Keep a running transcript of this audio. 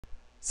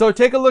So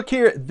take a look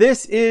here.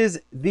 This is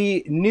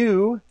the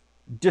new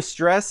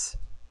Distress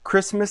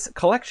Christmas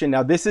collection.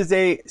 Now this is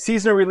a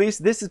seasonal release.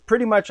 This is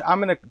pretty much,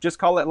 I'm gonna just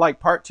call it like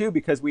part two,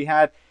 because we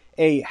had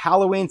a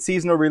Halloween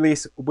seasonal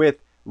release with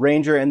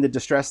Ranger and the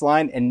Distress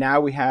line, and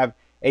now we have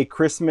a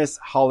Christmas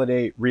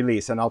holiday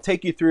release. And I'll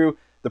take you through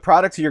the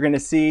products. You're gonna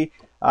see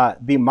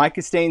the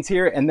mica stains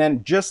here, and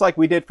then just like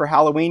we did for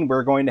Halloween,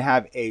 we're going to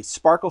have a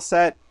sparkle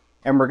set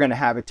and we're gonna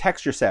have a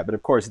texture set. But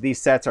of course,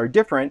 these sets are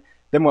different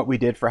than what we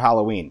did for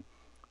Halloween.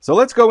 So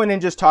let's go in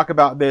and just talk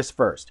about this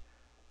first.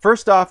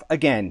 First off,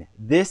 again,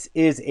 this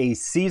is a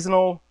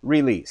seasonal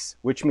release,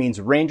 which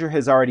means Ranger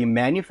has already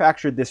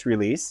manufactured this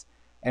release,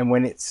 and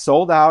when it's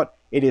sold out,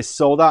 it is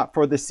sold out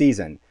for the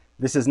season.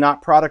 This is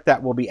not product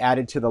that will be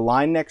added to the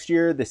line next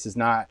year. This is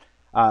not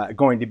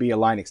going to be a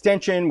line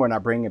extension. We're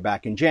not bringing it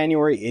back in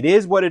January. It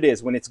is what it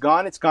is. When it's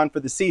gone for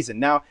the season.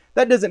 Now,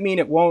 that doesn't mean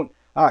it won't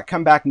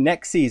come back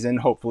next season,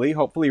 hopefully.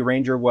 Hopefully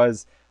Ranger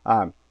was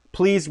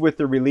pleased with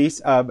the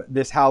release of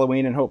this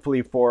Halloween and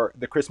hopefully for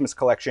the Christmas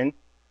collection.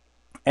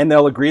 And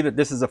they'll agree that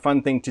this is a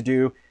fun thing to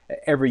do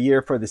every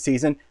year for the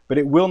season, but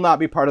it will not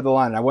be part of the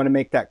line. And I want to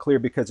make that clear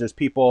because there's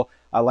people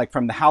like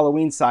from the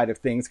Halloween side of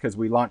things, because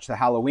we launched the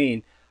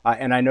Halloween,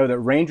 and I know that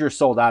Ranger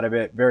sold out of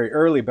it very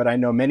early, but I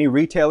know many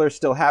retailers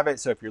still have it.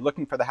 So if you're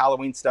looking for the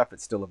Halloween stuff,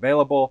 it's still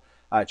available.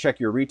 Check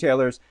your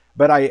retailers.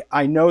 But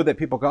I know that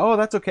people go, oh,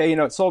 that's okay. You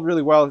know, it sold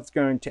really well. It's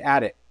going to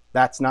add it.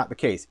 That's not the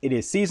case. It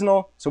is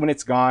seasonal. So when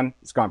it's gone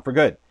for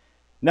good.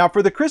 Now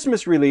for the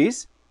Christmas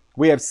release,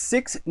 we have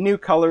 6 new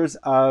colors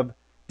of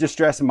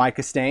Distress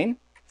Mica Stain.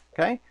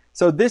 Okay,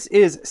 so this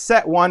is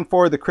set 1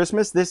 for the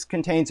Christmas. This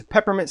contains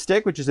Peppermint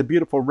Stick, which is a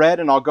beautiful red,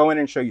 and I'll go in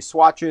and show you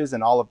swatches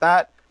and all of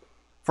that.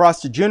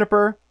 Frosted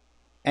Juniper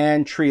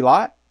and Tree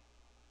Lot.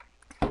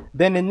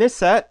 Then in this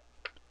set,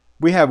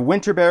 we have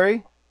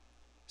Winterberry,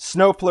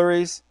 Snow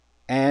Flurries,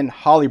 and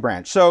Holly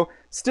Branch. So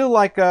still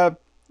like a,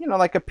 you know,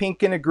 like a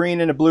pink and a green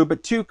and a blue,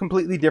 but 2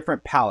 completely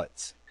different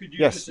palettes. Could you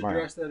yes, just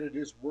address that it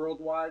is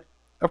worldwide?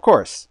 Of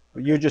course.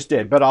 You just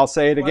did, but I'll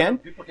say it again.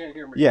 People can't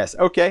hear me. Yes,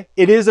 okay.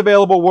 It is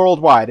available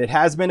worldwide. It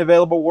has been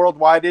available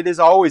worldwide. It is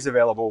always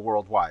available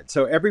worldwide.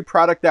 So every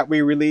product that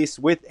we release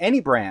with any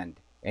brand,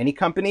 any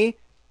company,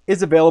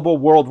 is available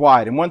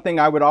worldwide. And one thing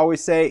I would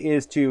always say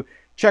is to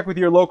check with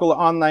your local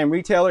online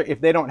retailer.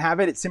 If they don't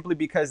have it, it's simply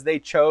because they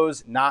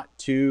chose not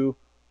to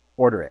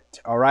order it.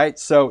 All right,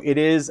 so it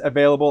is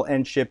available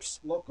and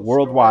ships Local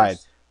worldwide.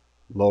 stores.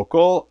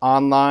 Local,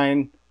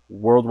 online,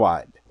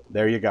 worldwide.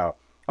 There you go.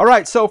 All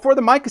right, so for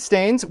the mica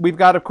stains, we've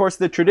got, of course,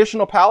 the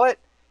traditional palette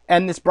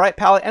and this bright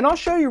palette. And I'll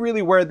show you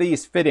really where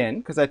these fit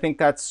in, because I think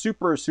that's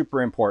super,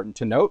 super important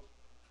to note.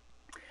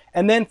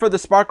 And then for the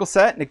sparkle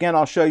set, and again,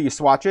 I'll show you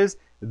swatches.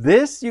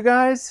 This, you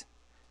guys,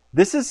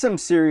 this is some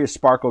serious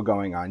sparkle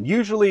going on.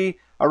 Usually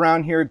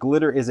around here,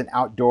 glitter is an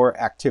outdoor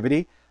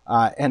activity,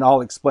 and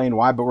I'll explain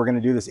why, but we're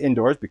going to do this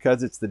indoors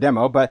because it's the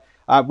demo. But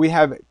we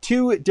have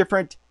 2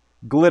 different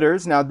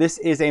glitters. Now, this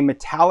is a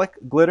metallic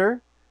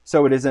glitter.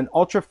 So it is an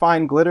ultra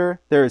fine glitter.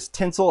 There is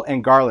tinsel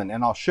and garland,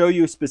 and I'll show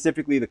you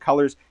specifically the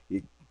colors.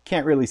 You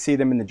can't really see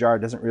them in the jar. It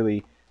doesn't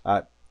really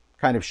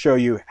kind of show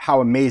you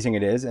how amazing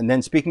it is. And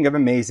then speaking of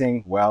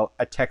amazing, well,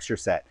 a texture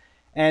set.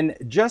 And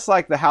just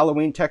like the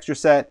Halloween texture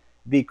set,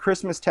 the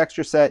Christmas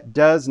texture set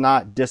does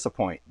not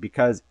disappoint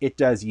because it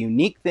does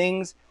unique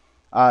things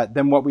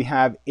than what we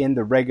have in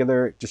the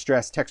regular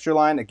Distress texture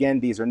line. Again,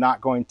 these are not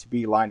going to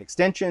be line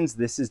extensions.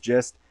 This is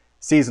just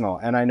seasonal.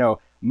 And I know,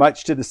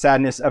 much to the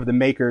sadness of the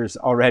makers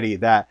already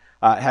that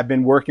have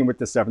been working with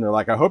this stuff, and they're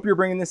like, I hope you're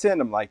bringing this in.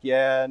 I'm like,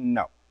 yeah,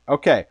 no.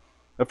 Okay,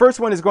 the first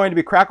one is going to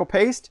be Crackle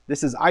Paste.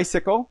 This is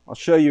Icicle. I'll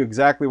show you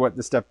exactly what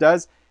this stuff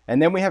does.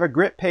 And then we have a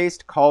grit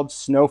paste called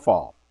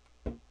Snowfall.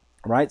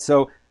 Right,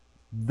 so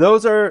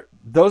those are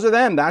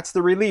them. That's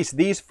the release.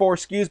 These 4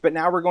 SKUs, but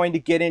now we're going to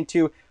get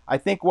into, I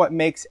think, what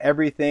makes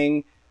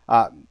everything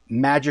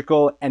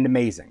magical and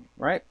amazing,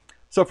 right?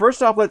 So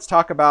first off, let's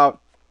talk about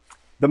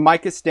the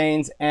mica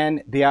stains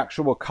and the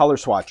actual color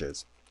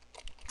swatches.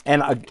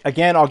 And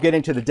again, I'll get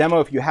into the demo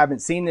if you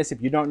haven't seen this.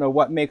 If you don't know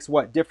what makes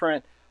what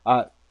different,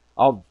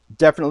 I'll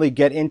definitely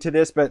get into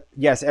this. But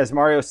yes, as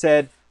Mario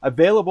said,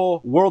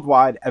 available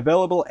worldwide,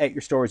 available at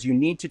your stores. You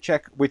need to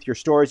check with your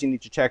stores. You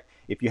need to check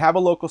if you have a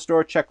local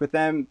store, check with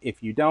them.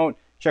 If you don't,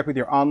 check with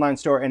your online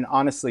store. And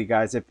honestly,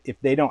 guys, if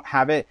they don't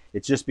have it,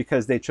 it's just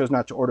because they chose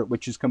not to order it,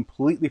 which is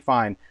completely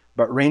fine.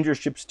 But Ranger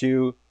ships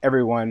to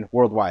everyone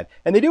worldwide.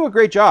 And they do a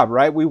great job,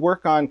 right? We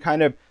work on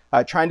kind of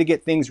trying to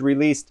get things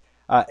released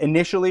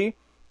initially.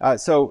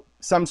 So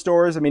some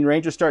stores, I mean,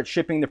 Ranger starts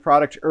shipping the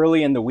product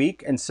early in the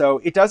week. And so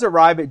it does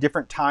arrive at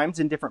different times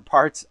in different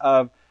parts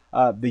of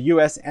the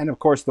US and of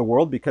course the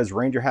world, because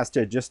Ranger has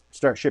to just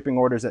start shipping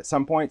orders at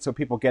some point. So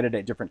people get it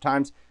at different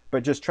times,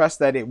 but just trust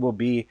that it will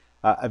be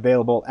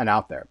available and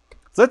out there.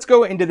 So let's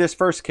go into this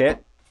first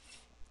kit.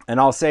 And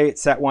I'll say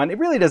it's set 1. It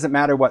really doesn't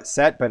matter what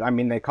set, but I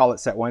mean, they call it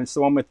set 1. It's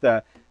the one with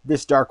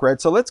this dark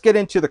red. So let's get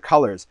into the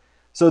colors.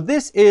 So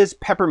this is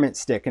Peppermint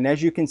Stick. And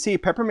as you can see,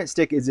 Peppermint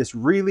Stick is this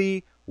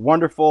really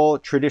wonderful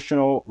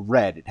traditional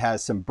red. It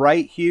has some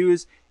bright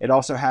hues. It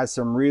also has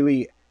some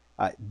really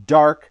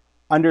dark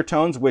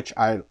undertones, which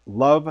I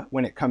love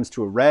when it comes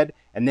to a red.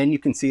 And then you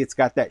can see it's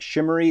got that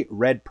shimmery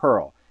red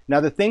pearl. Now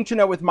the thing to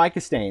know with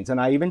mica stains, and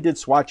I even did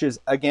swatches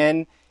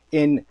again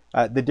in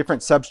the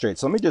different substrates.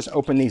 So let me just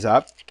open these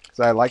up because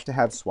I like to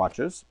have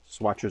swatches.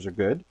 Swatches are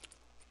good.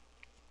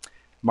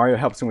 Mario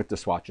helps him with the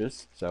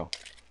swatches, so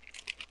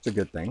it's a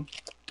good thing.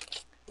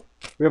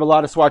 We have a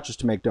lot of swatches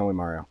to make, don't we,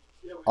 Mario?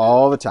 Yeah,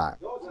 all the time.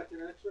 those I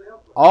can actually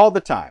help with. All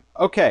the time.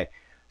 Okay,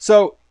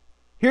 so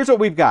here's what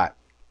we've got.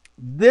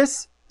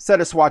 This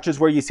set of swatches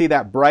where you see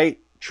that bright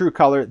true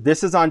color,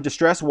 this is on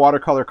distress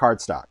watercolor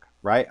cardstock,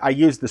 right? I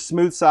use the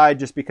smooth side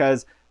just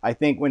because I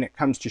think when it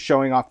comes to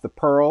showing off the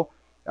pearl,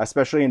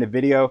 especially in a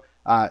video,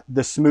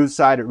 the smooth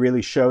side, it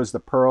really shows the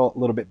pearl a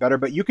little bit better,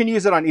 but you can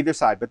use it on either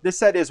side. But this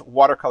set is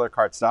watercolor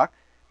cardstock.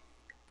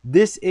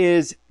 This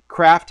is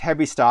craft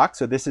heavy stock,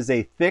 so this is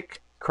a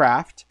thick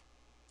craft,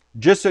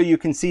 just so you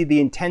can see the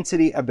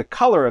intensity of the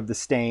color of the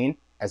stain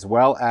as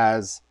well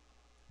as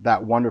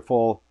that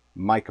wonderful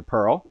mica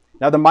pearl.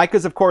 Now the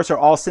micas, of course, are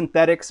all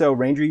synthetic, so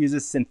Ranger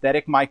uses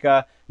synthetic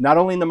mica, not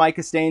only in the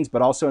mica stains,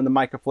 but also in the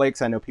mica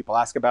flakes. I know people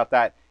ask about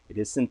that. It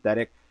is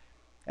synthetic.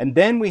 And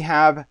then we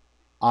have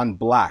on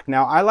black.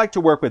 Now I like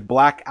to work with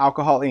black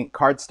alcohol ink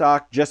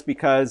cardstock just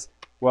because,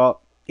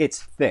 well,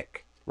 it's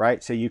thick,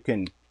 right? So you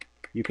can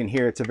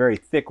hear it's a very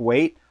thick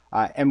weight.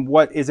 And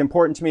what is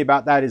important to me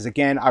about that is,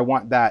 again, I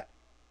want that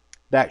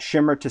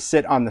shimmer to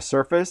sit on the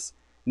surface.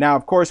 Now,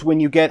 of course, when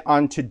you get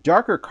onto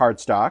darker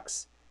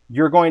cardstocks,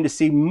 you're going to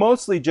see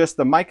mostly just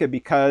the mica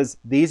because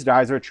these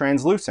dyes are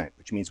translucent,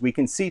 which means we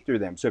can see through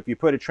them. So if you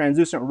put a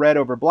translucent red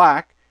over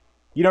black,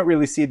 you don't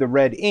really see the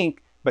red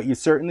ink, but you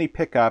certainly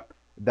pick up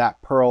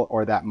that pearl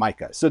or that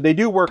mica. So they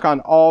do work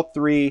on all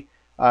three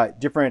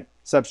different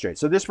substrates.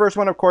 So this first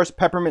one, of course,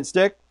 peppermint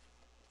stick.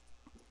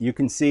 You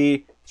can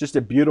see just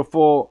a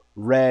beautiful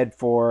red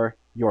for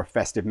your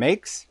festive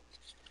makes.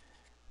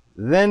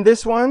 Then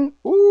this one,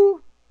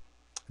 ooh,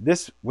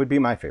 this would be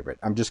my favorite.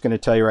 I'm just going to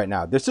tell you right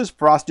now. This is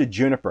Frosted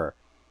Juniper.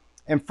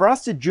 And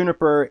Frosted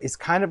Juniper is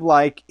kind of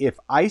like if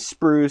ice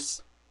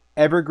spruce,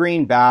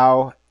 evergreen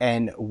bough,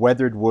 and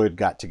weathered wood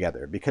got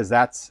together, because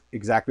that's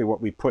exactly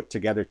what we put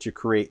together to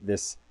create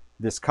this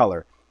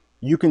color.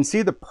 You can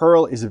see the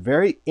pearl is a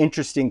very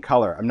interesting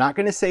color. I'm not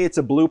going to say it's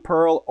a blue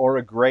pearl or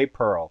a gray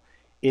pearl.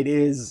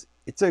 It's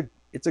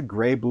a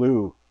gray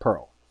blue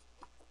pearl.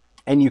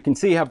 And you can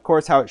see, of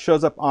course, how it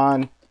shows up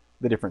on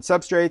the different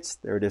substrates.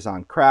 There it is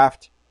on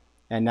craft.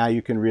 And now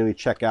you can really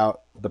check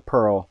out the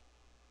pearl.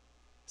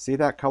 See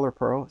that color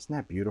pearl? Isn't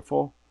that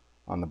beautiful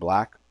on the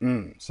black?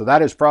 So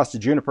that is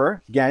Frosted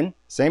Juniper. Again,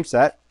 same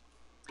set.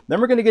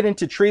 Then we're going to get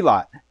into Tree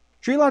Lot.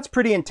 Tree Lot's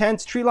pretty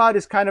intense. Tree Lot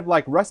is kind of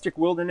like Rustic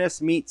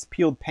Wilderness meets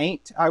peeled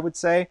paint, I would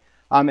say.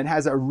 It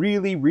has a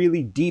really,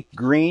 really deep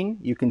green.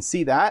 You can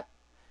see that.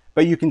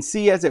 But you can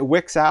see as it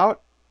wicks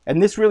out,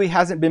 and this really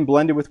hasn't been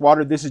blended with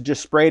water. This is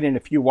just sprayed and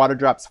a few water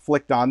drops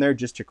flicked on there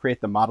just to create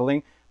the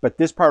modeling. But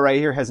this part right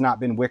here has not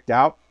been wicked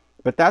out.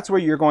 But that's where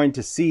you're going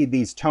to see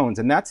these tones.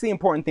 And that's the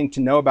important thing to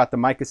know about the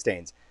mica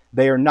stains.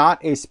 They are not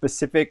a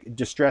specific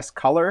distress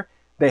color.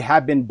 They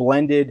have been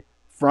blended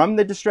from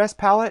the distress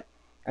palette.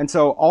 And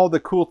so all the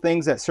cool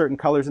things that certain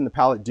colors in the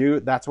palette do,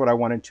 that's what I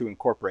wanted to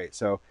incorporate.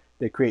 So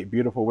they create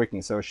beautiful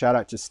wicking. So shout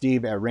out to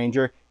Steve at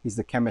Ranger. He's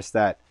the chemist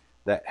that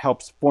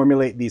helps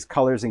formulate these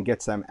colors and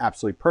gets them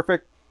absolutely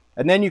perfect.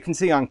 And then you can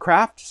see on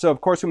craft. So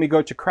of course, when we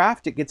go to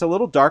craft, it gets a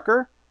little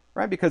darker,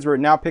 right? Because we're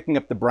now picking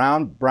up the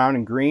brown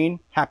and green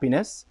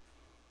happiness.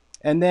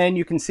 And then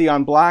you can see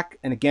on black,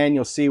 and again,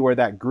 you'll see where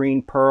that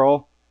green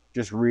pearl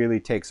just really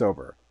takes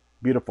over.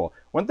 Beautiful.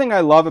 One thing I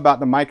love about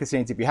the mica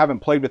stains, if you haven't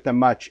played with them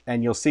much,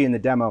 and you'll see in the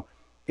demo,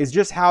 is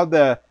just how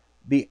the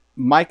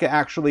mica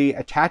actually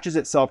attaches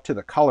itself to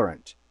the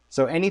colorant.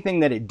 So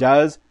anything that it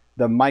does,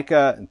 the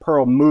mica and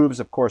pearl moves,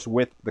 of course,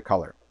 with the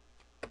color.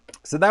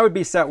 So that would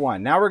be set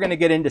one. Now we're going to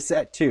get into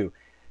set two.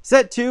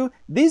 Set two,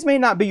 these may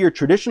not be your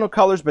traditional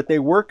colors, but they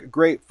work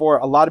great for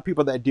a lot of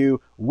people that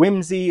do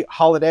whimsy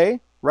holiday,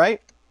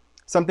 right?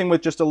 Something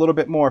with just a little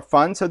bit more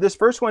fun. So this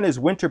first one is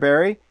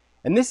Winterberry,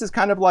 and this is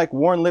kind of like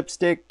worn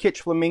lipstick,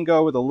 kitsch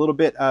flamingo with a little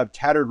bit of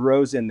tattered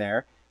rose in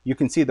there. You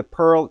can see the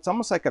pearl. It's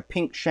almost like a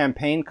pink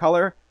champagne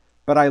color,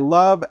 but I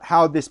love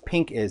how this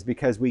pink is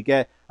because we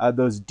get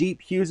those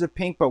deep hues of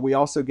pink, but we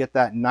also get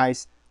that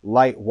nice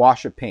light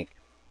wash of pink.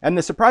 And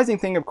the surprising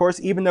thing, of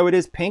course, even though it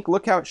is pink,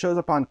 look how it shows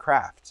up on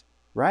craft,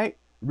 right?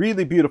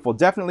 Really beautiful,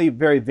 definitely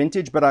very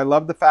vintage, but I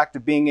love the fact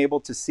of being able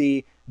to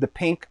see the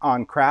pink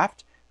on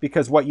craft,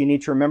 because what you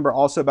need to remember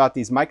also about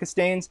these mica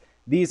stains,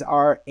 these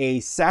are a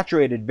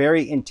saturated,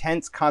 very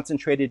intense,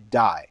 concentrated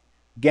dye.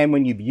 Again,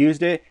 when you've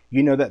used it,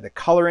 you know that the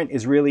colorant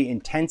is really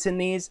intense in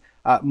these,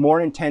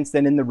 more intense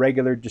than in the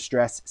regular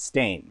distress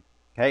stain.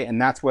 Okay, and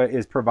that's what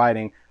is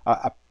providing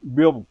a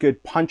real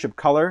good punch of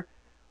color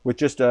with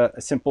just a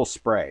simple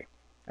spray.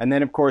 And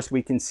then, of course,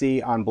 we can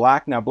see on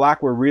black. Now,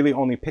 black, we're really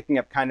only picking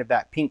up kind of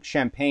that pink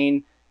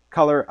champagne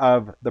color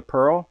of the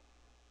pearl,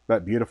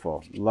 but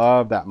beautiful.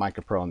 Love that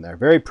mica pearl in there.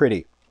 Very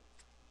pretty.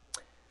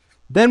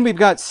 Then we've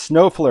got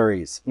Snow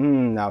Flurries.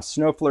 Now,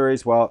 Snow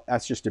Flurries, well,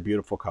 that's just a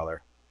beautiful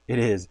color. It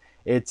is.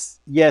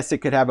 Yes, it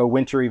could have a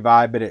wintry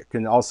vibe, but it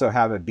can also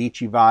have a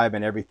beachy vibe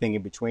and everything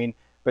in between.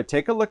 But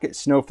take a look at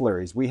snow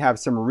flurries. We have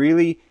some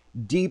really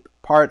deep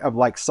part of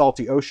like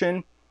salty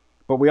ocean,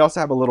 but we also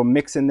have a little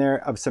mix in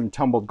there of some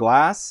tumbled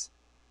glass.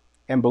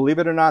 And believe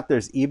it or not,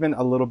 there's even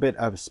a little bit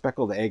of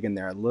speckled egg in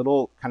there, a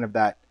little kind of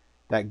that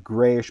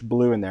grayish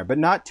blue in there, but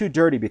not too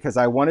dirty because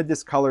I wanted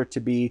this color to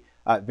be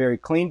very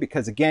clean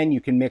because again,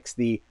 you can mix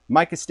the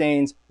mica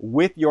stains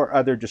with your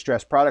other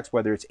distressed products,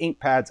 whether it's ink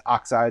pads,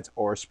 oxides,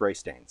 or spray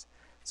stains.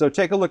 So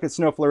take a look at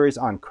Snow Flurries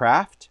on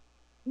Craft.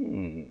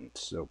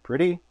 So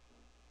pretty.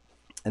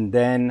 And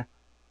then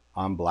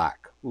on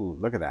black. Ooh,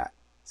 look at that.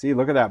 See,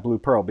 look at that blue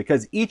pearl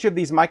because each of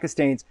these mica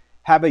stains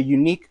have a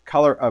unique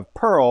color of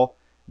pearl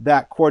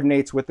that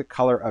coordinates with the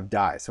color of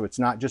dye. So it's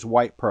not just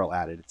white pearl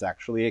added, it's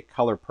actually a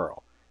color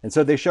pearl. And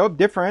so they show up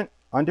different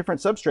on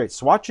different substrates.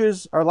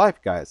 Swatches are life,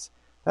 guys.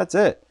 That's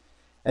it.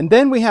 And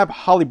then we have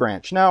Holly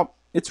Branch. Now,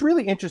 it's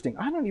really interesting.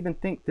 I don't even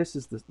think this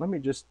is this. Let me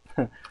just,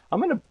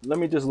 let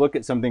me just look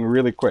at something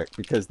really quick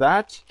because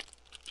that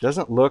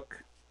doesn't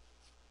look,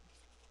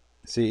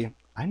 see,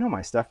 I know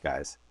my stuff,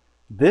 guys.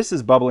 This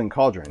is Bubbling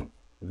Cauldron.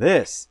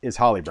 This is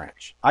Holly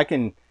Branch. I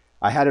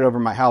had it over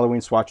my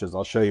Halloween swatches.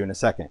 I'll show you in a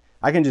second.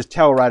 I can just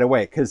tell right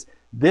away because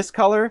this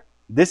color,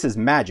 this is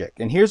magic.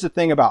 And here's the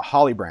thing about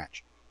Holly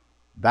Branch.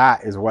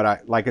 That is what I,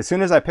 like as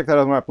soon as I picked that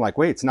other one up, I'm like,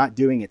 wait, it's not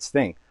doing its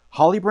thing.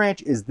 Holly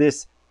Branch is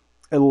this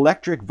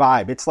electric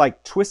vibe. It's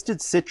like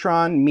twisted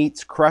citron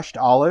meets crushed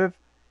olive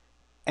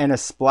and a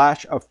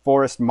splash of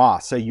forest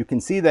moss. So you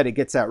can see that it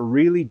gets that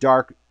really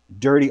dark,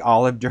 dirty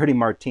olive, dirty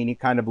martini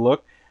kind of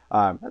look.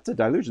 That's a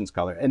Dilutions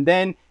color. And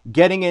then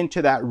getting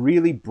into that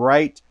really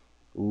bright,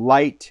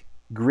 light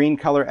green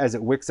color as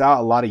it wicks out,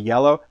 a lot of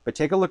yellow. But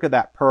take a look at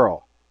that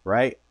pearl,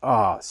 right?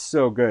 Oh,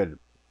 so good.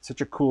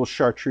 Such a cool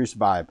chartreuse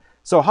vibe.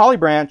 So Holly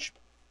Branch,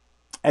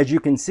 as you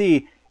can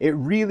see, it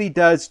really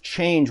does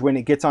change when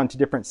it gets onto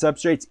different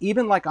substrates.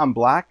 Even like on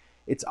black,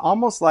 it's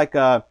almost like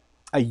a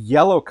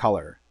yellow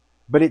color,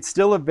 but it's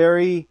still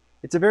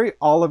it's a very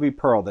olivey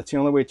pearl. That's the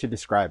only way to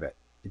describe it.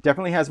 It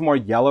definitely has more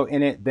yellow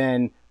in it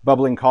than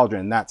Bubbling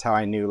Cauldron. That's how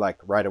I knew like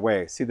right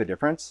away. See the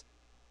difference?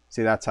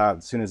 See, that's how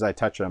as soon as I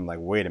touch it, I'm like,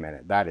 wait a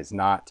minute, that is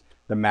not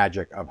the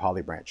magic of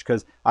Holly Branch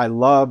because I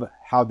love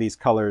how these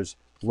colors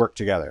work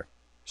together.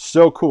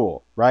 So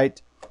cool, right?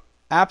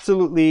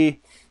 Absolutely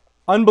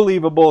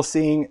unbelievable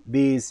seeing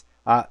these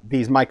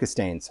mica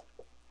stains.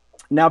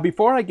 Now,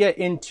 before I get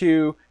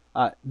into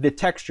the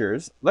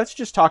textures, let's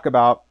just talk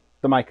about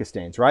the mica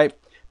stains, right?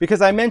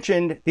 Because I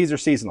mentioned these are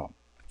seasonal.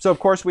 So of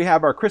course we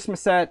have our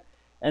Christmas set,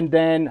 and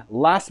then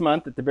last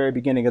month at the very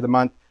beginning of the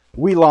month,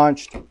 we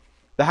launched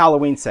the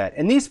Halloween set.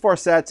 And these 4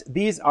 sets,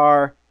 these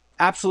are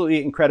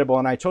absolutely incredible.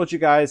 And I told you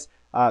guys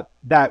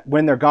that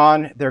when they're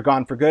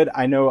gone for good.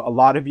 I know a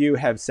lot of you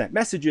have sent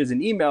messages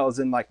and emails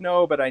and like,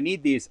 no, but I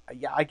need these.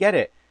 Yeah, I get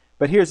it.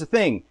 But here's the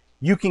thing.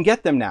 You can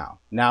get them now.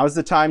 Now is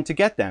the time to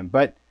get them.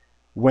 But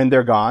when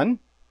they're gone,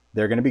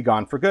 they're going to be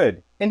gone for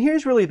good. And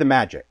here's really the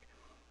magic.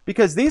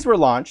 Because these were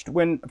launched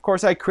when, of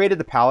course, I created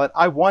the palette.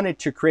 I wanted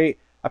to create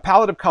a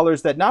palette of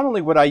colors that not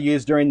only would I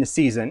use during the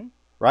season,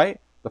 right?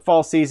 The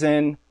fall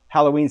season,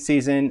 Halloween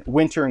season,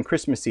 winter and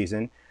Christmas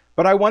season.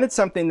 But I wanted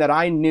something that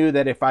I knew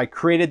that if I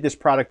created this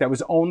product that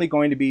was only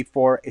going to be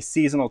for a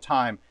seasonal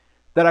time,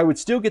 that I would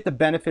still get the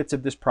benefits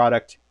of this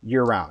product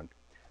year round.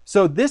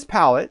 So this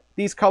palette,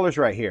 these colors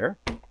right here,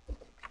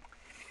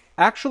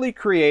 actually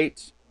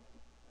create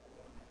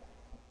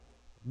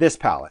this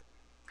palette.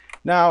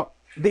 Now,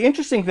 the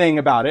interesting thing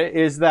about it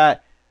is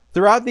that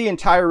throughout the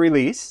entire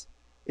release,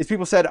 is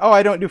people said, oh,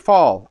 I don't do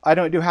fall, I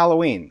don't do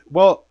Halloween.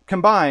 Well,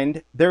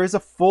 combined, there is a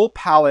full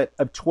palette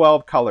of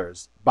 12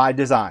 colors by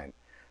design.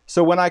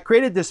 So when I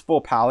created this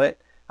full palette,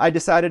 I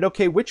decided,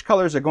 okay, which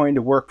colors are going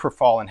to work for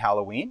fall and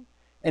Halloween,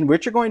 and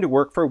which are going to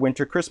work for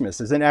winter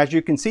Christmases. And as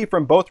you can see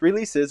from both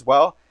releases,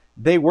 well,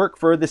 they work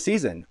for the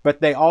season,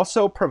 but they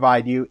also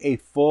provide you a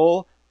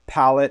full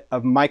palette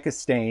of mica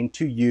stain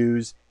to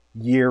use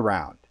year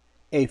round.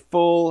 A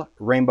full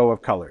rainbow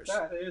of colors.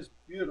 That is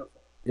beautiful.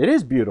 It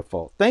is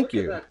beautiful. Thank Look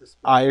you. at that display.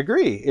 I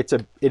agree.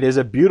 It is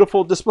a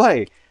beautiful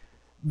display.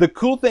 The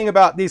cool thing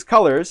about these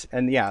colors,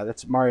 and yeah,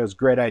 that's Mario's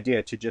great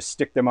idea to just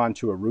stick them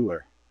onto a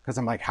ruler. Because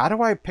I'm like, how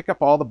do I pick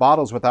up all the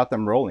bottles without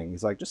them rolling?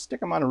 He's like, just stick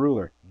them on a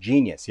ruler.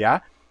 Genius,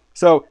 yeah?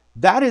 So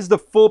that is the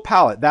full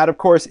palette. That, of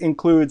course,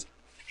 includes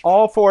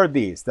all 4 of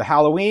these, the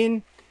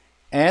Halloween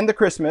and the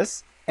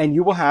Christmas, and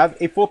you will have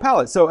a full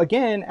palette. So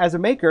again, as a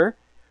maker,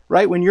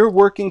 right, when you're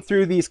working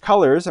through these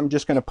colors, I'm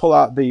just going to pull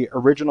out the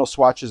original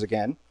swatches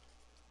again.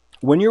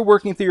 When you're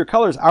working through your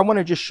colors, I want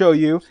to just show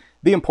you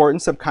the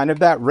importance of kind of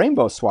that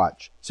rainbow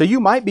swatch. So you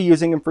might be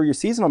using them for your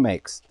seasonal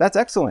makes. That's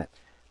excellent.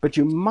 But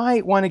you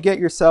might want to get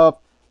yourself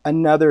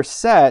another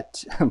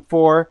set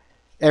for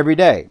every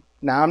day.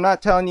 Now, I'm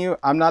not telling you,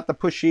 I'm not the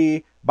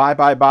pushy, buy.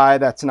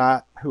 That's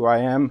not who I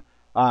am.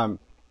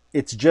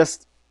 It's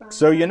just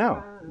so you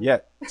know. Yeah.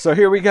 So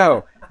here we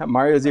go.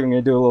 Mario's even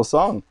going to do a little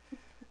song.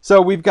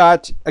 So we've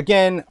got,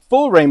 again,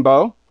 full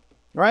rainbow,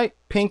 right?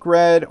 Pink,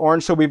 red,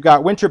 orange. So we've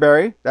got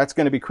Winterberry. That's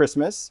going to be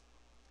Christmas.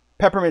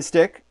 peppermint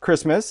stick,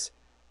 Christmas.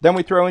 Then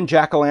we throw in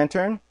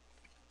jack-o'-lantern.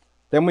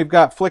 Then we've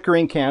got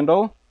flickering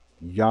candle.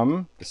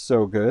 Yum,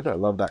 so good. I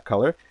love that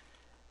color.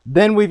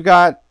 Then we've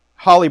got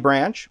holly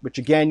branch, which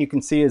again you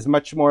can see is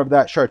much more of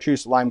that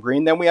chartreuse lime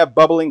green. Then we have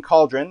bubbling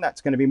cauldron.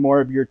 That's going to be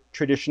more of your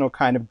traditional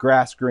kind of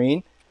grass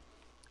green.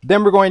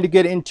 Then we're going to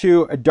get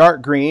into a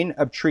dark green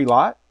of tree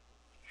lot.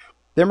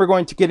 Then we're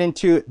going to get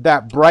into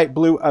that bright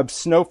blue of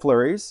snow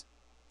flurries.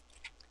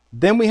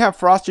 Then we have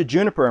frosted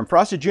juniper, and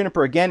frosted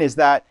juniper again is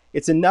that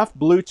it's enough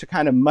blue to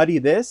kind of muddy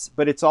this,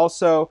 but it's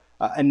also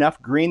enough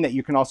green that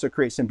you can also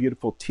create some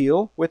beautiful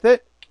teal with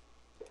it.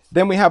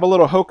 Then we have a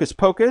little hocus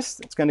pocus.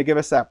 It's going to give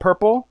us that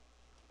purple.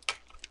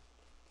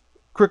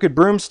 Crooked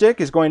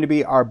broomstick is going to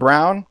be our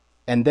brown.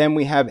 And then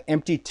we have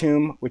empty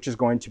tomb, which is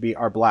going to be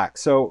our black.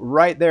 So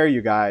right there,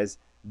 you guys,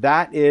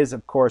 that is,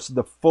 of course,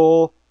 the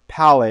full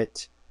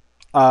palette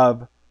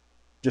of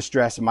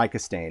Distress Mica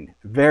Stain.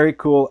 Very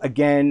cool.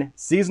 Again,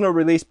 seasonal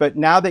release, but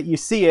now that you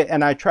see it,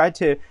 and I tried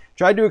to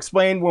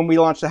explain when we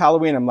launched the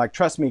Halloween, I'm like,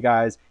 trust me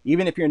guys,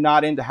 even if you're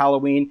not into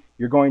Halloween,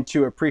 you're going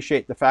to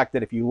appreciate the fact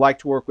that if you like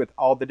to work with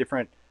all the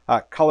different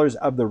colors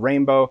of the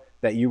rainbow,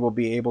 that you will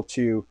be able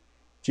to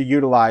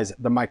utilize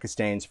the mica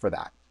stains for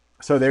that.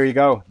 So there you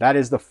go. That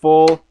is the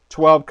full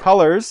 12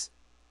 colors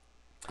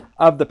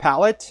of the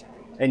palette.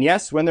 And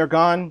yes, when they're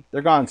gone,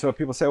 they're gone. So if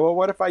people say, well,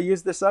 what if I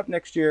use this up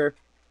next year?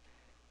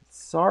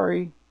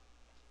 Sorry.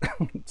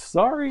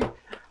 Sorry.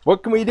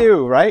 What can we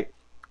do, right?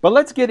 But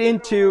let's get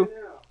into,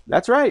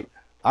 that's right.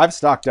 I've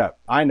stocked up.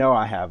 I know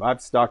I have.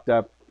 I've stocked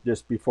up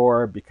just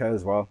before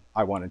because, well,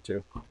 I wanted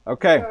to.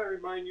 Okay. Can I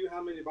remind you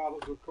how many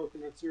bottles of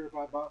coconut syrup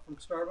I bought from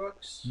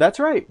Starbucks? That's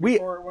right.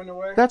 Before it went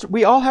away?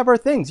 We all have our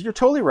things. You're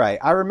totally right.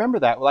 I remember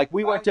that. Like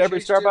we went to every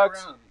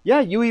Starbucks. Yeah,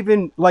 you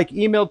even like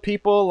emailed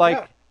people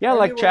like, yeah,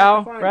 like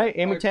Chow, right?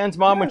 Amy Tan's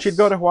mom, when she'd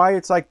go to Hawaii,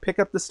 it's like pick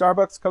up the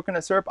Starbucks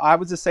coconut syrup. I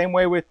was the same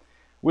way with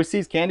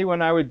See's Candy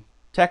when I would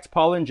text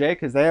Paula and Jay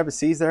because they have a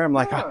See's there. I'm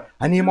like,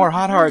 I need more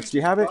hot hearts. Do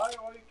you have it?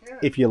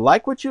 If you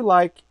like what you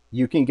like,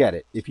 you can get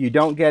it. If you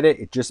don't get it,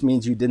 it just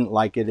means you didn't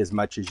like it as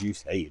much as you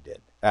say you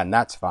did. And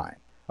that's fine.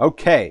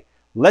 Okay,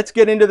 let's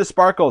get into the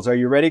sparkles. Are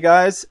you ready,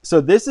 guys? So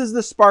this is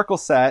the sparkle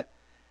set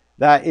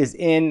that is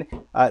in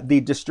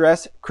the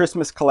Distress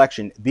Christmas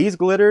collection. These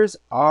glitters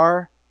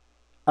are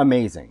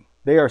amazing.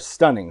 They are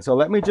stunning. So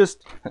let me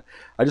just,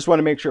 I just want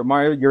to make sure,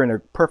 Mario, you're in a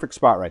perfect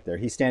spot right there.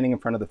 He's standing in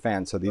front of the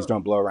fan so these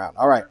don't blow around.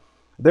 All right.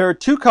 There are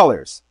two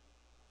colors,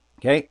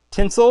 okay?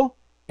 Tinsel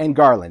and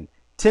garland.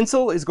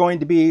 Tinsel is going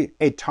to be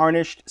a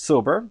tarnished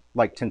silver,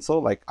 like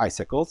tinsel, like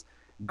icicles.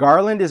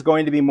 Garland is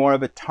going to be more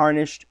of a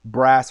tarnished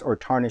brass or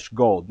tarnished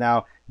gold.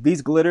 Now,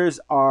 these glitters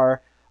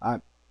are,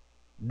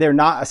 they're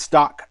not a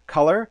stock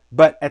color,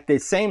 but at the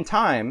same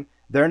time,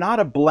 they're not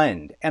a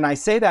blend. And I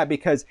say that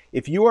because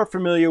if you are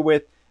familiar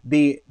with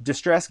the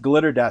Distress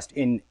Glitter Dust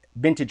in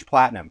Vintage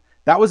Platinum,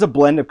 that was a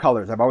blend of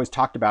colors. I've always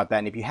talked about that.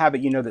 And if you have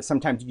it, you know that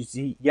sometimes you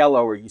see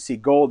yellow or you see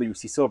gold or you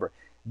see silver.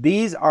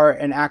 These are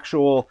an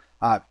actual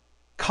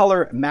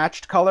color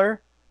matched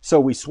color. So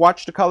we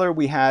swatched the color.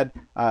 We had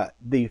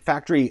the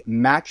factory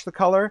match the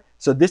color.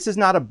 So this is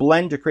not a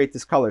blend to create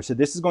this color. So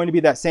this is going to be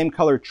that same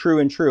color, true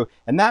and true.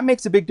 And that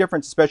makes a big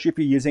difference, especially if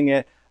you're using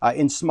it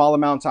in small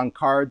amounts on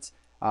cards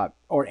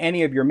or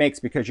any of your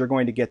makes, because you're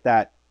going to get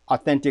that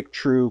authentic,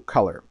 true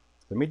color.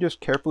 Let me just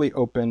carefully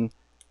open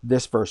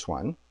this first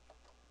one.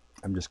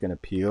 I'm just going to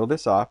peel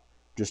this off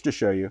just to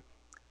show you.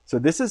 So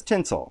this is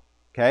tinsel,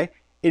 okay?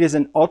 It is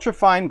an ultra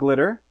fine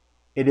glitter.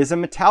 It is a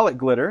metallic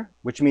glitter,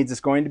 which means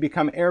it's going to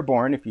become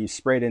airborne if you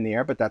spray it in the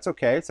air, but that's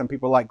okay. Some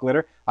people like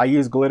glitter. I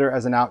use glitter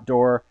as an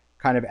outdoor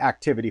kind of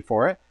activity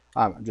for it.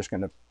 I'm just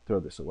going to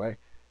throw this away.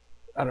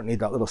 I don't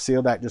need that little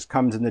seal. That just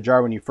comes in the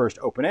jar when you first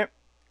open it,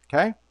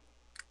 okay?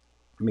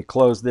 Let me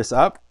close this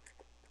up.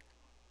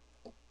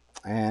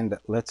 And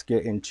let's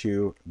get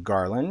into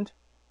garland.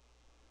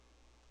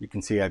 You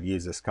can see I've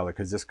used this color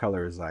because this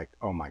color is like,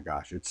 oh my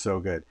gosh, it's so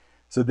good.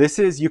 So this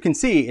is, you can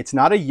see it's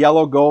not a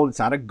yellow gold. It's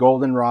not a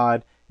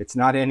goldenrod. It's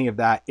not any of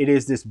that. It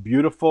is this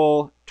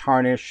beautiful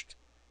tarnished,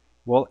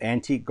 well,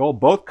 antique gold.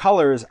 Both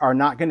colors are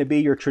not going to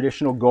be your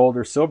traditional gold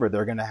or silver.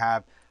 They're going to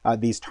have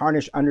these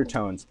tarnished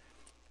undertones.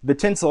 The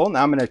tinsel,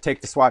 now I'm going to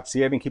take the swatch.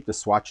 See, I even keep the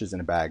swatches in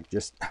a bag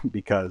just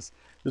because,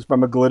 just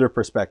from a glitter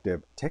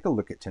perspective. Take a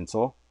look at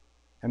tinsel.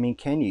 I mean,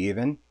 can you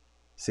even?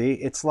 See,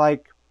 it's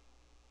like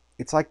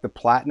the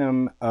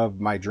platinum of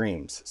my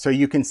dreams. So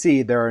you can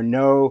see there are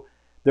no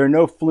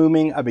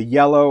fluming of a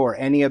yellow or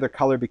any other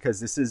color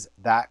because this is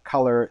that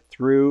color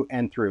through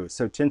and through.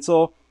 So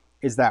tinsel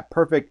is that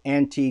perfect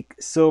antique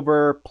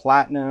silver,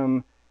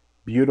 platinum,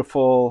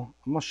 beautiful,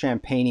 almost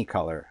champagne-y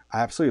color.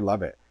 I absolutely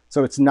love it.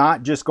 So it's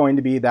not just going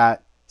to be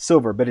that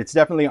silver, but it's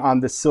definitely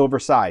on the silver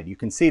side. You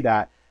can see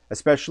that,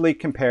 especially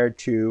compared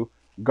to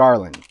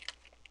garland.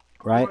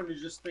 Right? Did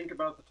you just think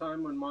about the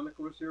time when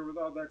Monica was here with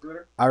all that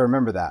glitter? I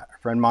remember that. Our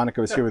friend Monica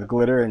was here with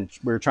glitter and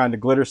we were trying to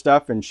glitter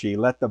stuff and she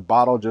let the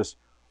bottle just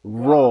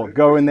roll,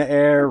 go in the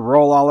air,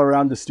 roll all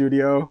around the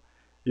studio.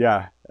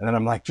 Yeah. And then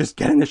I'm like, just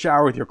get in the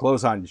shower with your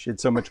clothes on. She had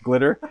so much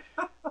glitter.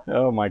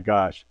 Oh my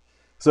gosh.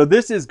 So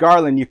this is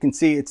garland. You can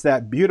see it's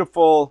that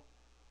beautiful,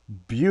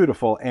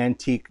 beautiful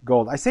antique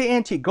gold. I say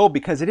antique gold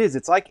because it is.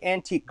 It's like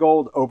antique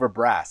gold over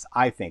brass,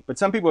 I think. But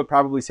some people would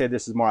probably say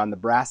this is more on the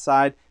brass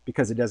side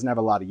because it doesn't have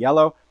a lot of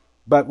yellow.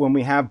 But when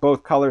we have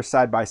both colors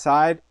side by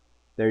side,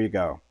 there you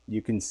go.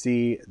 You can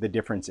see the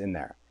difference in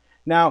there.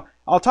 Now,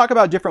 I'll talk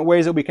about different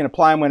ways that we can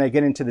apply them when I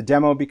get into the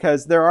demo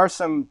because there are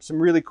some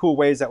really cool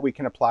ways that we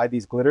can apply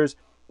these glitters.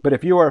 But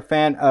if you are a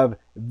fan of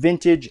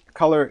vintage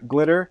color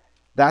glitter,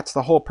 that's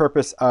the whole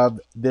purpose of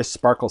this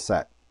sparkle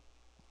set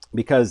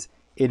because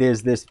it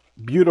is this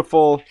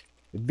beautiful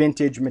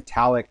vintage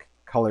metallic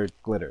colored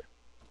glitter.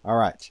 All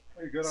right,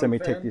 so let me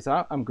take these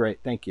out. I'm great,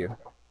 thank you.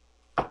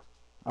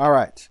 All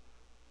right,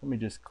 let me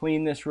just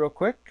clean this real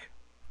quick.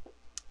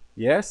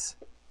 Yes,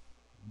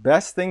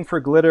 best thing for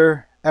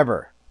glitter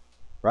ever,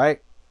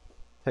 right?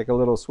 Take a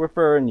little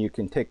Swiffer and you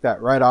can take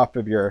that right off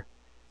of your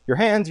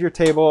hands, your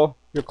table,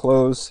 your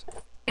clothes,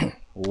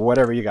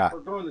 whatever you got.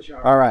 We're going to the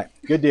shower. All right,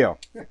 good deal.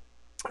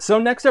 So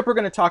next up we're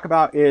going to talk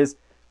about is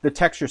the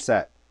texture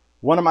set.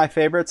 One of my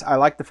favorites. I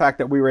like the fact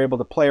that we were able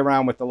to play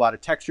around with a lot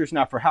of textures.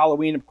 Now for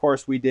Halloween, of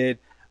course, we did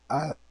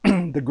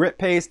the grit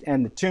paste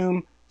and the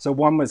tomb. So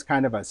one was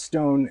kind of a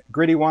stone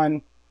gritty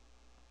one.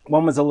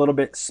 One was a little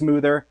bit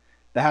smoother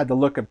that had the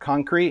look of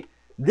concrete.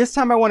 This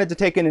time I wanted to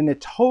take it in a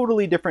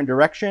totally different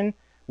direction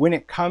when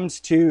it comes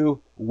to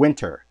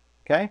winter,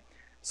 okay?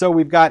 So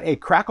we've got a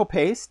Crackle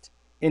paste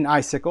in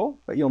Icicle,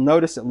 but you'll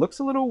notice it looks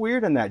a little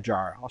weird in that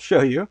jar. I'll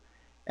show you.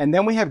 And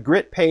then we have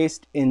grit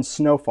paste in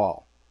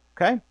Snowfall,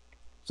 okay?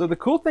 So the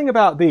cool thing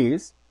about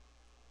these,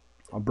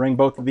 I'll bring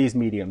both of these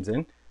mediums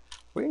in.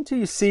 Wait until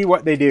you see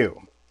what they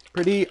do.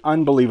 Pretty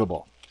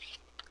unbelievable.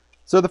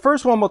 So the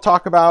first one we'll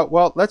talk about,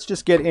 well, let's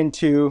just get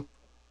into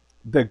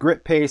the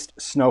grit paste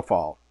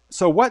Snowfall.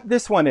 So what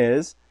this one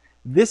is,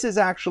 this is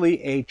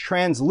actually a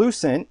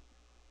translucent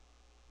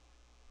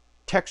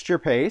texture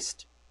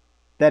paste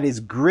that is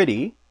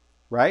gritty,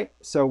 right?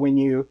 So when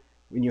you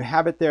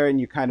have it there and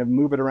you kind of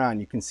move it around,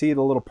 you can see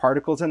the little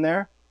particles in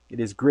there. It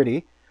is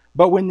gritty.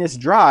 But when this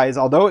dries,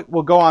 although it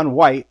will go on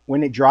white,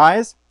 when it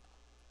dries,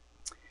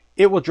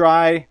 it will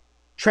dry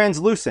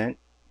translucent.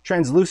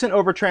 Translucent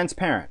over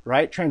transparent,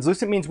 right?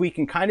 Translucent means we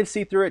can kind of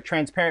see through it.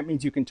 Transparent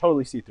means you can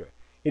totally see through it.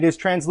 It is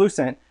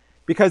translucent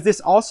because this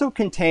also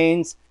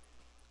contains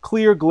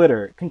clear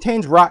glitter. It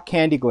contains rock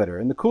candy glitter.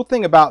 And the cool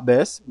thing about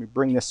this, let me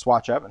bring this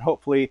swatch up and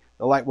hopefully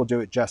the light will do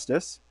it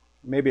justice.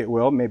 Maybe it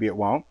will, maybe it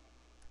won't.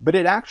 But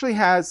it actually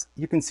has,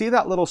 you can see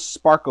that little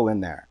sparkle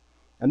in there.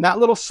 And that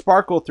little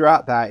sparkle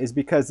throughout that is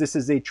because this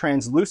is a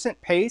translucent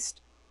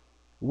paste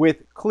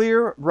with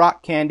clear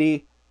rock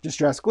candy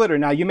distressed glitter.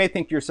 Now you may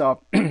think to yourself,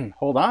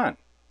 hold on,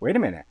 wait a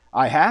minute.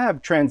 I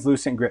have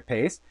translucent grit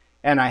paste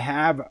and I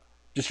have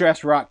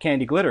distressed rock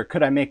candy glitter.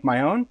 Could I make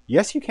my own?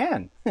 Yes, you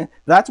can.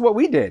 That's what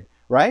we did,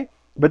 right?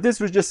 But this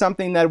was just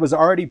something that was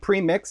already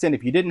pre-mixed, and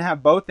if you didn't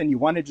have both and you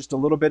wanted just a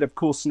little bit of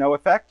cool snow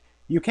effect,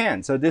 you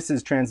can. So this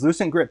is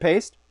translucent grit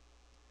paste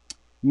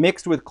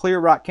mixed with clear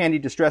rock candy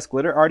distressed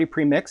glitter, already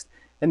pre-mixed.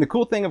 And the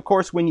cool thing, of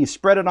course, when you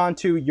spread it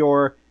onto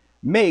your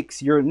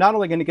makes, you're not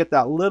only going to get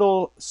that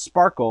little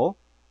sparkle,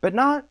 but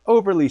not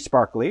overly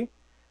sparkly,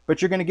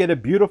 but you're going to get a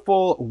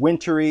beautiful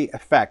wintry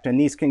effect. And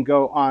these can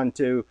go on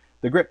to,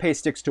 the grit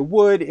paste sticks to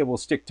wood, it will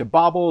stick to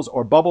baubles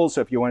or bubbles.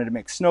 So if you wanted to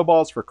make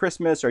snowballs for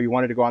Christmas, or you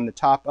wanted to go on the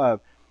top of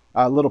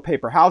little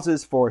paper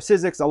houses for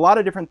Sizzix, a lot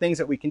of different things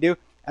that we can do.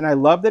 And I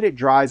love that it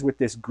dries with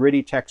this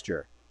gritty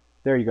texture.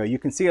 There you go. You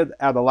can see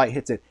how the light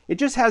hits it. It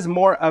just has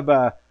more of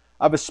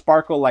a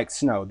sparkle like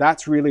snow.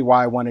 That's really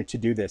why I wanted to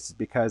do this,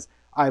 because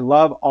I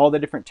love all the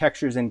different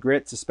textures and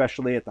grits,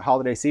 especially at the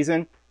holiday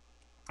season.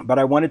 But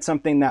I wanted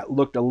something that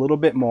looked a little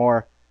bit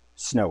more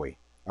snowy.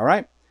 All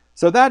right.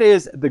 So that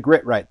is the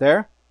grit right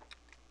there.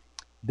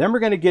 Then we're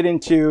going to get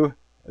into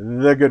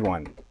the good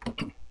one.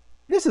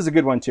 This is a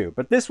good one too,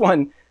 but this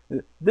one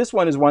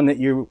is one that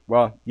you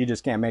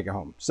just can't make at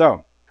home.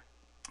 So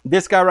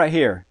this guy right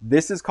here,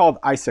 this is called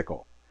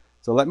Icicle.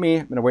 So I'm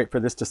going to wait for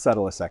this to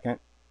settle a second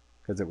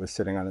because it was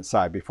sitting on its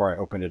side before I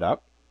opened it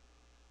up.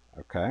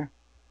 Okay,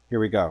 here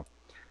we go.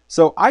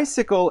 So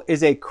Icicle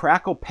is a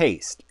Crackle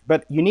paste,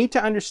 but you need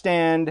to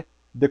understand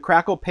the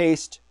Crackle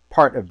paste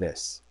part of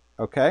this.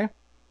 Okay, let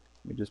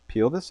me just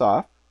peel this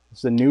off. This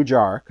is a new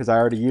jar because I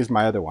already used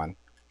my other one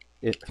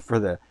for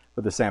the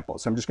sample.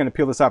 So I'm just going to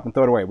peel this up and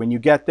throw it away. When you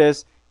get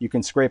this, you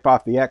can scrape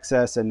off the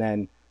excess, and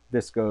then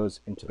this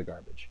goes into the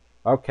garbage.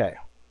 Okay.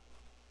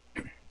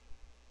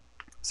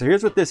 So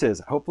here's what this is.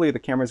 Hopefully the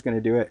camera's going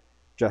to do it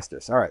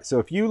justice. All right, so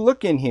if you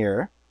look in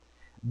here,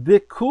 the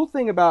cool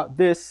thing about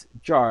this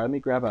jar, let me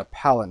grab a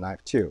palette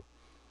knife too,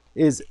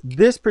 is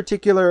this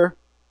particular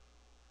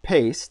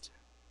paste.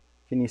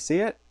 Can you see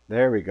it?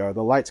 There we go.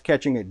 The light's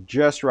catching it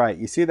just right.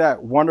 You see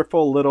that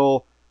wonderful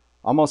little,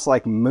 almost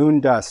like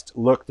moon dust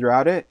look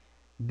throughout it?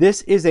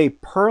 This is a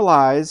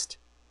pearlized,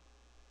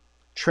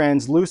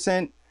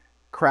 translucent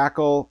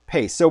Crackle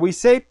paste. So we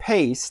say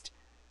paste,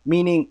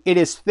 meaning it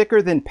is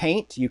thicker than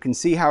paint. You can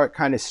see how it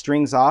kind of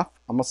strings off,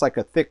 almost like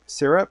a thick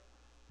syrup,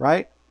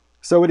 right?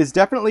 So it is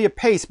definitely a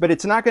paste, but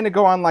it's not going to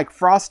go on like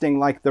frosting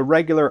like the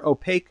regular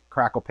opaque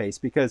crackle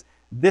paste because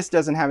this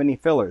doesn't have any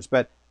fillers.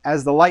 But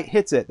as the light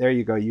hits it, there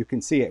you go, you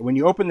can see it. When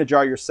you open the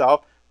jar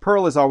yourself,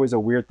 pearl is always a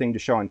weird thing to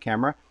show on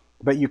camera,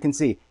 but you can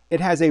see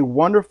it has a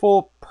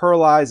wonderful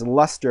pearlized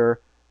luster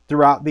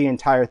throughout the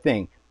entire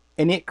thing.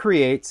 And it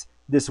creates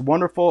this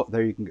wonderful,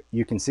 there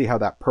you can see how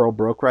that pearl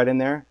broke right in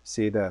there.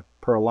 See the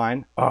pearl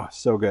line? Oh,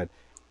 so good.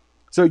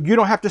 So you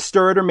don't have to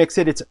stir it or mix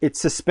it.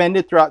 It's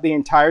suspended throughout the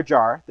entire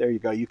jar. There you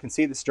go. You can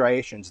see the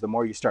striations the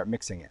more you start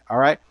mixing it. All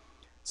right.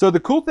 So the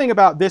cool thing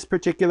about this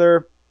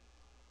particular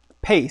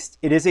paste,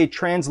 it is a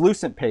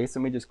translucent paste.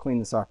 Let me just clean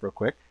this off real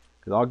quick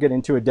because I'll get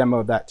into a demo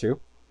of that too.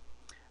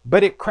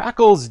 But it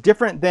crackles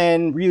different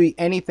than really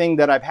anything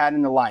that I've had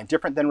in the line.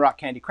 Different than rock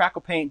candy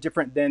crackle paint,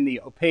 different than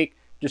the opaque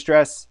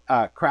distress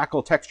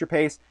crackle texture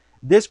paste.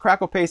 This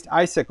crackle paste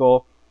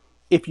Icicle,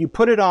 if you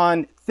put it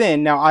on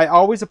thin, now I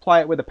always apply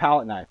it with a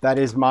palette knife. That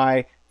is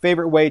my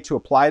favorite way to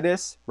apply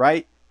this,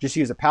 right? Just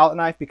use a palette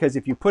knife because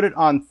if you put it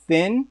on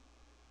thin,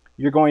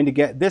 you're going to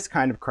get this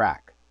kind of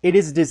crack. It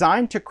is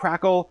designed to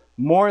crackle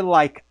more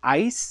like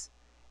ice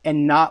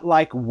and not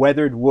like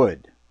weathered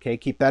wood. Okay,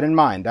 keep that in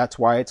mind. That's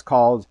why it's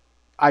called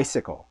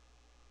Icicle,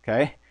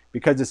 okay?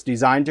 Because it's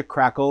designed to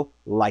crackle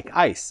like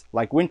ice,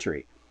 like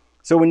wintry.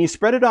 So when you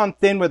spread it on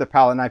thin with a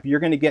palette knife, you're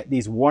going to get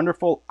these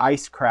wonderful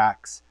ice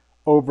cracks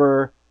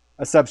over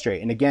a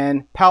substrate. And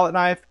again, palette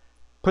knife,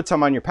 put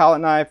some on your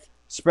palette knife,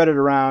 spread it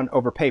around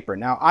over paper.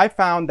 Now I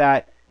found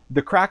that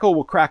the crackle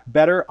will crack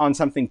better on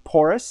something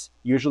porous.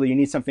 Usually you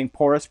need something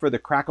porous for the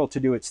crackle to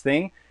do its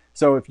thing.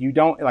 So if you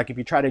don't, like if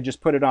you try to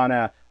just put it on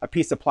a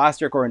piece of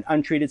plastic or an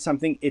untreated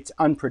something, it's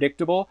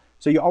unpredictable.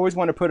 So you always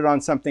want to put it on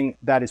something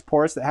that is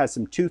porous, that has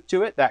some tooth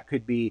to it. That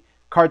could be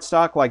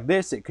cardstock like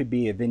this. It could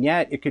be a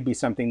vignette. It could be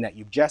something that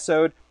you've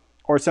gessoed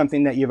or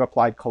something that you've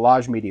applied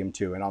collage medium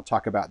to. And I'll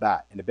talk about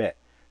that in a bit.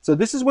 So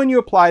this is when you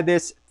apply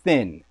this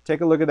thin.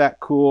 Take a look at that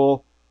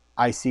cool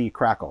icy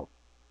crackle.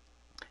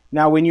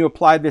 Now when you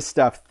apply this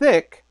stuff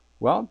thick,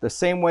 well, the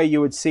same way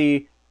you would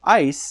see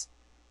ice,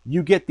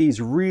 you get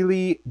these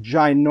really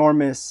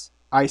ginormous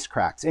ice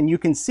cracks. And you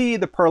can see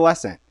the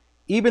pearlescent.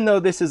 Even though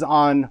this is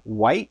on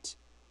white,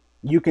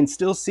 you can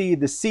still see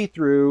the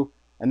see-through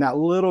and that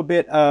little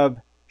bit of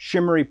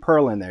shimmery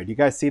pearl in there. Do you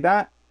guys see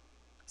that?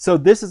 So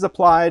this is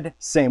applied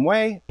same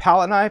way,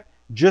 palette knife,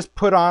 just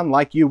put on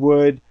like you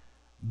would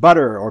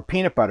butter or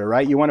peanut butter,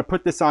 right? You want to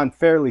put this on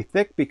fairly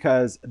thick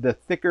because the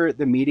thicker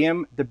the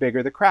medium, the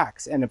bigger the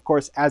cracks. And of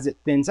course, as it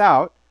thins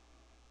out,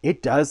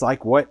 it does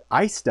like what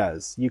ice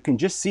does. You can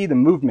just see the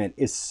movement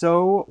is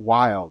so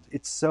wild.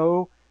 It's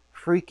so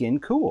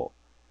freaking cool.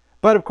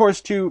 But of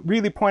course, to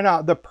really point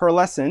out the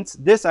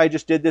pearlescence, I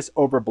just did this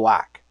over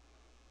black.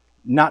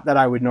 Not that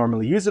I would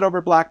normally use it over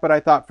black, but I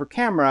thought for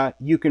camera,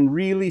 you can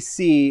really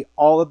see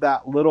all of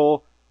that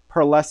little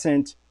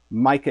pearlescent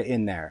mica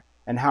in there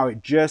and how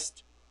it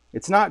just,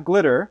 it's not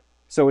glitter,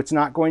 so it's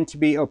not going to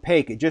be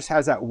opaque. It just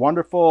has that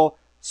wonderful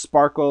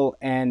sparkle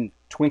and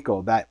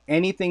twinkle that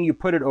anything you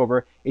put it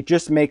over, it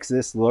just makes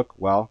this look,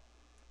 well,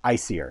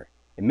 icier.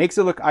 It makes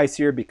it look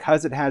icier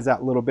because it has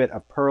that little bit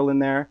of pearl in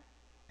there,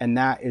 and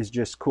that is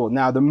just cool.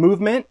 Now the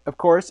movement, of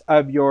course,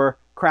 of your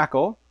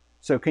crackle.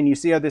 So can you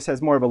see how this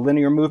has more of a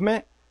linear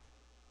movement?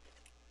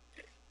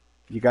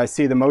 You guys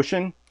see the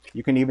motion?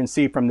 You can even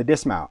see from the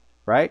dismount,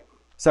 right?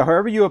 So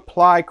however you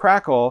apply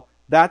crackle,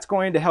 that's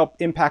going to help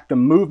impact the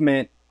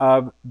movement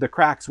of the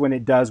cracks when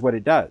it does what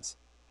it does.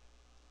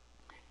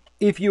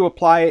 If you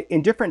apply it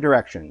in different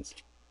directions,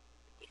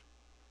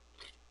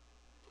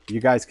 you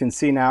guys can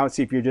see now,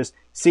 see if you're just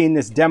seeing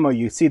this demo,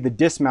 you see the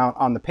dismount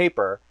on the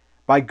paper.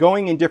 By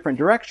going in different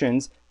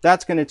directions,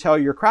 that's going to tell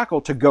your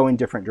crackle to go in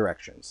different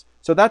directions.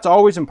 So that's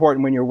always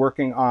important when you're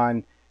working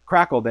on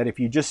crackle, that if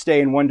you just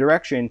stay in one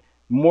direction,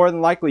 more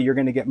than likely you're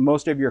going to get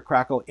most of your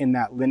crackle in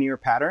that linear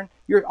pattern.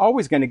 You're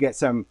always going to get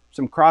some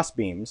cross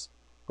beams,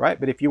 right?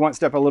 But if you want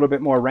stuff a little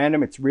bit more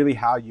random, it's really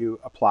how you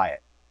apply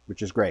it,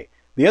 which is great.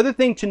 The other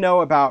thing to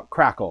know about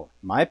crackle,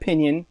 my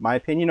opinion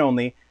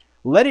only,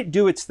 let it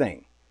do its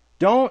thing.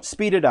 Don't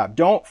speed it up.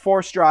 Don't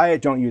force dry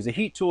it. Don't use a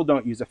heat tool.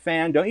 Don't use a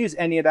fan. Don't use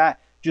any of that.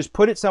 Just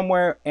put it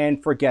somewhere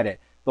and forget it.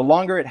 The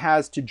longer it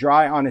has to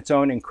dry on its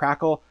own and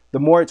crackle, the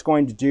more it's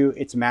going to do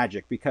its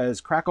magic,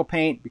 because crackle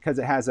paint, because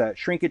it has a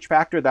shrinkage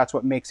factor, that's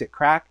what makes it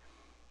crack.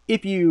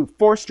 If you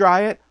force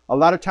dry it, a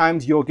lot of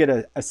times you'll get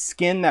a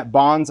skin that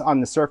bonds on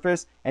the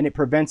surface and it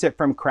prevents it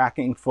from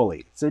cracking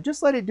fully. So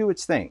just let it do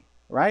its thing,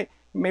 right?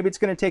 Maybe it's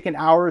going to take an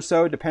hour or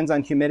so, depends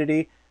on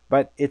humidity,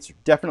 but it's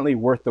definitely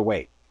worth the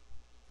wait.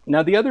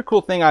 Now, the other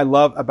cool thing I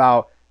love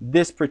about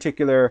this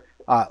particular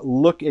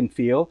look and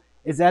feel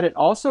is that it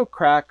also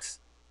cracks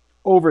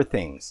over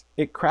things.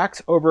 It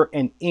cracks over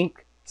an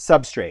ink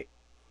substrate.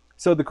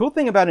 So the cool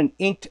thing about an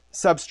inked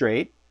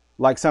substrate,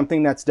 like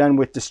something that's done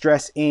with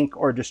distress ink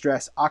or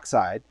distress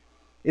oxide,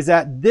 is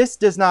that this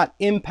does not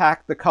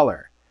impact the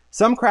color.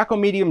 Some crackle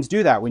mediums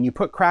do that. When you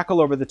put crackle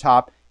over the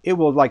top, it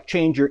will like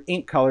change your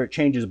ink color. It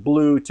changes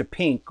blue to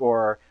pink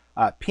or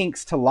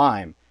pinks to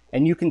lime.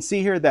 And you can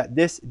see here that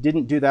this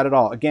didn't do that at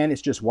all. Again,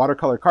 it's just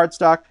watercolor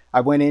cardstock.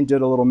 I went in,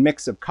 did a little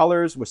mix of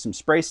colors with some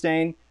spray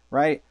stain,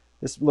 right?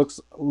 This looks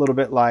a little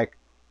bit like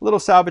a little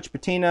salvage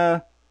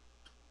patina.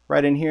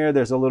 Right in here,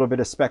 there's a little bit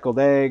of speckled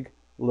egg,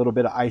 a little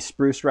bit of ice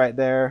spruce right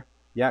there.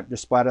 Yep,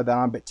 just splattered that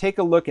on. But take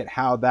a look at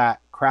how that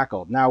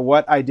crackled. Now,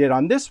 what I did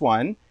on this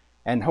one,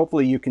 and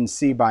hopefully you can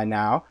see by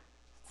now,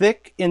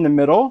 thick in the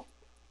middle.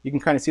 You can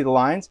kind of see the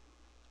lines.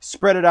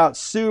 Spread it out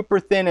super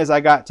thin as I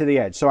got to the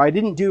edge. So I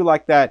didn't do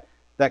like that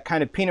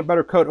kind of peanut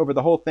butter coat over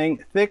the whole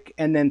thing, thick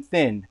and then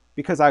thin,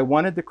 because I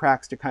wanted the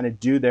cracks to kind of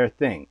do their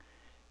thing.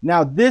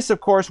 Now this,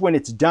 of course, when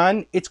it's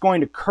done, it's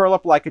going to curl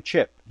up like a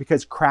chip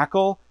because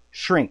Crackle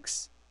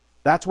shrinks.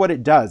 That's what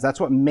it does. That's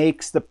what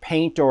makes the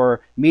paint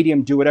or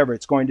medium do whatever.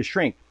 It's going to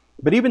shrink.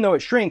 But even though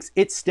it shrinks,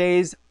 it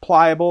stays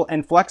pliable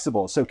and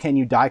flexible. So can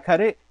you die cut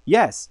it?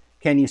 Yes.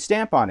 Can you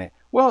stamp on it?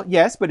 Well,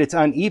 yes, but it's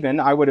uneven.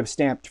 I would have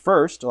stamped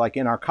first, like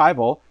in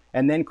archival,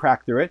 and then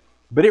crack through it.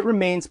 But it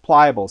remains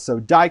pliable. So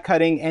die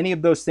cutting, any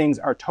of those things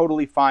are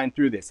totally fine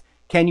through this.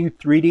 Can you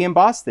 3D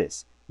emboss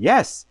this?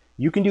 Yes.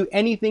 You can do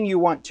anything you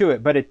want to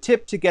it. But a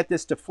tip to get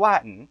this to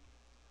flatten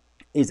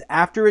is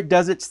after it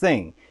does its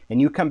thing,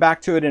 and you come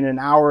back to it in an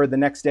hour the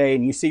next day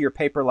and you see your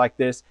paper like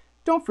this,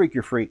 don't freak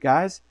your freak,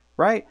 guys,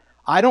 right?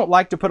 I don't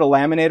like to put a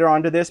laminator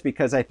onto this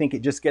because I think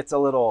it just gets a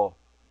little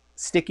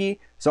sticky.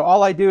 So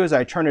all I do is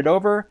I turn it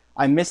over,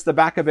 I mist the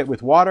back of it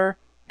with water,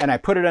 and I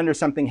put it under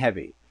something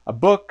heavy. A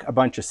book, a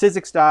bunch of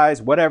Sizzix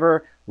dies,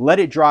 whatever. Let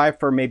it dry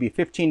for maybe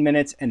 15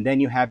 minutes, and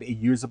then you have a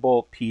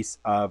usable piece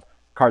of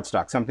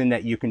cardstock, something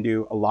that you can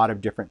do a lot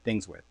of different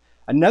things with.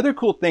 Another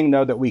cool thing,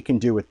 though, that we can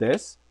do with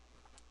this,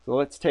 so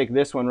let's take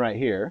this one right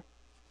here,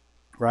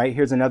 right?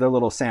 Here's another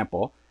little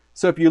sample.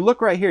 So if you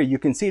look right here, you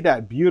can see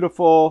that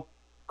beautiful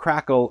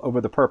crackle over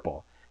the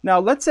purple. Now,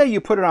 let's say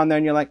you put it on there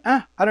and you're like,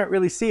 I don't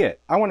really see it.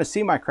 I want to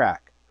see my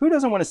crack. Who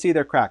doesn't want to see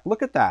their crack?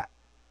 Look at that.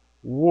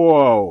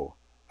 Whoa.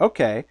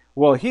 Okay.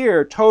 Well,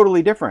 here,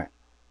 totally different.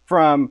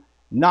 From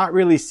not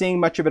really seeing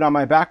much of it on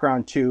my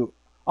background to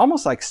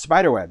almost like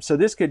spider webs. So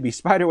this could be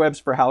spider webs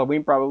for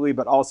Halloween probably,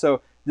 but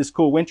also this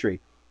cool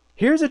wintry.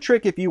 Here's a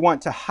trick if you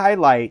want to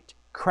highlight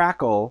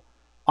crackle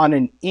on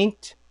an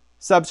inked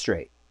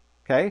substrate,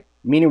 okay?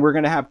 Meaning we're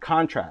going to have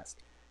contrast.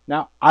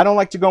 Now, I don't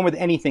like to go in with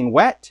anything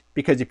wet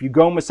because if you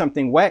go in with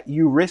something wet,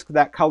 you risk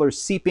that color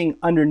seeping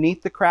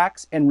underneath the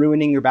cracks and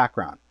ruining your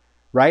background,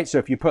 right? So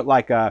if you put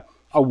like a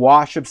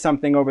wash of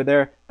something over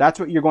there, that's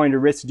what you're going to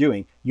risk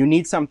doing. You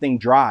need something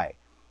dry.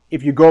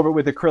 If you go over it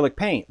with acrylic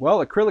paint,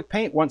 well, acrylic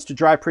paint wants to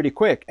dry pretty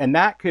quick, and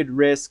that could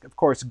risk, of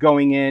course,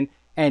 going in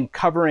and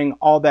covering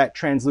all that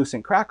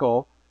translucent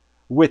crackle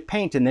with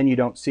paint, and then you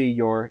don't see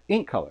your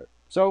ink color.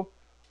 So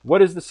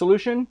what is the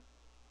solution?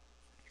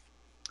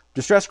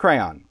 Distress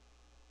crayon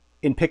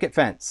in picket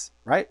fence,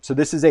 right? So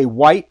this is a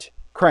white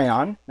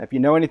crayon. If you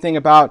know anything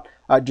about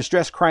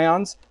distress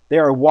crayons, they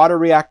are a water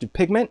reactive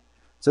pigment.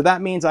 So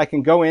that means I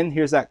can go in,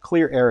 here's that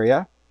clear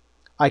area.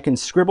 I can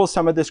scribble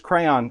some of this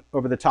crayon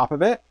over the top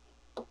of it,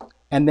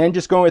 and then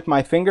just go with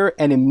my finger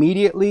and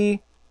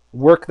immediately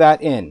work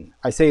that in.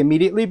 I say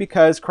immediately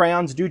because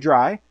crayons do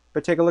dry,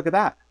 but take a look at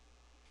that.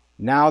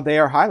 Now they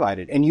are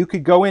highlighted, and you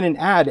could go in and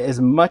add as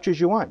much as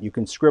you want. You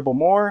can scribble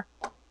more.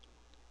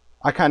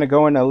 I kind of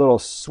go in a little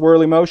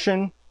swirly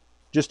motion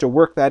just to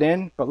work that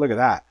in, but look at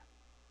that.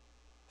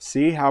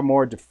 See how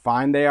more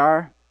defined they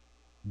are?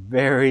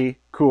 Very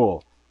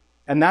cool.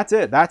 And that's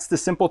it. That's the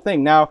simple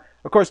thing. Now,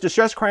 of course,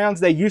 distress crayons,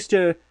 they used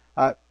to,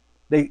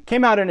 they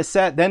came out in a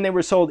set, then they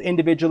were sold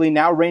individually.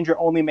 Now Ranger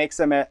only makes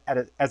them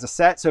as a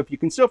set. So if you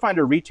can still find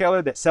a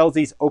retailer that sells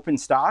these open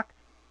stock,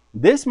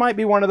 this might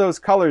be one of those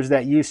colors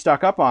that you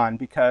stuck up on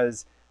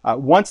because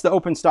once the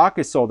open stock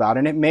is sold out,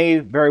 and it may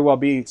very well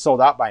be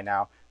sold out by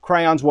now,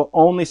 crayons will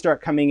only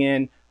start coming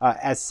in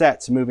as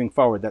sets moving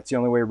forward. That's the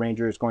only way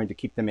Ranger is going to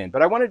keep them in.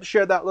 But I wanted to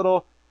share that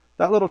little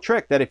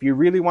trick that if you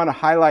really want to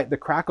highlight the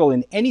crackle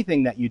in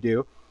anything that you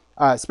do,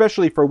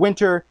 especially for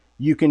winter,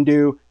 you can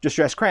do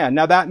distress crayon.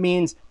 Now that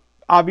means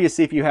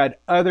obviously if you had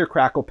other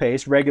crackle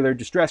paste, regular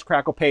distress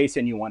crackle paste,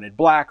 and you wanted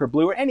black or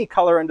blue or any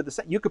color under the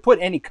set, you could put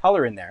any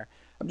color in there.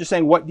 I'm just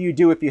saying, what do you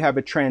do if you have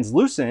a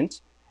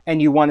translucent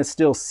and you want to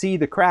still see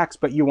the cracks,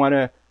 but you want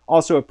to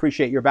also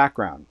appreciate your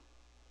background?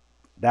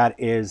 That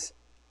is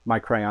my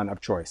crayon of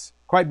choice.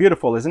 Quite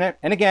beautiful, isn't it?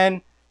 And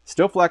again,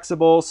 still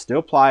flexible,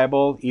 still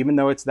pliable, even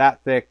though it's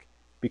that thick,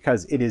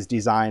 because it is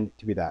designed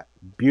to be that.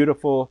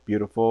 Beautiful,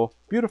 beautiful,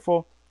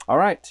 beautiful. All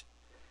right.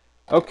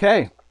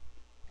 Okay.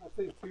 I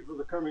think people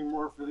are coming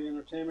more for the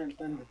entertainment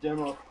than the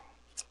demo.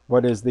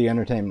 What is the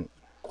entertainment?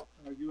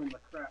 You and the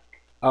crack.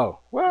 Oh,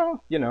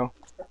 well, you know,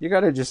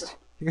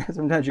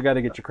 sometimes you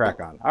gotta get your crack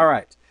on. All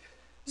right.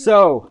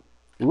 So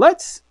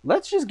let's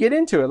just get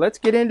into it. Let's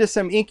get into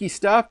some inky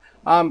stuff.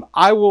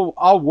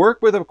 I'll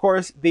work with, of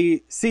course,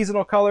 the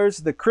seasonal colors,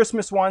 the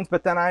Christmas ones,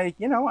 but then I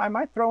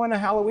might throw in a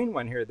Halloween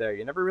one here or there.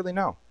 You never really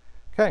know.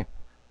 Okay,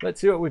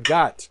 let's see what we've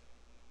got.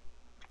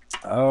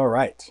 All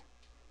right.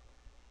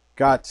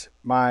 Got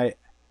my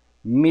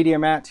media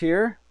mat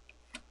here.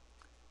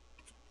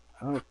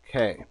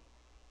 Okay.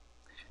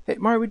 Hey,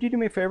 Mari, would you do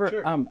me a favor?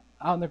 Sure.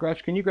 Out in the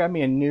garage, can you grab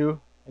me a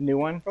new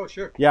one? Oh,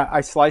 sure. Yeah,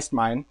 I sliced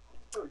mine.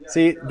 Oh, yeah,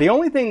 See, sure. the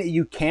only thing that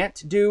you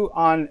can't do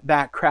on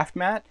that craft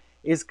mat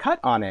is cut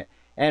on it.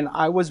 And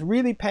I was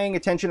really paying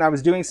attention. I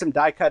was doing some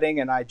die cutting,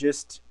 and I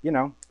just, you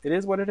know, it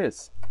is what it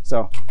is.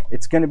 So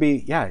it's going to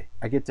be, yeah,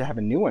 I get to have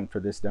a new one for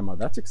this demo.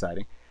 That's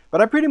exciting. But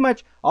I pretty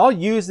much, I'll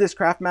use this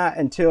craft mat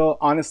until,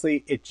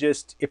 honestly, it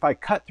just, if I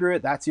cut through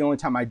it, that's the only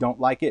time I don't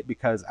like it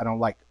because I don't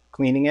like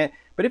cleaning it.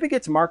 But if it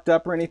gets marked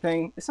up or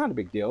anything, it's not a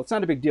big deal. It's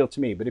not a big deal to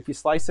me. But if you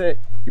slice it,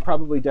 you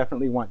probably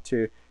definitely want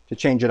to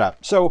change it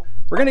up. So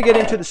we're going to get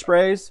into the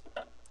sprays.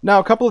 Now,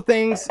 a couple of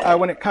things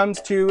when it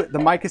comes to the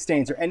mica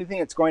stains or anything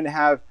that's going to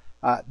have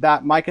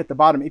that mica at the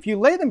bottom. If you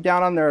lay them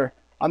down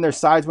on their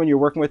sides when you're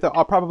working with it,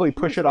 I'll probably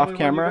push it off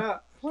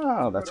camera.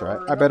 Oh, that's right.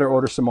 I better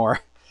order some more.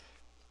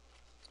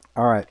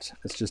 All right,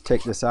 let's just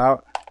take this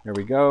out. There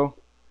we go.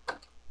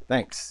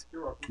 Thanks.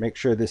 You're welcome. Make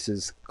sure this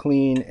is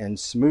clean and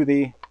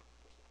smoothie.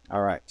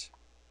 All right,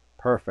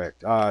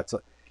 perfect. It's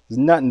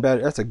nothing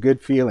better. That's a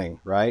good feeling,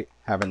 right?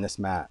 Having this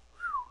mat.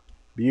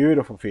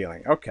 Beautiful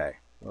feeling. Okay,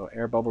 little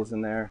air bubbles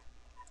in there.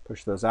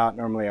 Push those out.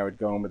 Normally I would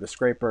go in with a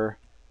scraper,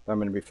 but I'm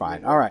going to be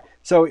fine. All right,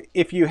 so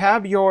if you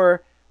have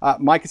your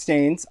mica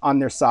stains on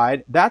their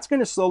side, that's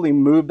going to slowly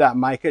move that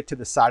mica to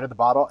the side of the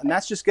bottle, and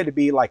that's just going to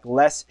be like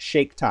less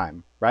shake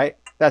time, right?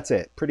 That's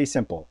it. Pretty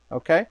simple,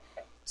 okay?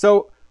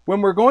 So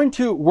when we're going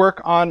to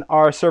work on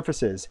our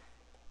surfaces,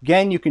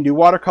 again, you can do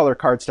watercolor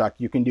cardstock,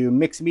 you can do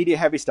mixed media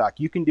heavy stock,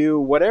 you can do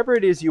whatever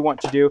it is you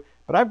want to do,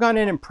 but I've gone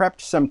in and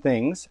prepped some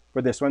things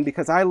for this one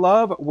because I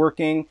love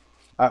working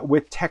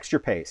with texture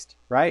paste,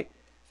 right?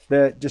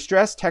 The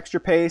distressed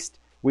texture paste,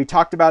 we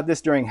talked about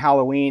this during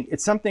Halloween.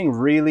 It's something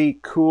really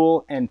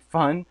cool and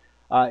fun.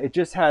 It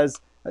just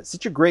has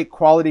such a great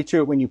quality to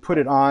it when you put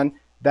it on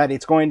that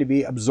it's going to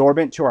be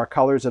absorbent to our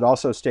colors. It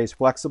also stays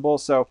flexible.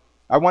 So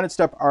I wanted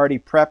stuff already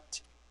prepped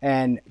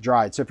and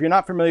dried. So if you're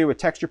not familiar with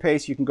texture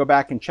paste, you can go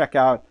back and check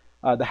out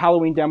the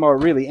Halloween demo or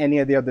really any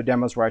of the other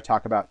demos where I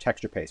talk about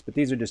texture paste. But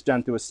these are just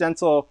done through a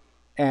stencil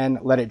and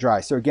let it dry.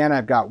 So again,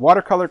 I've got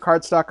watercolor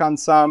cardstock on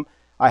some.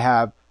 I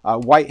have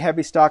white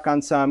heavy stock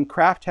on some,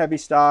 craft heavy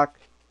stock,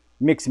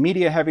 mixed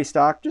media heavy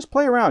stock. Just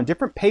play around.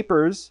 Different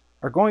papers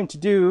are going to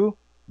do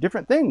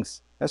different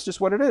things. That's just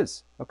what it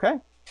is,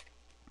 okay?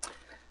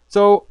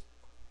 So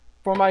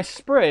for my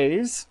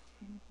sprays,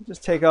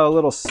 just take a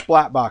little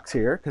splat box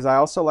here because I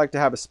also like to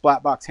have a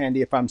splat box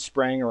handy if I'm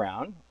spraying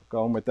around.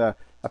 Going with a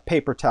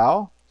paper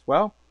towel as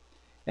well.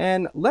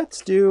 And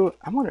let's do,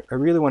 I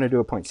really want to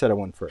do a poinsettia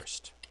one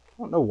first. I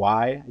don't know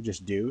why, I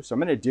just do. So I'm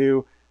going to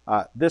do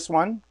this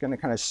one. Going to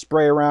kind of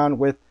spray around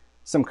with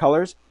some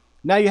colors.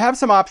 Now you have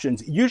some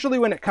options. Usually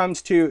when it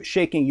comes to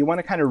shaking, you want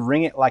to kind of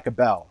ring it like a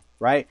bell,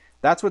 right?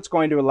 That's what's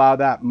going to allow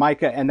that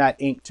mica and that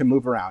ink to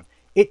move around.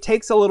 It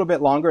takes a little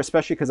bit longer,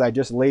 especially because I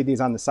just laid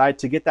these on the side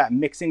to get that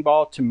mixing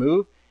ball to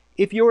move.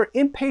 If you're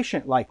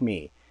impatient like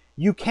me,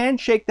 you can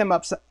shake them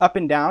up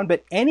and down,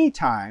 but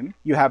anytime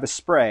you have a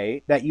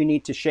spray that you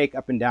need to shake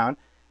up and down,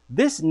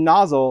 this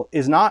nozzle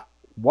is not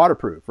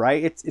waterproof,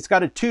 right? It's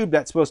got a tube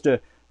that's supposed to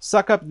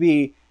suck up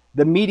the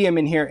medium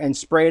in here and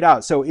spray it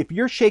out. So if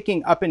you're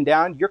shaking up and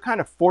down, you're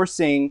kind of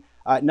forcing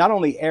not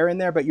only air in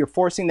there, but you're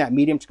forcing that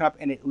medium to come up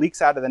and it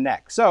leaks out of the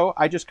neck. So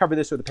I just cover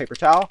this with a paper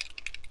towel.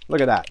 Look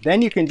at that.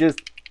 Then you can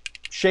just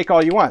shake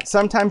all you want.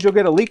 Sometimes you'll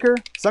get a leaker,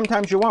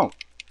 sometimes you won't.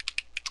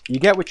 You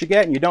get what you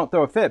get and you don't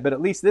throw a fit, but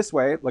at least this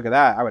way, look at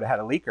that, I would have had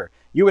a leaker.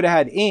 You would have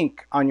had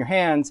ink on your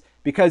hands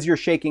because you're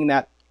shaking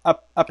that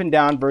up and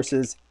down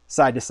versus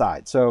side to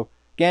side. So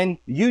again,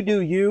 you do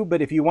you,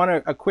 but if you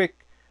want a quick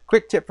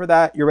tip for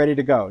that, you're ready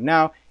to go.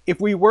 Now, if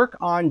we work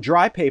on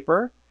dry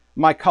paper,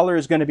 my color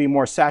is going to be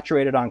more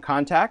saturated on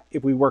contact.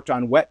 If we worked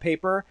on wet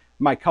paper,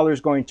 my color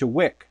is going to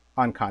wick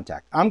on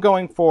contact. I'm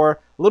going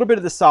for a little bit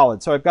of the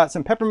solid. So I've got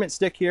some peppermint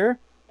stick here.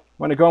 I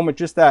want to go in with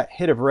just that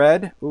hit of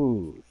red.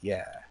 Ooh,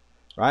 yeah,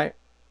 right?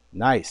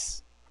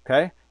 Nice,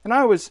 okay? And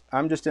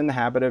I'm just in the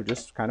habit of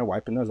just kind of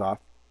wiping those off.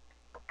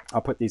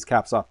 I'll put these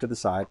caps off to the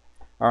side.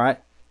 All right,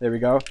 there we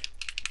go.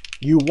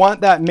 You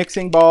want that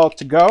mixing ball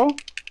to go.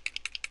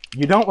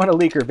 You don't want a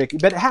leaker, Vicky,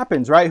 but it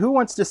happens, right? Who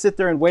wants to sit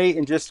there and wait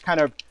and just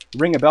kind of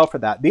ring a bell for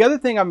that? The other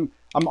thing I'm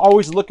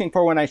always looking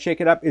for when I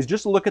shake it up is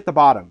just look at the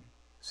bottom.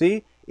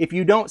 See? If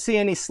you don't see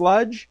any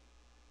sludge,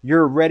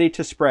 you're ready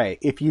to spray.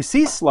 If you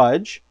see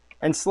sludge,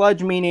 and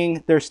sludge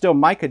meaning there's still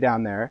mica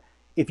down there,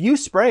 if you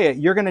spray it,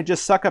 you're going to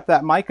just suck up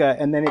that mica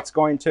and then it's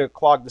going to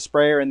clog the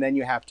sprayer and then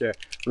you have to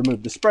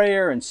remove the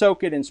sprayer and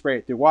soak it and spray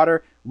it through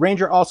water.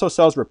 Ranger also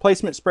sells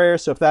replacement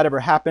sprayers, so if that ever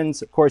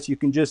happens, of course, you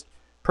can just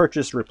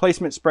purchase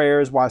replacement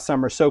sprayers while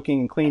some are soaking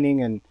and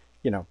cleaning and,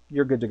 you know,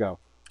 you're good to go.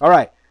 All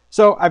right,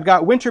 so I've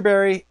got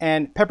winterberry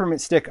and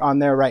peppermint stick on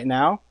there right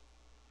now.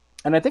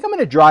 And I think I'm going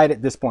to dry it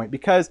at this point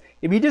because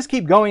if you just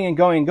keep going and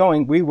going and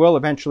going, we will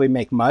eventually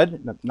make mud.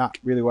 Not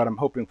really what I'm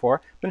hoping for.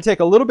 I'm going to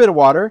take a little bit of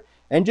water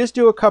and just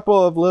do a couple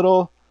of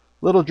little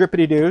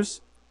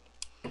drippity-doos.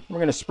 We're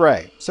going to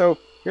spray. So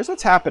here's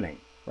what's happening,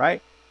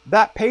 right?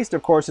 That paste,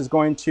 of course, is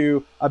going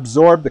to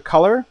absorb the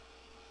color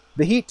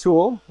The heat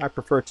tool, I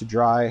prefer to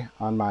dry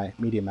on my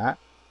media mat.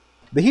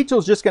 The heat tool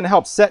is just going to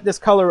help set this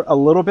color a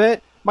little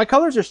bit. My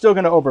colors are still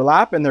going to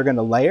overlap and they're going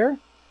to layer.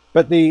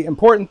 But the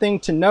important thing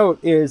to note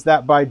is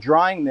that by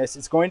drying this,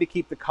 it's going to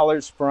keep the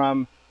colors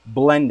from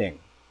blending.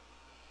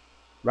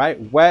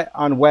 Right? Wet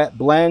on wet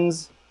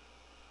blends,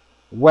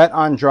 wet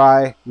on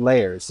dry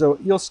layers. So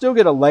you'll still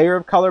get a layer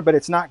of color, but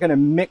it's not going to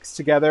mix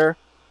together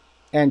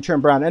and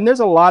turn brown. And there's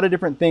a lot of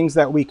different things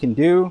that we can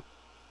do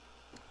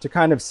to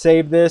kind of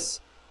save this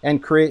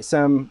and create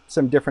some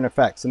different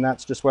effects. And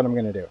that's just what I'm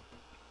going to do.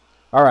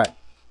 All right.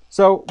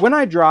 So when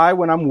I dry,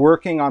 when I'm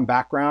working on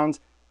backgrounds,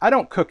 I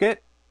don't cook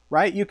it,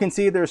 right? You can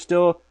see there's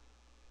still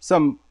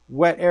some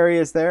wet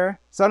areas there.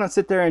 So I don't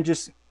sit there and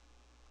just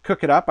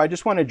cook it up. I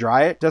just want to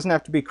dry it. Doesn't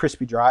have to be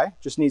crispy dry. It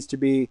just needs to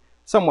be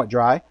somewhat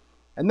dry.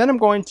 And then I'm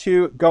going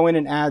to go in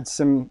and add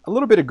a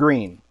little bit of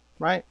green,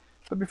 right?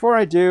 But before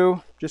I do,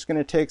 I'm just going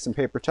to take some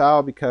paper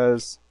towel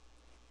because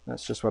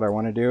that's just what I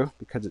want to do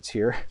because it's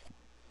here.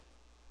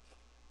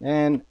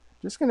 And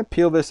just going to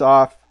peel this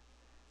off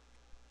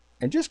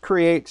and just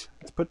create,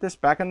 let's put this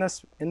back in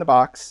the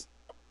box.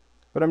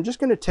 But I'm just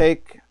going to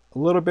take a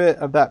little bit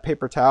of that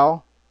paper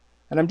towel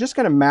and I'm just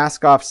going to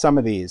mask off some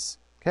of these.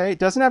 Okay, it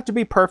doesn't have to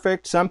be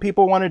perfect. Some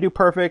people want to do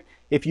perfect.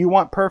 If you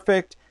want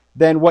perfect,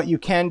 then what you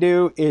can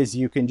do is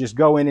you can just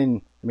go in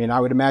and, I mean, I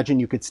would imagine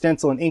you could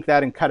stencil and ink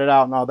that and cut it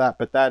out and all that,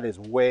 but that is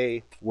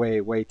way, way,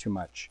 way too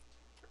much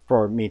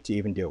for me to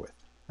even deal with.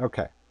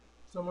 Okay.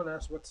 Someone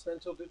asked, what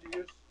stencil did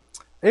you use?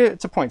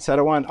 It's a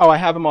poinsettia one. Oh, I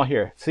have them all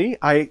here. See,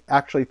 I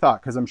actually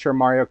thought, because I'm sure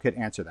Mario could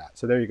answer that.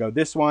 So there you go.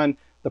 This one,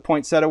 the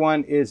poinsettia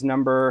one is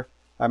number,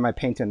 I have my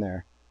paint in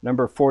there,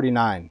 number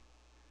 49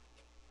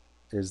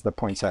 is the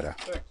poinsettia.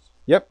 Thanks.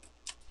 Yep.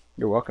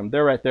 You're welcome.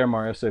 They're right there,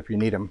 Mario, so if you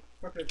need them,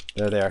 okay.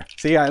 They're there.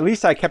 See, at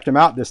least I kept them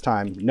out this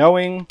time,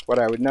 knowing what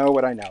I would know,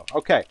 what I know.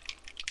 Okay,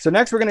 so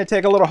next we're going to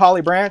take a little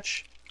holly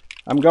branch.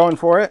 I'm going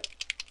for it.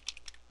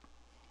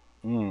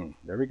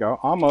 There we go.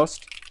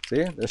 Almost.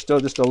 See, there's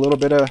still just a little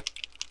bit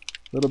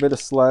of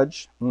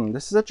sludge.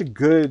 This is such a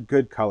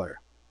good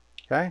color.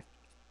 Okay.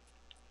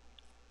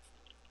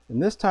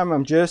 And this time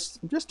I'm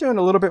just doing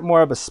a little bit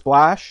more of a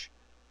splash.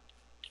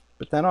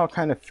 But then I'll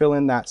kind of fill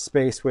in that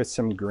space with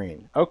some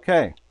green.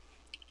 Okay.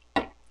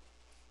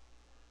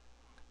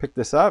 Pick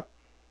this up.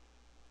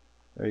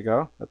 There you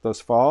go. Let those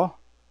fall.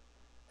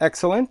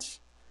 Excellent.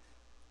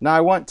 Now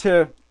I want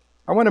to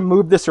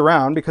move this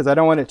around because I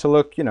don't want it to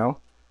look, you know,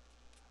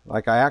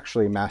 like I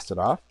actually masked it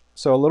off.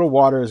 So a little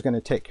water is going to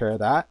take care of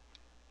that.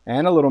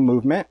 And a little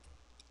movement.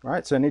 All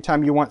right. So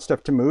anytime you want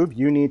stuff to move,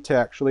 you need to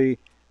actually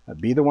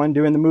be the one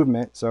doing the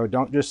movement. So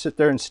don't just sit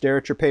there and stare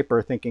at your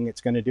paper thinking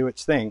it's going to do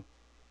its thing.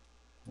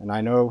 And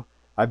I know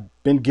I've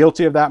been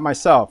guilty of that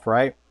myself,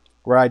 right?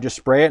 Where I just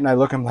spray it and I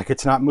look, I'm like,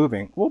 it's not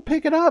moving. Well,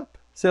 pick it up,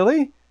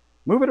 silly.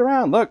 Move it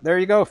around. Look, there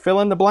you go.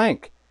 Fill in the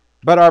blank.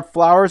 But our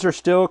flowers are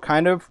still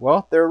kind of,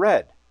 well, they're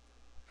red.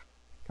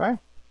 Okay?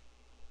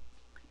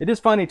 It is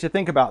funny to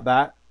think about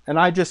that. And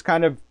I just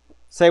kind of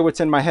say what's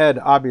in my head,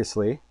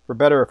 obviously, for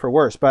better or for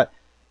worse. But,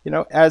 you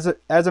know, as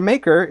a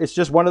maker, it's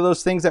just one of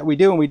those things that we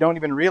do and we don't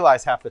even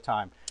realize half the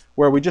time.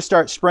 Where we just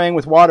start spraying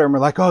with water and we're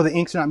like, oh, the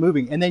ink's not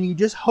moving. And then you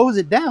just hose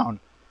it down,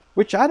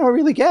 which I don't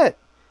really get.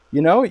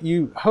 You know,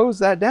 you hose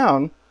that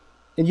down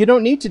and you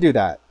don't need to do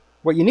that.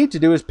 What you need to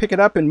do is pick it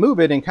up and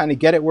move it and kind of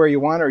get it where you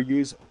want or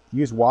use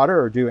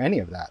water or do any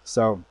of that.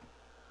 So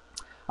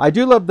I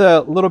do love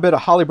the little bit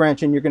of holly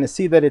branch and you're going to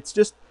see that it's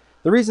just,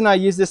 the reason I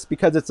use this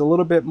because it's a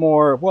little bit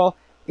more, well,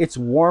 it's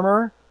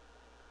warmer,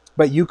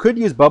 but you could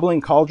use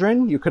bubbling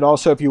cauldron. You could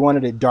also, if you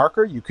wanted it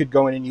darker, you could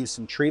go in and use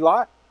some tree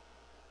lot.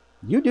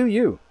 You do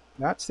you.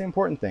 That's the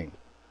important thing.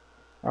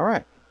 All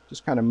right,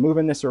 just kind of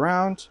moving this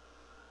around.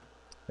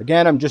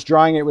 Again, I'm just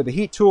drying it with a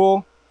heat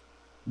tool.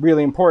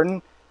 Really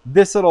important.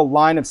 This little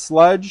line of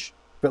sludge,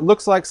 if it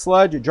looks like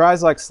sludge, it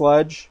dries like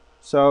sludge.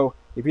 So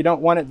if you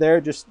don't want it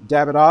there, just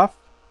dab it off.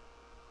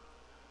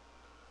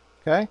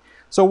 Okay,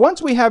 so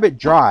once we have it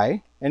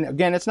dry, and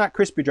again, it's not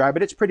crispy dry,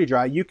 but it's pretty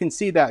dry, you can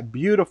see that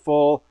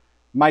beautiful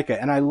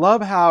mica. And I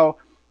love how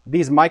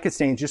these mica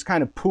stains just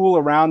kind of pool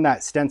around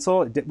that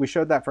stencil. We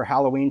showed that for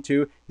Halloween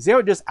too. You see how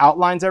it just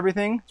outlines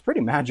everything? It's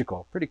pretty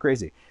magical, pretty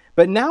crazy.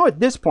 But now at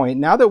this point,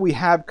 now that we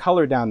have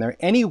color down there,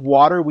 any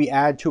water we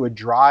add to a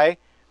dry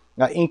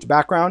inked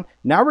background,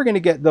 now we're going to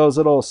get those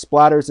little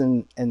splatters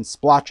and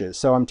splotches.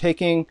 So I'm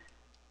taking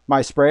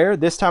my sprayer.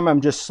 This time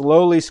I'm just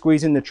slowly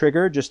squeezing the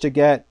trigger just to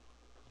get,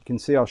 you can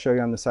see, I'll show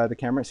you on the side of the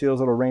camera. See those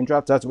little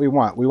raindrops? That's what we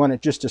want. We want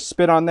it just to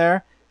spit on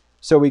there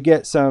so we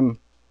get some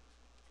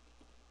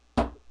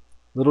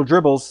little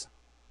dribbles.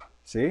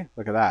 See,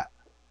 look at that.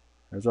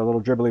 There's our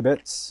little dribbly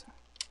bits.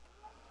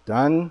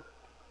 Done.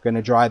 Going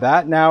to dry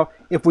that. Now,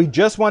 if we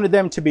just wanted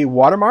them to be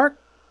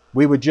watermark,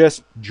 we would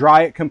just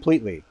dry it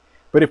completely.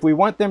 But if we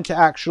want them to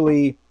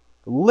actually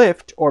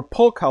lift or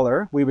pull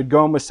color, we would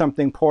go in with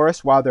something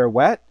porous while they're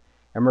wet,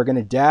 and we're going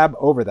to dab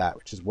over that,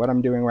 which is what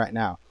I'm doing right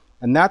now.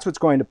 And that's what's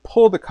going to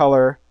pull the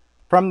color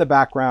from the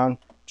background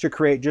to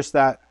create just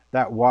that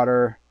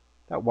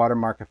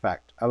watermark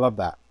effect. I love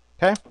that.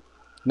 Okay.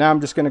 Now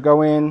I'm just going to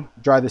go in,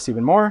 dry this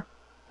even more.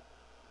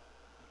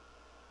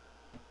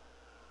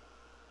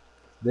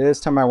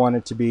 This time I want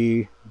it to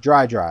be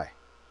dry, dry.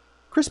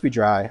 Crispy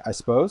dry, I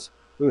suppose.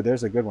 Ooh,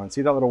 there's a good one.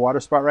 See that little water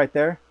spot right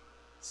there?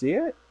 See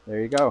it? There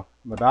you go.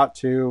 I'm about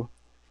to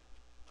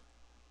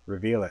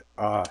reveal it.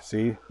 Ah,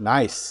 see?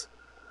 Nice.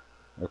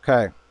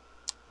 Okay.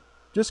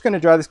 Just going to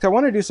dry this because I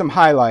want to do some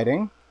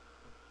highlighting.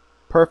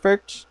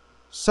 Perfect.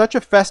 Such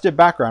a festive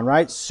background,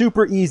 right?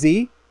 Super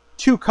easy.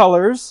 2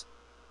 colors.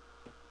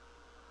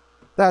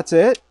 That's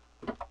it.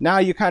 Now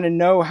you kind of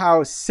know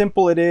how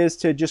simple it is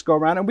to just go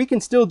around, and we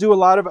can still do a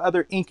lot of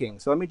other inking.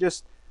 So let me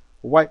just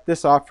wipe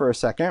this off for a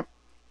second.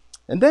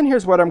 And then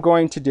here's what I'm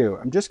going to do.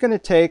 I'm just going to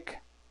take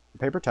a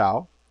paper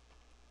towel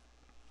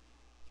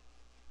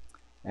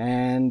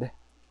and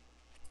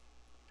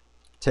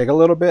take a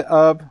little bit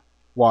of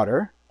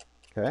water.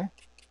 Okay.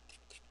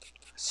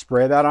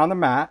 Spray that on the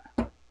mat.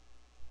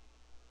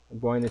 I'm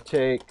going to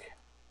take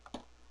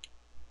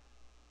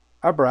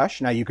a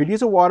brush. Now you could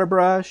use a water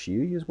brush.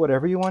 You use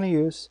whatever you want to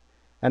use.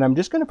 And I'm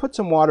just going to put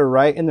some water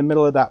right in the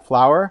middle of that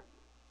flower.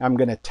 I'm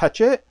going to touch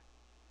it,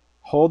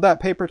 hold that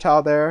paper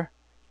towel there,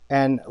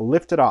 and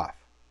lift it off.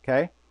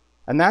 Okay?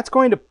 And that's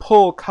going to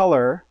pull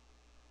color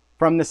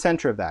from the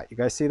center of that. You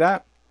guys see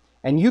that?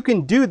 And you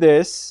can do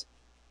this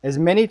as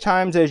many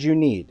times as you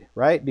need,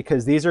 right?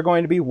 Because these are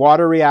going to be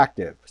water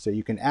reactive. So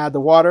you can add the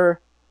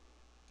water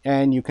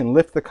and you can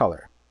lift the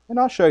color. And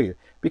I'll show you.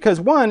 Because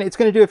one, it's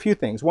going to do a few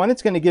things. One,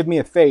 it's going to give me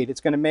a fade.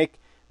 It's going to make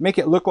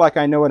it look like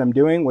I know what I'm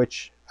doing,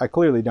 which I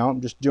clearly don't.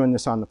 I'm just doing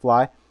this on the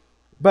fly.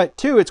 But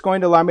two, it's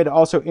going to allow me to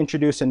also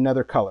introduce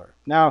another color.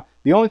 Now,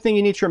 the only thing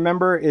you need to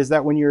remember is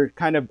that when you're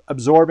kind of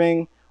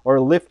absorbing or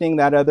lifting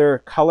that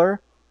other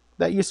color,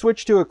 that you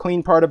switch to a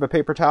clean part of a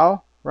paper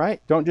towel,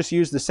 right? Don't just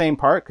use the same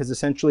part, because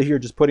essentially you're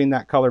just putting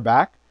that color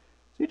back.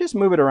 So you just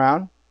move it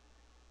around.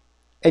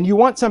 And you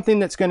want something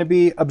that's going to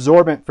be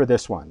absorbent for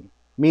this one,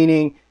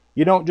 meaning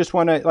you don't just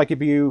want to, like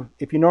if you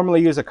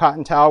normally use a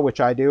cotton towel,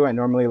 which I do, I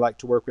normally like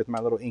to work with my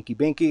little Inky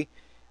Binky.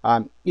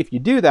 If you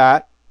do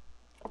that,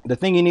 the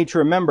thing you need to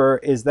remember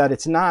is that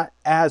it's not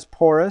as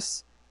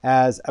porous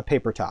as a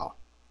paper towel.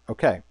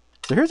 Okay,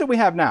 so here's what we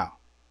have now.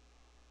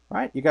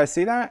 Right, you guys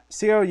see that?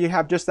 See how you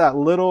have just that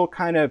little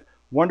kind of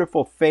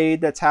wonderful fade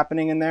that's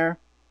happening in there?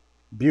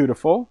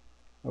 Beautiful.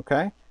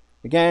 Okay,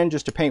 again,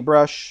 just a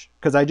paintbrush,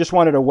 because I just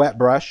wanted a wet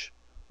brush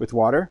with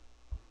water.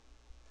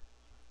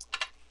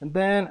 And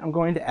then I'm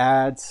going to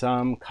add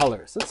some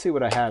colors. Let's see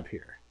what I have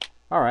here.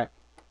 All right,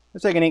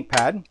 let's take an ink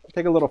pad.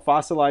 Take a little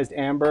fossilized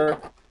amber.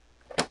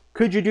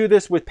 Could you do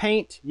this with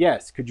paint?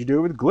 Yes. Could you do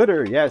it with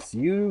glitter? Yes.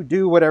 You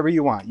do whatever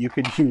you want. You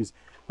could use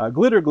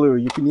glitter glue.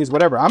 You can use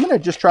whatever. I'm going to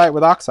just try it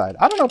with oxide.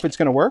 I don't know if it's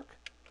going to work.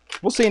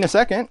 We'll see in a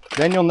second.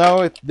 Then you'll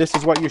know if this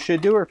is what you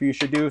should do or if you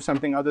should do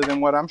something other than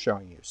what I'm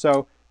showing you. So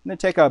I'm going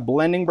to take a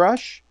blending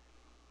brush.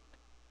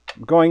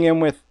 I'm going in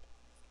with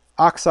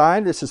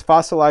oxide. This is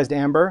fossilized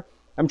amber.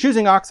 I'm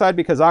choosing oxide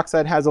because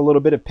oxide has a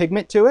little bit of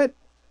pigment to it,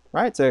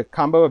 right? It's a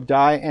combo of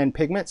dye and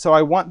pigment. So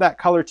I want that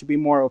color to be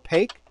more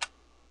opaque.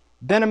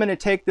 Then I'm going to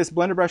take this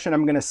blender brush and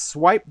I'm going to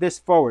swipe this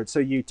forward. So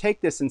you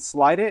take this and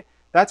slide it.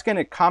 That's going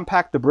to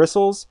compact the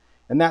bristles,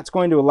 and that's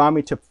going to allow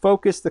me to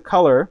focus the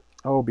color.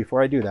 Oh,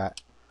 before I do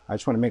that, I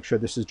just want to make sure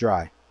this is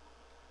dry,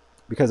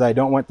 because I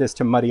don't want this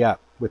to muddy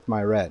up with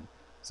my red.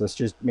 So let's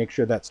just make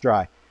sure that's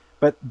dry.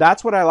 But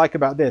that's what I like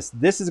about this.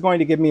 This is going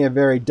to give me a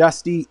very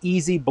dusty,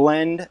 easy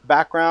blend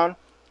background.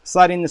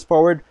 Sliding this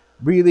forward,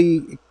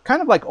 really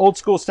kind of like old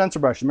school stencil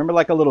brush. Remember,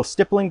 like a little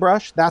stippling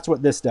brush? That's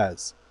what this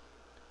does.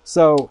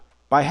 So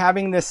by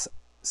having this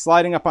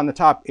sliding up on the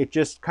top, it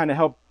just kind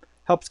of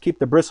helps keep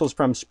the bristles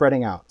from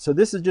spreading out. So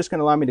this is just going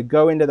to allow me to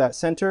go into that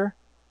center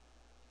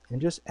and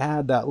just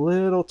add that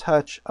little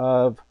touch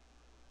of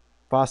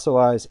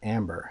fossilized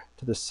amber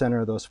to the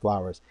center of those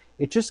flowers.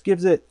 It just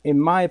gives it, in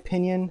my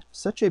opinion,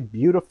 such a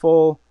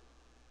beautiful,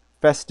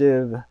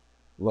 festive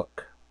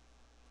look.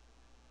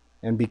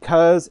 And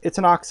because it's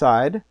an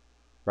oxide,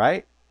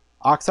 right?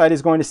 Oxide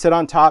is going to sit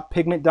on top.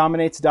 Pigment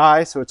dominates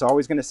dye, so it's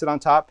always going to sit on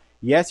top.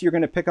 Yes, you're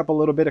going to pick up a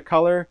little bit of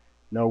color.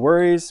 No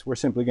worries. We're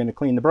simply going to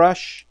clean the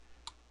brush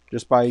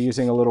just by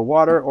using a little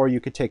water, or you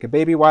could take a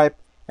baby wipe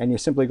and you're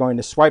simply going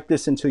to swipe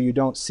this until you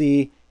don't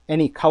see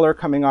any color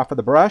coming off of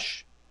the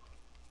brush.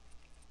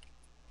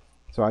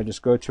 So I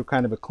just go to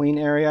kind of a clean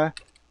area,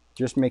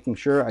 just making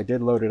sure I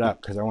did load it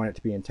up because I want it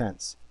to be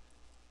intense.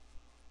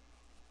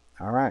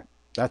 All right,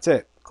 that's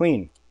it,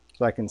 clean.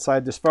 So I can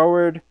slide this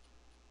forward,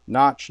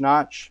 notch,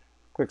 notch,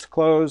 clicks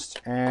closed,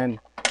 and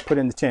put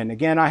in the tin.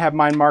 Again, I have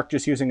mine marked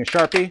just using a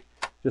Sharpie,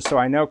 just so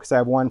I know, because I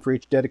have one for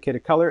each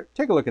dedicated color.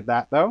 Take a look at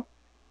that though.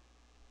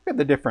 Look at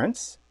the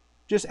difference.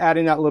 Just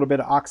adding that little bit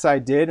of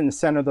oxide did in the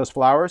center of those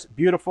flowers.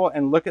 Beautiful,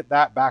 and look at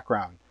that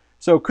background.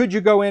 So could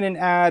you go in and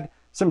add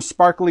some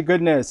sparkly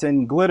goodness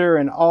and glitter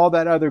and all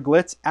that other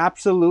glitz?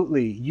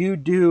 Absolutely. You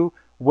do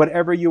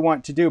whatever you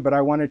want to do, but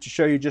I wanted to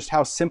show you just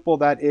how simple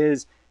that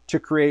is to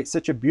create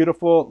such a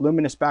beautiful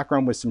luminous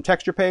background with some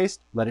texture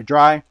paste. Let it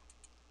dry. A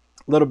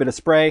little bit of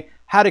spray.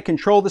 How to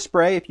control the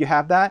spray if you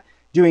have that.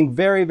 Doing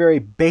very, very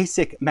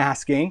basic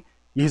masking.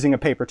 using a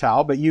paper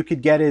towel, but you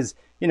could get as,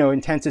 you know,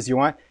 intense as you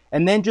want.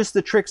 And then just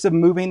the tricks of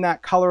moving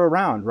that color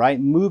around, right?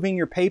 Moving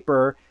your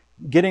paper,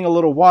 getting a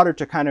little water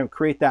to kind of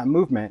create that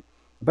movement.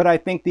 But I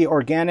think the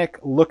organic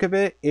look of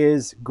it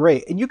is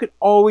great. And you could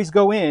always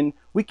go in,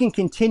 we can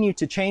continue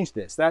to change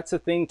this. That's the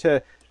thing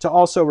to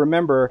also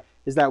remember,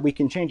 is that we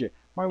can change it.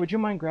 Mari, would you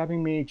mind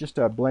grabbing me just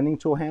a blending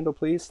tool handle,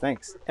 please?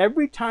 Thanks.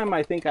 Every time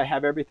I think I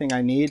have everything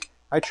I need,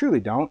 I truly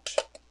don't.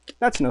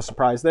 That's no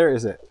surprise there,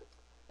 is it?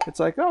 It's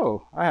like,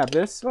 oh, I have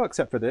this, well,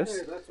 except for this.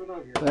 Hey, that's what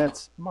I'm here.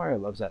 That's, Mario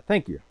loves that.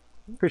 Thank you.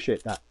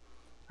 Appreciate that.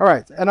 All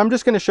right, and I'm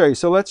just going to show you.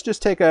 So let's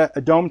just take a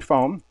domed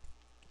foam,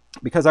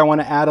 because I want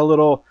to add a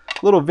little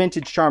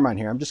vintage charm on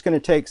here. I'm just going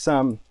to take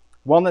some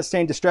walnut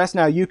stain distress.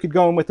 Now you could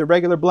go in with a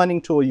regular blending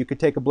tool. You could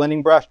take a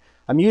blending brush.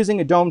 I'm using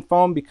a domed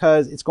foam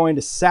because it's going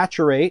to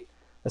saturate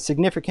a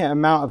significant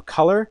amount of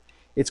color.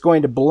 It's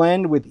going to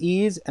blend with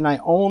ease, and I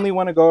only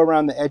want to go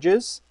around the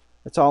edges.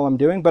 That's all I'm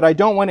doing. But I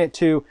don't want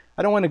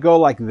to go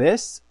like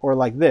this or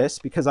like this,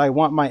 because I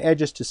want my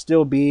edges to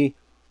still be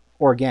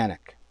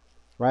organic,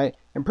 right?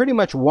 And pretty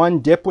much one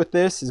dip with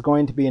this is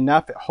going to be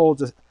enough. It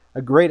holds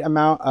a great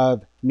amount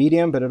of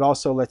medium, but it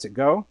also lets it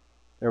go.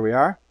 There we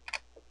are.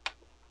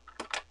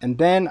 And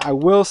then I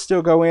will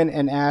still go in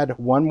and add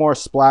one more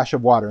splash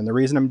of water. And the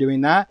reason I'm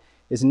doing that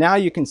is now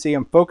you can see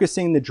I'm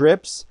focusing the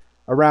drips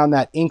around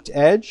that inked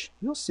edge.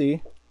 You'll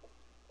see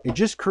it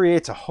just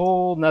creates a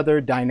whole nother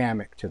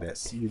dynamic to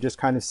this. You're just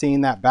kind of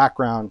seeing that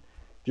background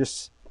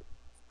just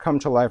come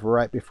to life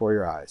right before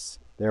your eyes.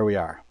 There we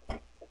are,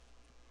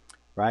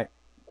 right?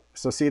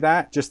 So see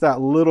that? Just that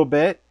little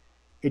bit,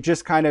 it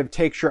just kind of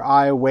takes your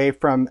eye away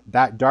from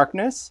that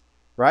darkness,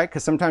 right?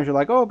 Because sometimes you're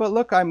like, oh, but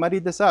look, I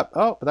muddied this up.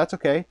 Oh, but that's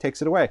okay,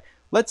 takes it away.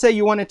 Let's say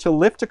you wanted to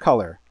lift a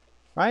color,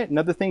 right?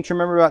 Another thing to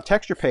remember about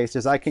texture paste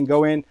is I can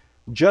go in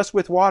just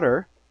with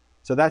water.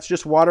 So that's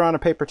just water on a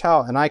paper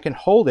towel, and I can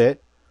hold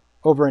it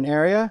over an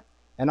area,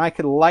 and I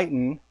could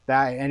lighten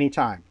that at any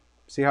time.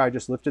 See how I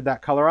just lifted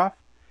that color off?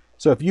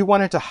 So if you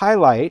wanted to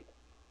highlight,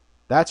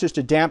 that's just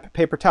a damp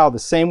paper towel. The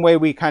same way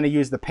we kind of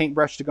use the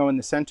paintbrush to go in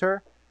the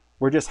center,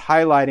 we're just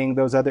highlighting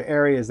those other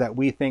areas that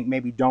we think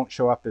maybe don't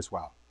show up as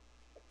well.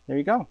 There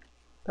you go.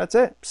 That's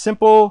it.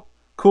 Simple,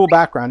 cool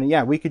background. And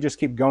yeah, we could just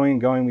keep going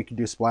and going. We could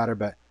do splatter,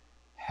 but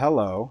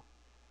hello.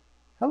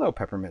 Hello,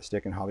 peppermint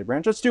stick and holly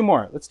branch. Let's do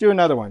more. Let's do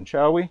another one,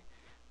 shall we?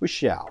 We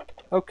shall.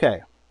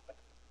 Okay.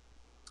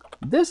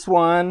 This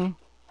one,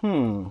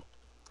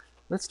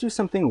 let's do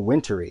something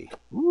wintry.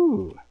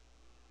 Ooh,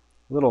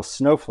 little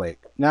snowflake.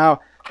 Now,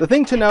 the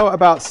thing to know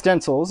about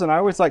stencils, and I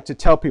always like to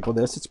tell people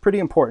this, it's pretty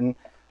important.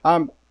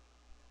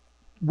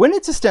 When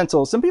it's a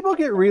stencil, some people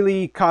get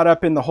really caught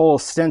up in the whole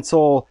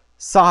stencil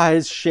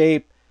size,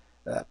 shape,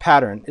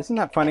 pattern. Isn't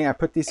that funny? I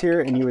put these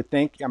here and you would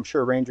think, I'm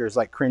sure Ranger is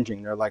like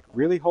cringing. They're like,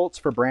 really, Holtz,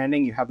 for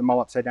branding, you have them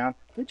all upside down?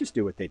 They just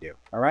do what they do,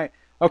 all right?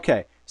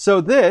 Okay,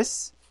 so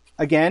this,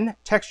 again,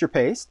 texture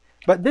paste,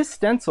 but this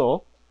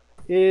stencil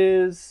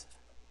is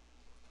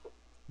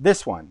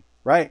this one,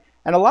 right?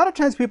 And a lot of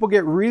times people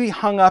get really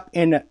hung up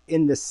in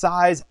the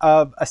size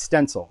of a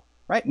stencil,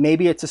 right?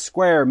 Maybe it's a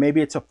square,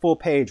 maybe it's a full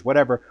page,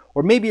 whatever.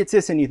 Or maybe it's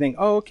this and you think,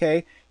 oh,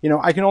 okay, you know,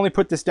 I can only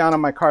put this down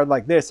on my card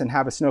like this and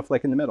have a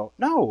snowflake in the middle.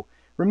 No,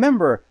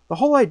 remember, the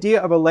whole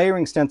idea of a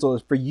layering stencil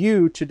is for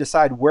you to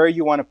decide where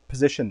you want to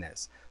position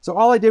this. So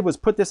all I did was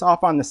put this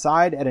off on the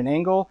side at an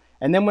angle,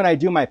 and then when I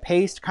do my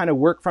paste, kind of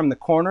work from the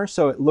corner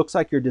so it looks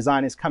like your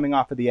design is coming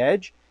off of the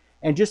edge,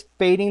 and just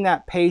fading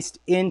that paste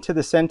into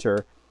the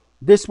center.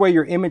 This way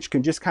your image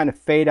can just kind of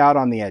fade out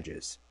on the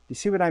edges. Do you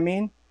see what I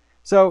mean?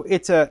 So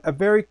it's a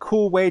very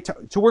cool way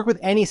to work with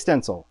any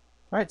stencil,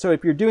 right? So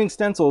if you're doing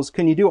stencils,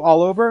 can you do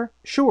all over?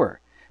 Sure.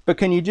 But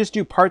can you just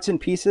do parts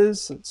and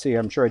pieces? Let's see,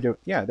 I'm sure I do.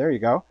 Yeah, there you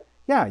go.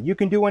 Yeah, you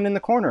can do one in the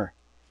corner.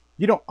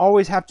 You don't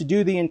always have to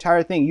do the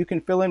entire thing. You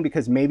can fill in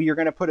because maybe you're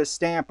going to put a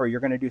stamp or you're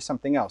going to do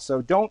something else.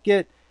 So don't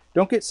get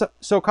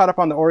so caught up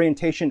on the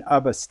orientation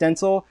of a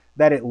stencil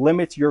that it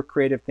limits your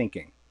creative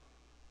thinking.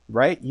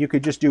 Right? You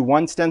could just do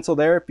one stencil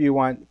there if you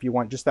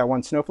want just that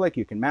one snowflake,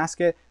 you can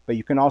mask it, but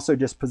you can also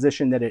just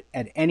position that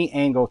at any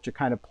angle to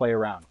kind of play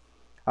around.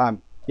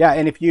 Yeah,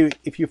 and if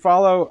you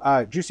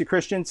follow Juicy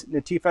Christian's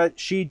Natifa,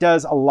 she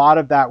does a lot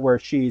of that where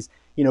she's,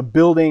 you know,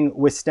 building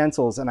with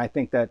stencils, and I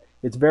think that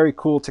it's very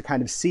cool to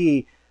kind of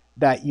see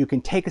that you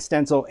can take a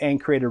stencil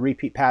and create a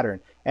repeat pattern.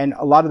 And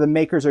a lot of the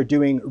makers are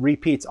doing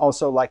repeats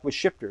also, like with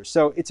shifters.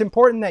 So it's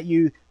important that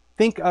you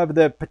think of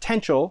the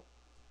potential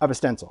of a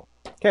stencil.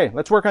 Okay,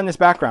 let's work on this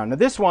background. Now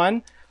this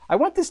one, I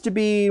want this to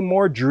be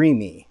more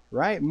dreamy,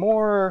 right?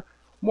 More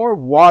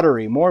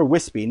watery, more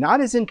wispy,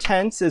 not as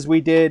intense as we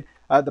did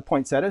the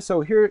poinsettia.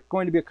 So here are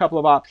going to be a couple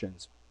of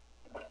options.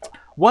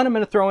 One, I'm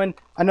going to throw in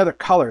another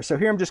color. So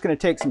here I'm just going to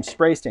take some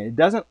spray stain. It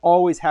doesn't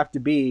always have to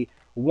be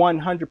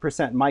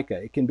 100% mica.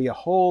 It can be a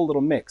whole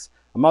little mix.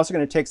 I'm also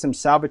going to take some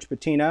salvage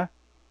patina,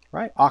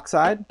 right?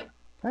 Oxide.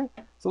 Okay,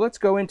 so let's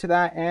go into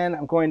that, and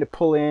I'm going to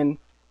pull in,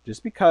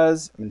 just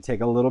because, I'm going to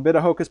take a little bit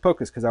of Hocus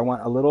Pocus because I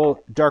want a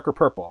little darker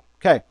purple.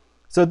 Okay,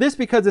 so this,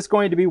 because it's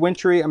going to be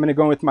wintry, I'm going to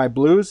go with my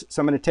blues.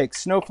 So I'm going to take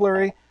Snow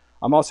Flurry.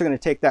 I'm also going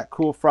to take that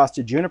cool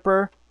frosted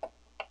juniper,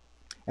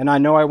 and I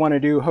know I want to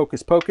do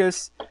hocus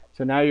pocus.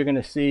 So now you're going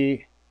to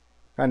see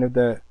kind of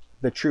the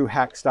true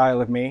hack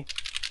style of me,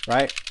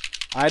 right?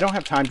 I don't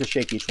have time to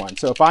shake each one.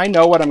 So if I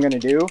know what I'm going to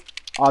do,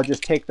 I'll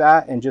just take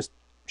that and just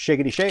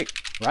shakety shake,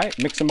 right?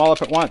 Mix them all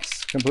up at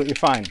once, completely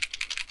fine,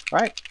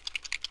 right?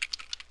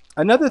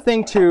 Another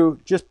thing to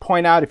just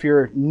point out, if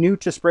you're new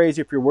to sprays,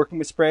 if you're working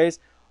with sprays,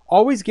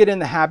 always get in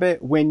the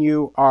habit when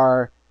you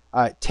are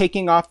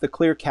taking off the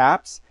clear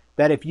caps,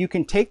 that if you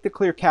can take the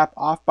clear cap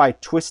off by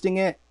twisting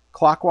it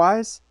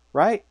clockwise,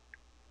 right?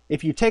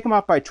 If you take them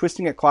off by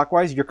twisting it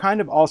clockwise, you're kind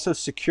of also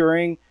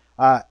securing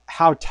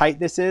how tight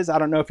this is. I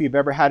don't know if you've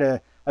ever had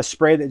a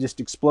spray that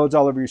just explodes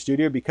all over your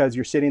studio because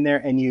you're sitting there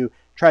and you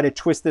try to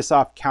twist this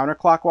off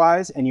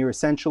counterclockwise and you're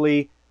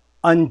essentially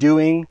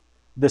undoing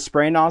the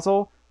spray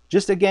nozzle.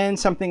 Just again,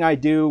 something I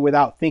do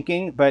without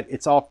thinking, but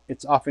it's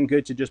often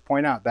good to just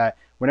point out that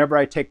whenever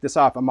I take this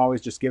off, I'm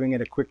always just giving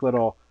it a quick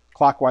little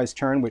clockwise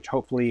turn, which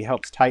hopefully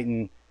helps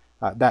tighten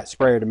that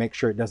sprayer to make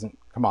sure it doesn't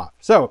come off.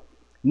 So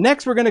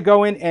next we're gonna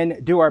go in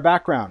and do our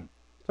background.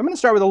 So I'm gonna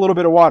start with a little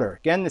bit of water.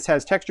 Again, this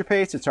has texture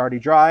paste, it's already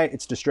dry,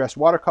 it's distressed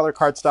watercolor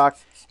cardstock,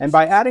 and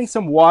by adding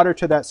some water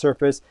to that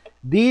surface,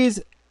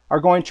 these are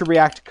going to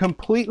react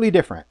completely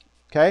different,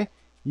 okay?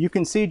 You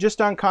can see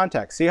just on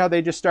contact, see how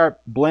they just start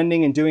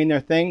blending and doing their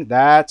thing?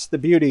 That's the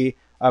beauty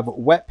of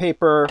wet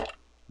paper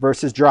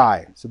versus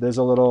dry. So there's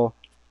a little,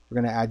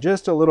 we're gonna add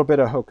just a little bit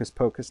of hocus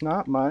pocus,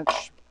 not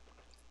much.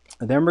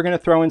 And then we're gonna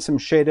throw in some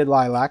shaded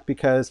lilac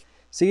because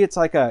see, it's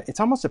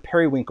almost a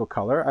periwinkle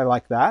color. I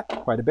like that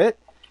quite a bit.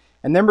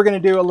 And then we're gonna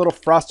do a little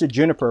frosted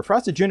juniper.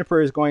 Frosted juniper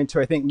is going to,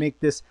 I think, make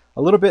this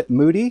a little bit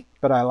moody,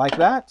 but I like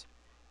that.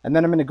 And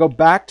then I'm gonna go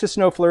back to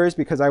Snow Flurries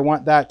because I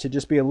want that to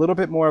just be a little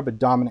bit more of a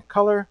dominant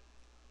color.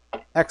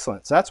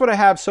 Excellent. So that's what I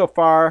have so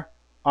far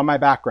on my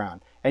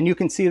background. And you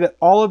can see that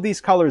all of these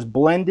colors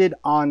blended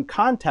on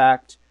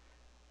contact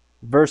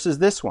versus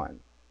this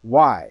one.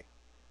 Why?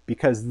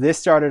 Because this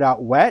started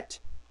out wet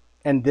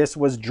and this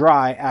was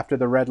dry after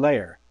the red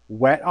layer.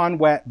 Wet on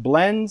wet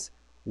blends,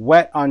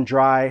 wet on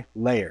dry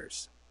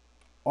layers.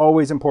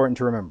 Always important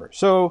to remember.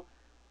 So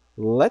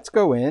let's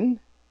go in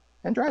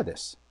and dry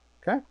this,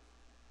 okay?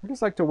 I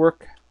just like to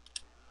work,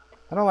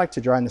 I don't like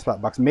to dry in this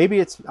flat box. Maybe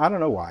it's, I don't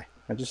know why.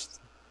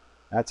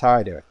 That's how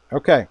I do it.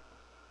 Okay.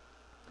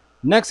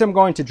 Next, I'm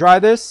going to dry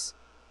this.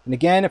 And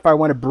again, if I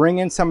want to bring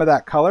in some of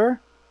that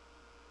color,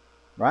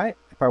 right?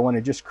 If I want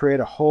to just create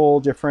a whole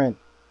different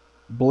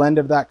blend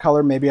of that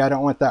color, maybe I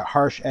don't want that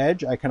harsh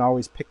edge, I can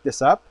always pick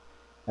this up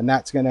and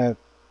that's going to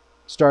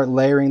start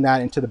layering that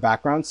into the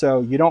background.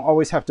 So you don't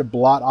always have to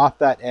blot off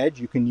that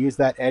edge. You can use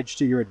that edge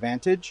to your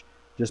advantage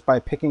just by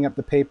picking up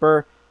the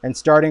paper and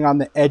starting on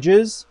the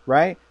edges,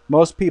 right?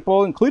 Most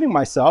people, including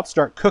myself,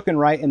 start cooking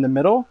right in the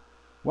middle.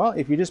 Well,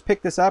 if you just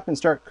pick this up and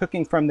start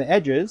cooking from the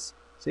edges,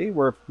 see,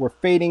 we're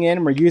fading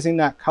in, we're using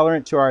that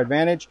colorant to our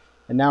advantage,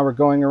 and now we're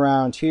going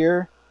around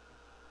here.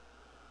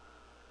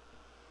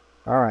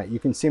 All right, you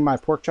can see my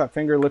pork chop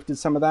finger lifted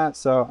some of that,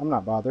 so I'm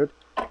not bothered.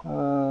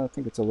 I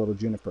think it's a little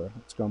juniper.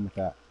 Let's go with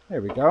that.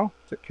 There we go.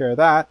 Took care of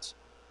that.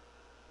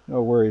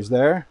 No worries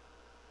there.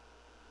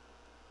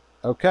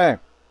 Okay,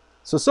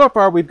 so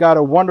far we've got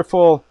a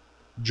wonderful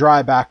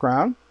dry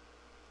background.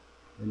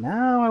 And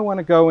now I want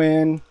to go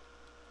in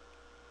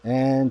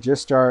and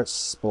just start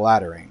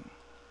splattering.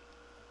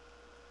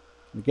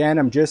 Again,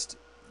 I'm just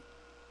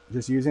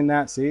using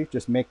that, see,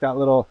 just make that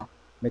little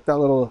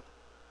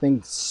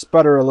thing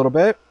sputter a little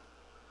bit.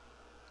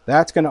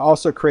 That's going to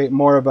also create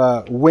more of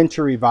a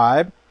wintry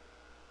vibe.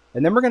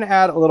 And then we're going to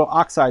add a little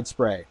oxide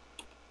spray.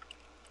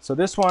 So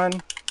this one,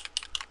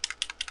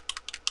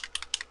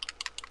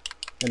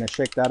 going to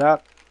shake that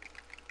up.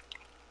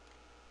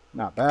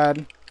 Not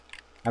bad.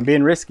 I'm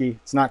being risky.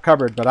 It's not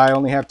covered, but I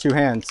only have 2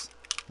 hands.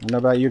 I don't know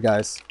about you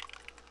guys.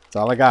 That's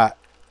all I got.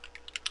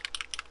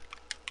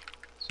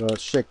 So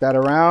let's shake that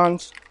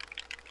around.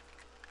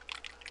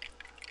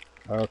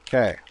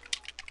 Okay.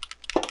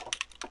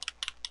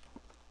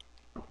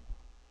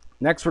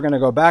 Next, we're going to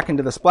go back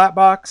into the splat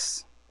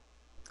box.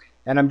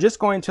 And I'm just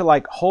going to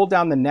like hold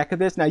down the neck of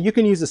this. Now you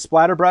can use a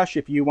splatter brush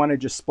if you want to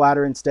just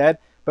splatter instead.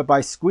 But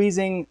by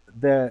squeezing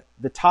the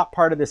top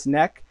part of this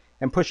neck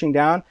and pushing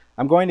down,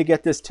 I'm going to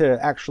get this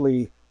to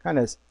actually kind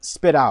of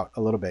spit out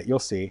a little bit. You'll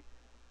see.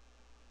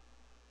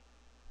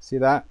 See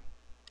that?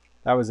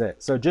 That was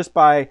it. So just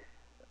by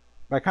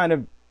kind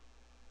of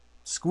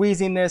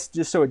squeezing this,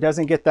 just so it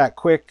doesn't get that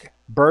quick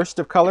burst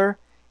of color,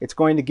 it's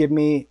going to give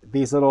me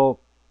these little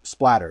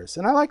splatters.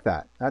 And I like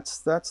that. That's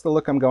the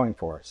look I'm going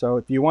for. So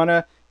if you want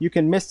to, you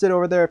can mist it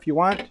over there if you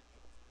want.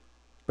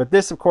 But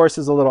this, of course,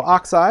 is a little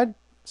oxide.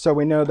 So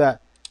we know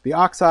that the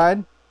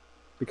oxide,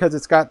 because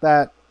it's got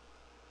that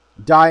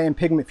dye and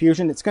pigment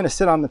fusion, it's going to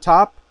sit on the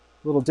top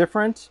a little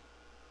different.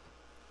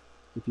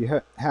 If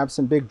you have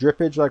some big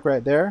drippage like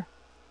right there,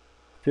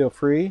 feel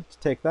free to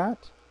take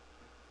that.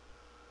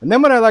 And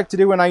then what I like to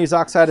do when I use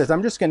oxide is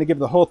I'm just going to give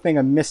the whole thing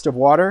a mist of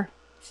water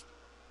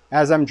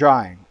as I'm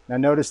drying. Now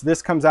notice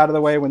this comes out of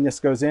the way when this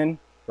goes in.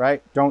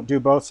 right? Don't do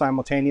both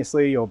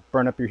simultaneously. You'll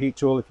burn up your heat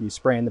tool if you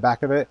spray in the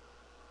back of it.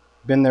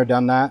 Been there,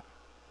 done that.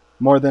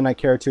 More than I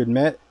care to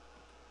admit.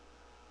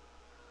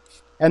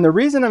 And the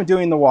reason I'm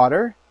doing the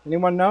water,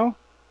 anyone know?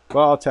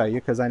 Well, I'll tell you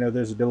because I know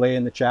there's a delay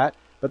in the chat,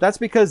 but that's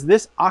because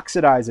this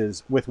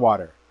oxidizes with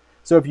water.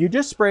 So if you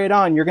just spray it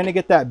on, you're going to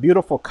get that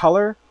beautiful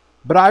color,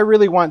 but I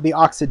really want the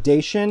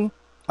oxidation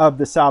of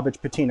the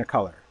salvage patina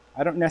color.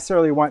 I don't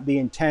necessarily want the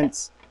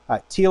intense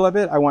teal of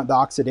it. I want the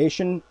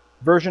oxidation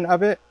version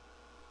of it.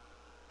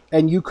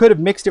 And you could have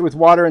mixed it with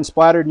water and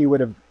splattered and you would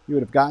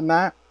have gotten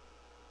that.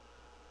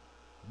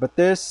 But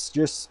this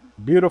just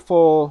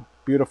beautiful,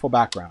 beautiful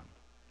background.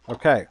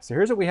 Okay, so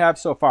here's what we have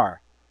so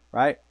far,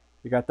 right?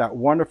 You got that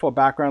wonderful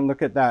background.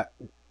 Look at that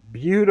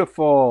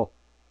beautiful,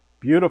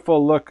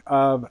 beautiful look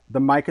of the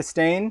mica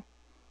stain.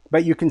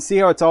 But you can see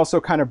how it's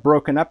also kind of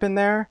broken up in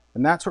there.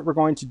 And that's what we're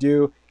going to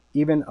do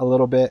even a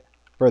little bit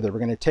further. We're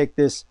going to take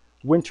this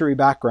wintry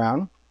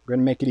background. We're going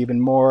to make it even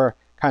more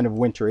kind of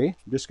wintry.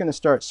 I'm just going to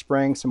start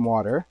spraying some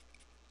water.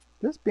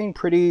 Just being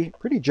pretty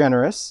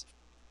generous.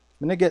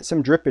 I'm going to get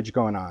some drippage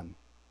going on.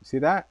 See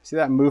that? See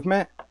that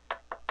movement?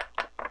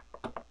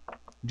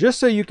 Just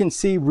so you can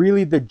see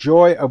really the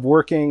joy of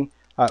working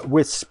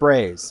with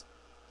sprays.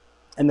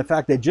 And the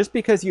fact that just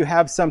because you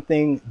have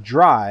something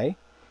dry,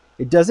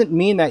 it doesn't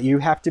mean that you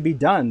have to be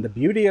done. The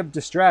beauty of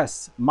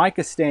distress,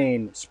 mica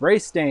stain, spray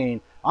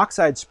stain,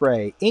 oxide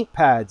spray, ink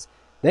pads,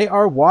 they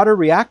are water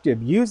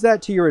reactive. Use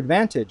that to your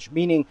advantage,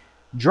 meaning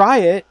dry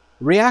it,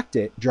 react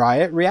it, dry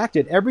it, react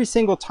it. Every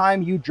single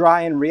time you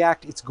dry and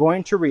react, it's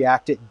going to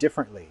react it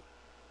differently.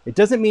 It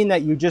doesn't mean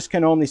that you just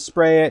can only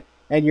spray it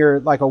and you're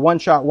like a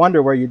one-shot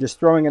wonder where you're just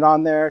throwing it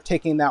on there,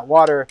 taking that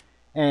water,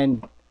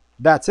 and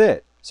that's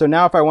it. So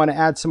now if I want to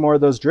add some more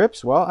of those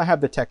drips, well, I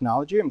have the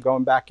technology. I'm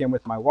going back in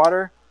with my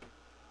water,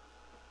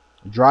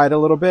 dry it a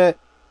little bit.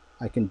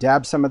 I can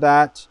dab some of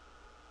that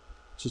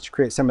just to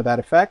create some of that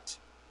effect.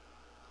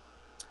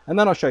 And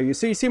then I'll show you.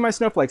 So you see my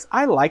snowflakes.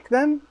 I like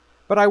them,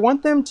 but I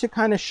want them to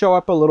kind of show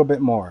up a little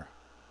bit more.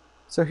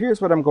 So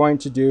here's what I'm going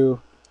to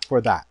do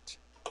for that.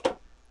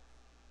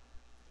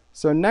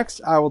 So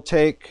next I will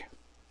take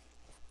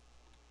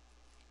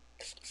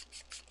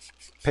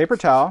paper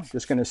towel,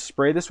 just going to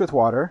spray this with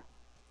water,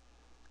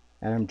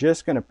 and I'm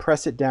just going to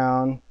press it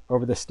down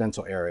over the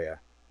stencil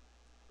area,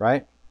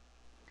 right?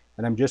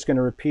 And I'm just going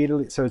to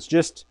repeatedly, so it's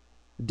just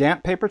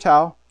damp paper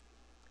towel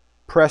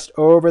pressed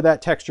over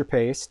that texture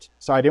paste.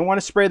 So I didn't want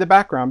to spray the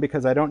background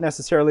because I don't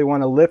necessarily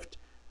want to lift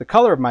the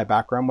color of my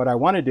background. What I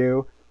want to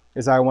do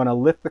is I want to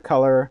lift the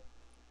color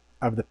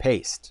of the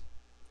paste.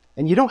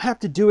 And you don't have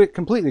to do it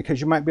completely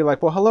because you might be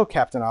like, well, hello,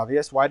 Captain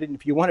Obvious. Why didn't,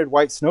 if you wanted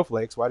white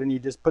snowflakes, why didn't you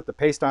just put the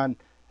paste on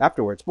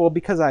afterwards? Well,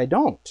 because I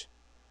don't.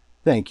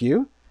 Thank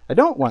you. I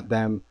don't want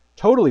them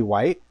totally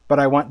white, but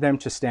I want them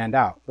to stand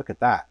out. Look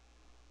at that.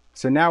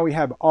 So now we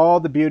have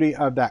all the beauty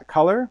of that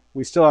color.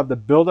 We still have the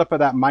buildup of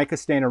that mica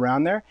stain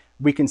around there.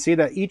 We can see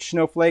that each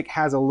snowflake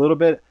has a little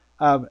bit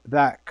of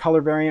that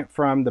color variant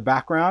from the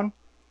background,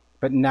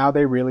 but now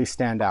they really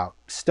stand out.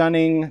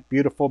 Stunning,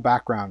 beautiful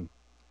background.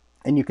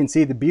 And you can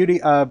see the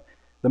beauty of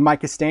the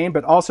mica stain,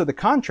 but also the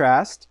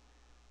contrast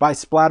by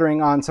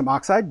splattering on some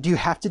oxide. Do you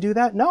have to do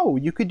that? No,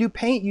 you could do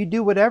paint, you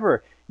do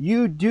whatever.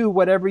 You do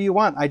whatever you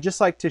want. I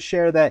just like to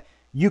share that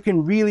you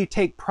can really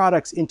take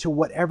products into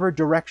whatever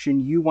direction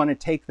you want to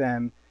take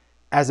them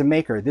as a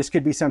maker. This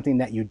could be something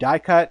that you die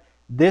cut.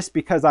 This,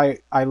 because I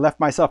left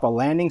myself a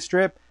landing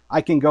strip,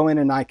 I can go in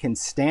and I can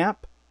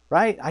stamp,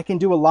 right? I can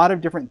do a lot of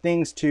different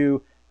things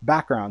to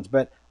backgrounds,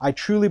 but I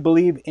truly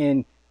believe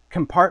in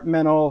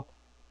compartmental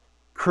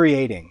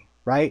creating,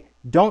 right?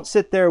 Don't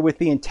sit there with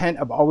the intent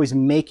of always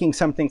making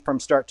something from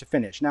start to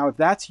finish. Now, if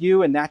that's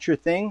you and that's your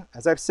thing,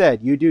 as I've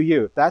said, you do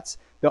you. If that's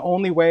the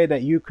only way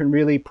that you can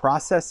really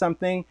process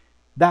something,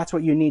 that's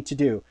what you need to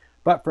do.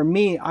 But for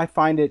me, I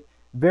find it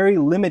very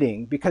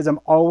limiting because I'm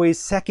always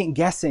second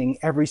guessing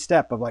every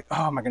step of like,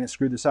 oh, am I going to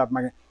screw this up? Am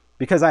I gonna...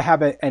 Because I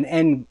have an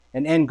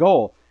end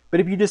goal. But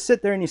if you just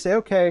sit there and you say,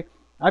 okay,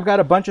 I've got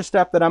a bunch of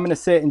stuff that I'm going to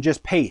sit and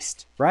just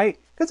paste, right?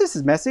 Because this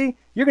is messy.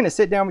 You're going to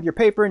sit down with your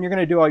paper and you're going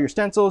to do all your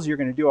stencils. You're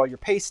going to do all your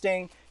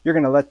pasting. You're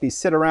going to let these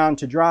sit around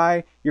to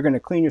dry. You're going to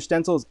clean your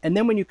stencils. And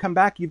then when you come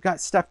back, you've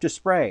got stuff to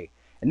spray.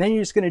 And then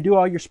you're just going to do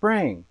all your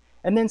spraying.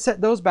 And then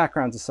set those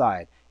backgrounds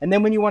aside. And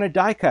then when you want to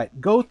die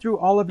cut, go through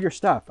all of your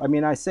stuff. I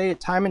mean, I say it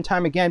time and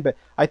time again, but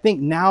I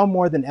think now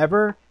more than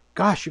ever,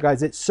 gosh, you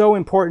guys, it's so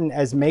important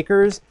as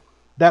makers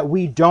that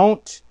we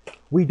don't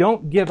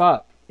give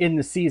up in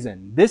the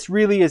season. This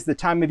really is the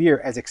time of year,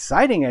 as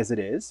exciting as it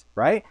is,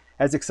 right?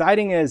 As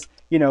exciting as,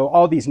 you know,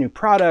 all these new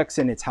products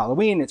and it's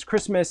Halloween, it's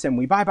Christmas, and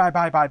we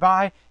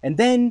buy. And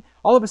then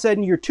all of a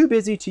sudden you're too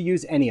busy to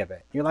use any of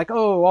it. You're like,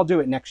 oh, I'll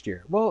do it next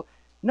year. Well,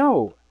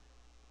 no.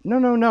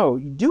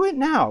 Do it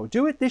now.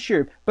 Do it this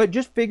year. But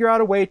just figure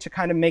out a way to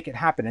kind of make it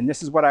happen. And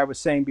this is what I was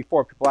saying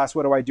before. People ask,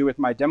 what do I do with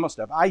my demo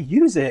stuff? I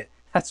use it.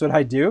 That's what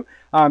I do.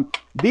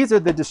 These are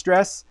the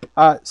distress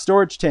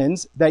storage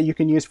tins that you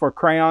can use for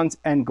crayons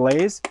and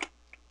glaze.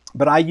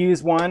 But I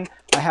use one.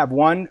 I have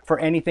one for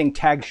anything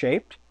tag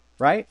shaped,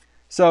 right?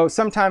 So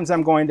sometimes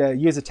I'm going to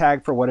use a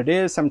tag for what it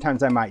is.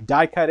 Sometimes I might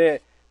die cut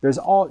it. There's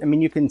all, I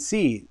mean, you can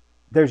see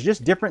there's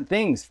just different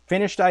things,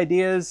 finished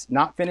ideas,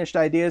 not finished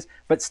ideas,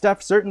 but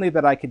stuff certainly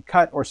that I could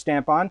cut or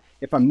stamp on.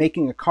 If I'm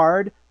making a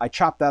card, I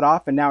chop that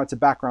off and now it's a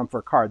background for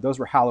a card. Those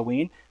were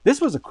Halloween.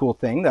 This was a cool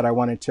thing that I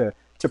wanted to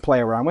play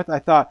around with. I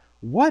thought,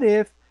 what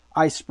if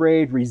I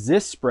sprayed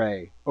resist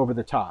spray over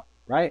the top,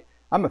 right?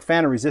 I'm a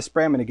fan of resist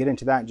spray. I'm gonna get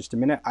into that in just a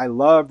minute. I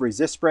love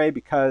resist spray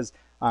because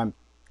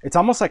it's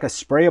almost like a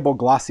sprayable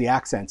glossy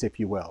accents, if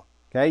you will.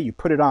 Okay, you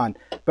put it on.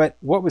 But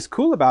what was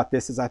cool about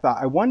this is I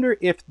thought, I wonder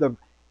if the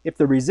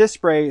resist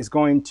spray is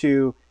going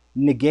to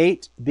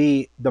negate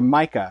the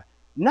mica.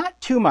 Not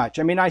too much.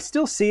 I mean, I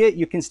still see it.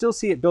 You can still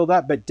see it build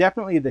up, but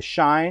definitely the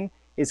shine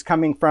is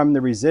coming from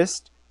the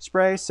resist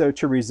spray. So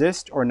to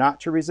resist or not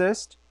to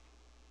resist.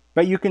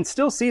 But you can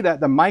still see that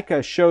the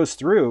mica shows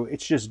through.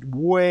 It's just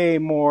way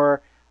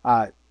more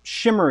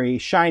shimmery,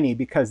 shiny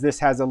because this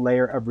has a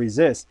layer of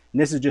resist.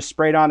 And this is just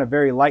sprayed on a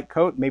very light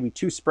coat, maybe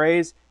 2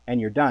 sprays, and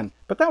you're done.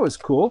 But that was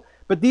cool.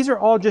 But these are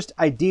all just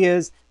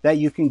ideas that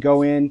you can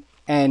go in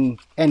and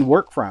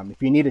work from.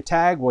 If you need a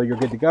tag, well, you're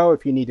good to go.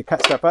 If you need to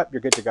cut stuff up,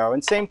 you're good to go.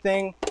 And same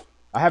thing,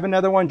 I have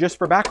another one just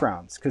for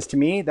backgrounds because to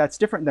me, that's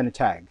different than a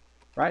tag,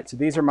 right? So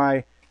these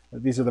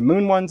are the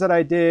moon ones that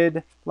I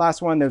did.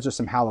 Last one, those are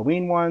some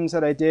Halloween ones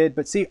that I did.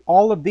 But see,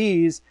 all of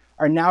these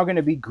are now going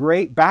to be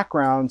great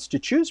backgrounds to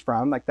choose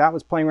from. Like that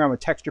was playing around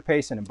with texture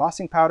paste and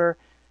embossing powder,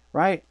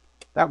 right?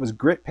 That was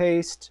grit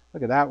paste.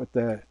 Look at that with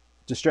the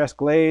distressed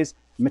glaze.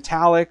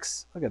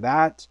 Metallics, look at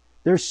that.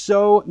 There's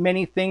so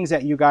many things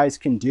that you guys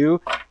can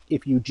do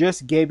if you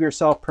just gave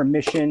yourself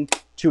permission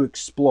to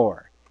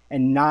explore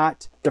and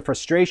not the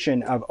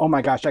frustration of, oh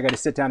my gosh, I got to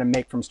sit down and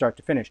make from start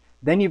to finish.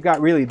 Then you've got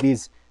really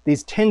these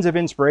tins of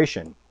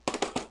inspiration.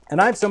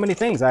 And I have so many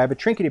things. I have a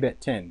trinkety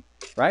bit tin,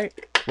 right?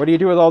 What do you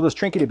do with all those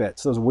trinkety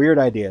bits? Those weird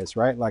ideas,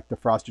 right? Like the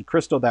frosted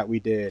crystal that we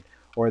did,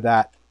 or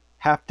that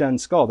half-done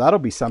skull. That'll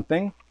be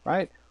something,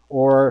 right?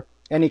 Or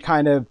any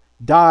kind of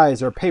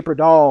dies or paper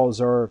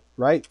dolls or,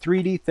 right,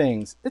 3D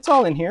things. It's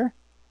all in here,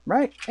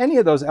 right? Any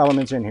of those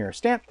elements are in here.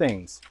 Stamp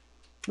things.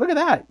 Look at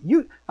that.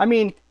 I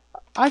mean,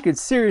 I could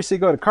seriously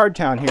go to Card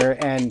Town here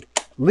and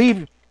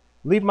leave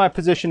my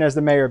position as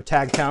the mayor of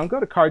Tag Town, go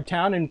to Card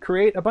Town and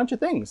create a bunch of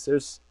things.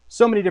 There's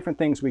so many different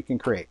things we can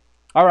create.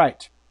 All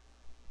right.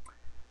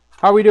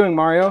 How are we doing,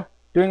 Mario?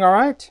 Doing all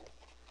right?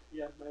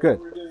 Yeah, man, good.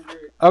 We're doing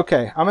great.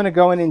 Okay, I'm going to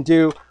go in and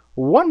do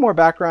one more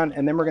background,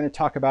 and then we're going to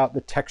talk about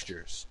the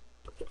textures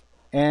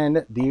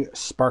and the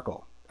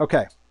sparkle.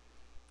 Okay,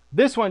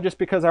 this one, just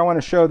because I want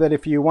to show that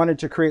if you wanted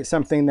to create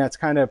something that's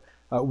kind of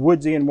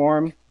woodsy and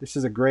warm, this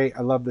is a great,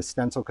 I love the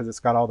stencil because it's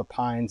got all the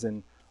pines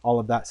and all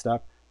of that stuff.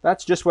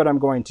 That's just what I'm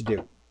going to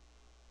do.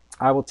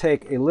 I will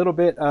take a little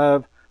bit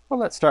of, well,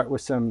 let's start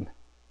with some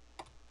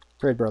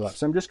frayed burlap.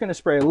 So I'm just going to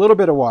spray a little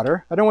bit of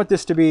water. I don't want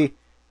this to be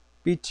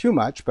too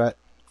much, but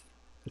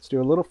let's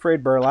do a little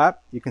frayed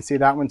burlap. You can see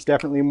that one's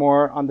definitely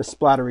more on the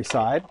splattery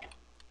side.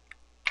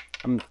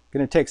 I'm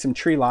going to take some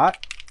tree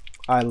lot.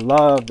 I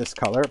love this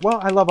color. Well,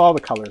 I love all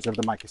the colors of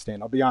the mica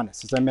stain, I'll be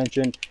honest. As I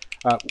mentioned,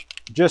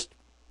 just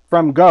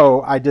from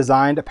go, I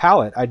designed a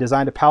palette. I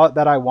designed a palette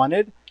that I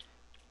wanted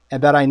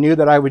and that I knew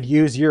that I would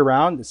use year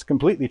round. It's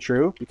completely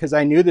true because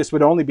I knew this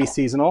would only be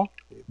seasonal.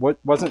 It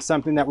wasn't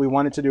something that we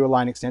wanted to do a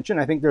line extension.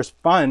 I think there's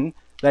fun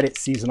that it's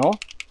seasonal.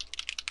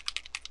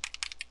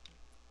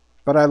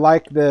 But I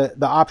like the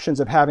options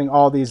of having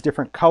all these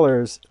different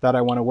colors that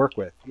I want to work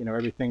with. You know,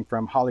 everything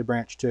from holly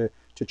branch to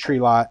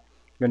tree lot.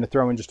 I'm going to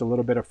throw in just a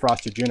little bit of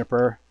frosted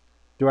juniper.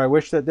 Do I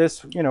wish that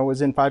this, you know,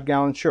 was in 5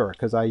 gallons? Sure,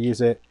 because I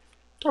use it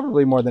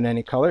probably more than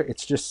any color.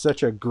 It's just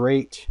such a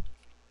great,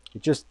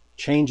 it just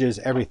changes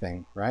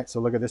everything, right?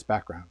 So look at this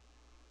background,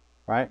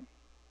 right?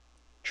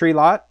 Tree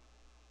lot,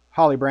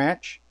 holly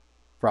branch,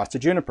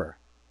 frosted juniper,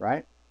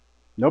 right?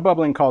 No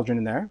bubbling cauldron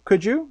in there.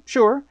 Could you?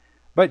 Sure.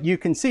 But you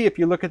can see if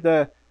you look at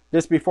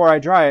this before I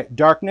dry it,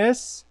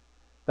 darkness,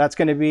 that's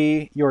going to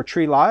be your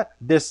tree lot.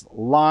 This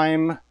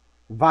lime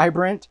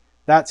vibrant,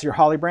 that's your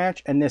holly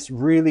branch. And this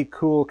really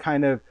cool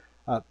kind of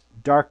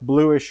dark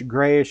bluish,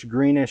 grayish,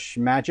 greenish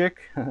magic,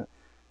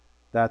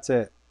 that's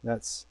it.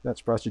 That's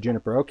frosted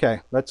juniper. Okay,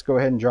 let's go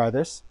ahead and dry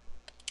this.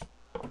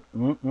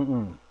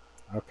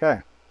 Okay.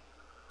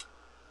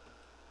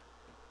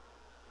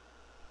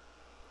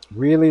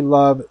 Really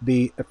love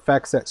the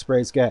effects that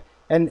sprays get.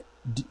 And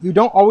you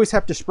don't always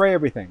have to spray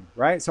everything,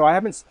 right? So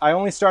I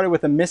only started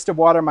with a mist of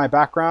water in my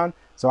background,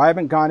 so I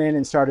haven't gone in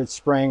and started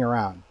spraying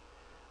around.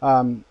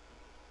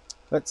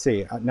 Let's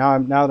see, now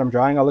that I'm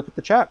drying, I'll look at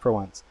the chat for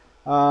once.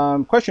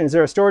 Question, is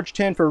there a storage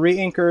tin for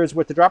re-inkers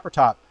with the dropper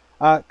top?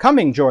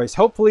 Coming, Joyce,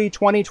 hopefully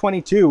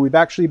 2022. We've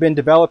actually been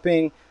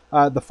developing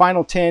the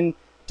final tin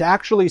to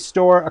actually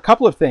store a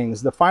couple of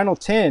things. The final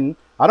tin,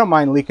 I don't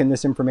mind leaking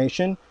this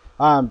information.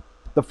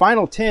 The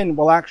final tin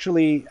will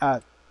actually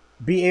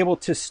be able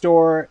to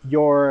store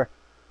your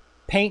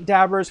paint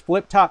dabbers,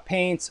 flip top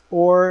paints,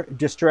 or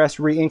distressed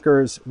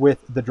re-inkers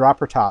with the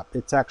dropper top.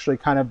 It's actually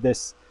kind of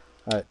this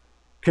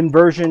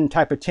conversion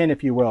type of tin,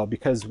 if you will,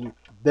 because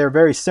they're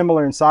very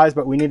similar in size,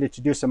 but we needed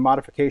to do some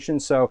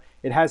modifications. So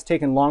it has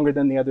taken longer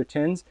than the other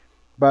tins,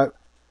 but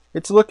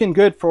it's looking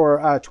good for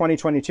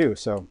 2022.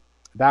 So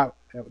that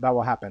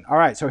will happen. All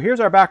right, so here's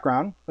our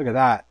background. Look at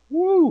that.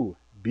 Woo,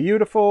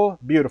 beautiful,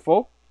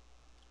 beautiful.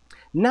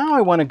 Now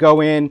I want to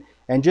go in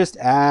and just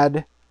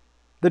add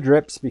the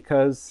drips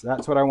because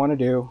that's what I want to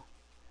do,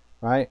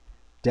 right?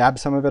 Dab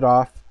some of it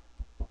off.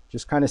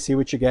 Just kind of see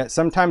what you get.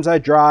 Sometimes I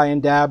dry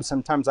and dab,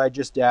 sometimes I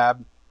just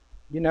dab.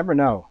 You never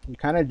know. You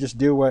kind of just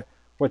do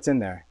what's in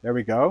there. There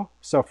we go.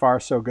 So far,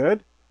 so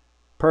good.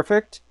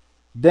 Perfect.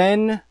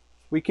 Then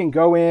we can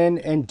go in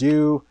and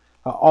do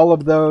all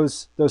of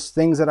those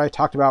things that I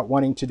talked about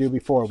wanting to do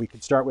before. We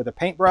could start with a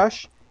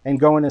paintbrush and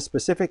go in a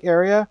specific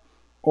area,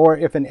 or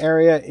if an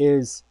area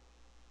is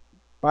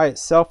by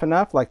itself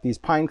enough, like these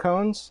pine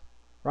cones,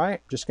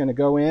 right? Just going to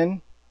go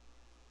in,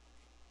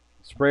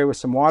 spray with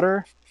some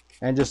water,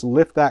 and just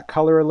lift that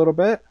color a little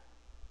bit,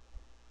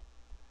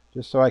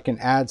 just so I can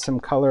add some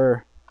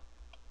color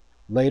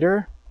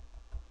later.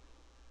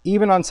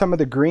 Even on some of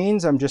the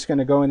greens, I'm just going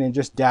to go in and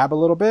just dab a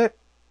little bit.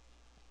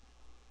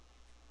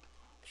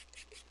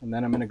 And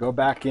then I'm going to go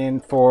back in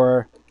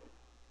for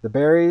the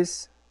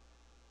berries.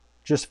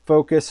 Just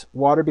focus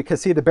water,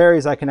 because see, the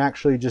berries I can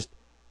actually just,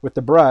 with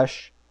the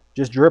brush,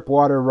 just drip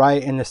water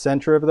right in the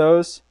center of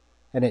those,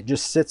 and it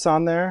just sits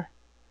on there.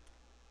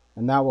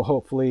 And that will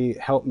hopefully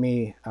help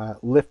me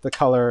lift the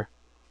color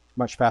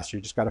much faster.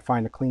 You just got to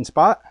find a clean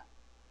spot.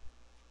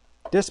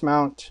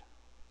 Dismount,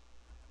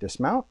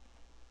 dismount,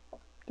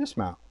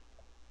 dismount,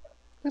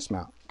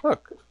 dismount.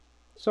 Look,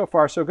 so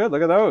far so good.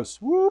 Look at those.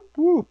 Whoop,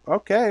 whoop.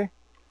 Okay.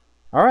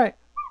 All right.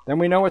 Then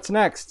we know what's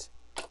next.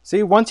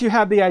 See, once you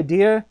have the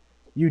idea,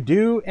 you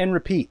do and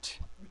repeat.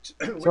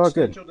 Which all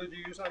good. stencil did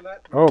you use on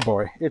that? Oh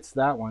boy, it's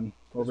that one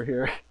over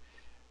here.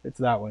 It's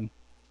that one.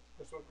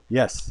 This one?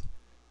 Yes.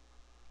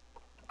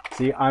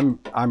 See, I'm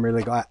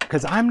really glad,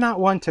 because I'm not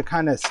one to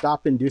kind of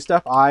stop and do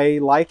stuff. I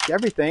like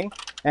everything,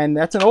 and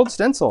that's an old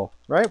stencil,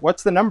 right?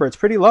 What's the number? It's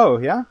pretty low,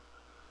 yeah?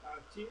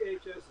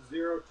 THS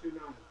 029.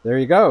 There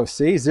you go.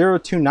 See,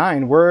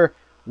 029.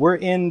 We're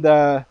in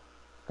the,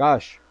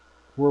 gosh,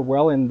 we're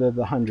well into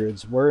the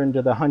hundreds. We're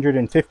into the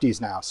 150s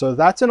now. So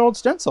that's an old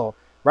stencil,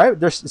 right?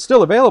 They're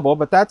still available,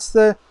 but that's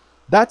a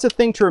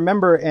thing to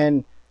remember,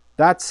 and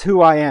that's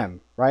who I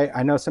am, right?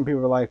 I know some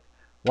people are like,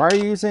 why are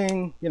you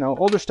using,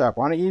 older stuff?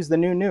 Why don't you use the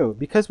new?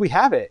 Because we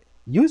have it.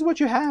 Use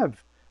what you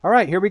have. All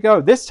right, here we go.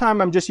 This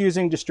time I'm just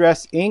using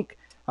Distress ink.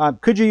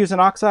 Could you use an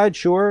oxide?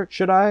 Sure.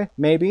 Should I?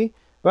 Maybe.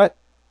 But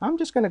I'm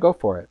just going to go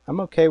for it. I'm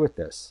okay with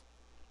this.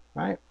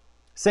 All right.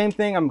 Same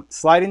thing. I'm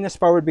sliding this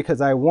forward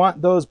because I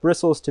want those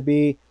bristles to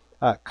be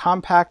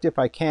compact if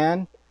I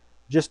can,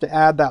 just to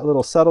add that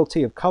little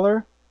subtlety of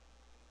color.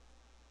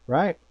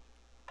 Right.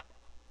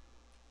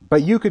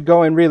 But you could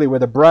go in really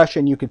with a brush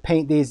and you could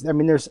paint these. I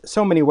mean, there's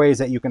so many ways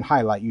that you can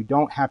highlight. You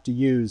don't have to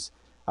use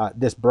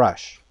this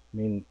brush. I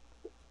mean,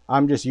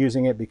 I'm just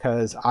using it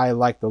because I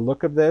like the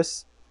look of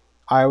this.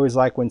 I always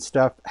like when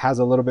stuff has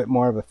a little bit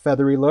more of a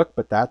feathery look,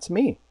 but that's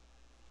me.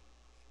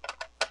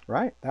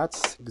 Right?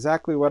 That's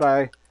exactly what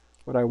I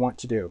want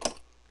to do.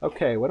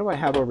 Okay, what do I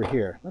have over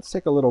here? Let's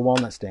take a little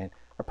walnut stain.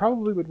 I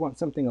probably would want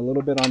something a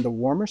little bit on the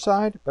warmer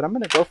side, but I'm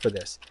going to go for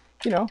this.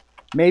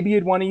 Maybe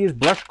you'd want to use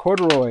brushed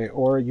corduroy,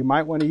 or you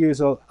might want to use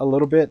a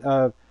little bit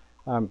of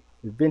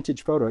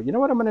vintage photo. You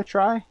know what I'm going to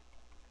try?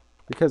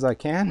 Because I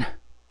can.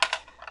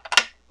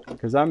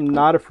 Because I'm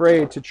not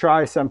afraid to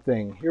try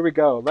something. Here we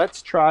go.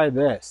 Let's try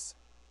this.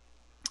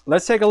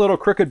 Let's take a little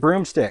crooked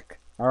broomstick.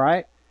 All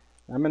right.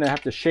 I'm going to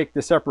have to shake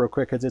this up real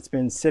quick because it's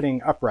been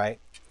sitting upright.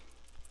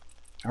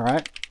 All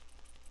right.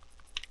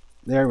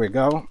 There we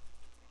go.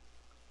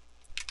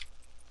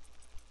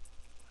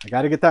 I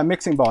got to get that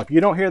mixing ball. If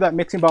you don't hear that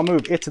mixing ball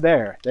move, it's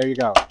there. There you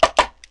go.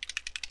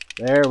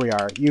 There we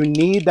are. You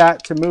need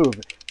that to move.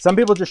 Some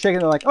people just shake it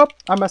and they're like, oh,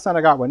 I must not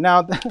have got one.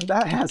 Now,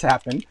 that has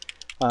happened.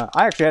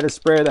 I actually had a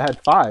sprayer that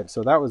had 5,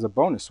 so that was a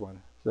bonus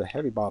one. It's a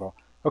heavy bottle.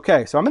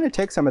 Okay, so I'm going to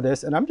take some of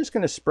this and I'm just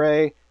going to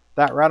spray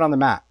that right on the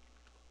mat.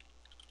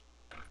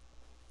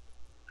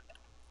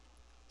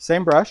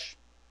 Same brush.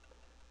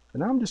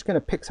 And now I'm just going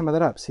to pick some of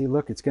that up. See,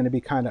 look, it's going to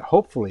be kind of,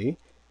 hopefully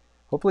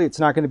it's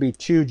not going to be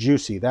too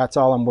juicy. That's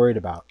all I'm worried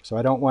about. So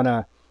I don't want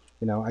to,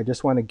 I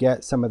just want to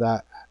get some of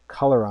that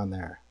color on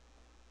there.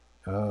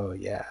 Oh,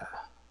 yeah.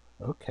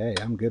 Okay,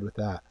 I'm good with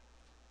that.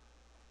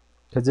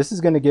 Because this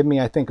is going to give me,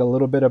 I think, a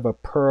little bit of a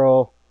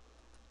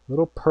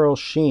little pearl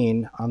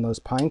sheen on those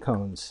pine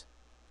cones.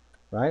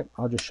 Right?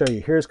 I'll just show you.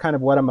 Here's kind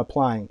of what I'm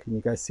applying. Can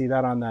you guys see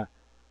that on that?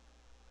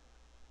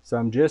 So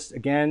I'm just,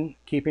 again,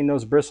 keeping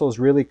those bristles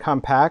really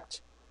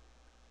compact.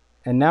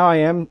 And now I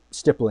am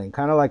stippling,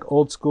 kind of like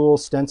old school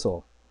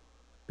stencil.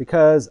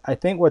 Because I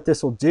think what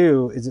this will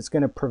do is it's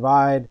going to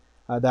provide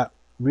that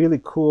really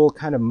cool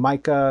kind of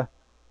mica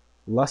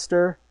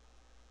luster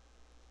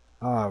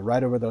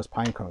right over those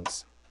pine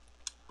cones.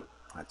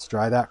 Let's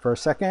dry that for a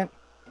second.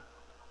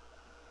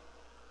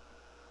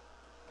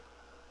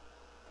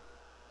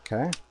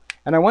 Okay.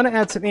 And I want to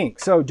add some ink.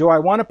 So do I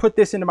want to put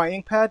this into my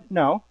ink pad?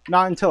 No,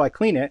 not until I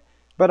clean it.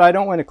 but I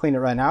don't want to clean it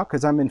right now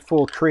because I'm in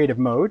full creative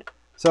mode.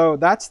 So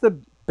that's the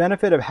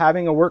benefit of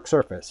having a work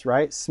surface,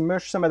 right?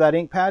 Smush some of that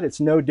ink pad. It's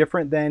no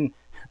different than,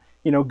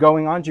 you know,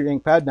 going onto your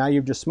ink pad. Now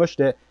you've just smushed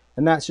it,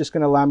 and that's just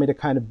going to allow me to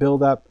kind of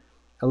build up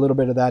a little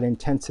bit of that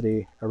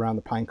intensity around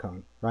the pine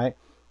cone, right?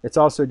 It's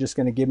also just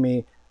going to give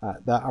me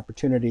that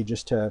opportunity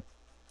just to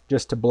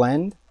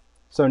blend.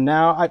 So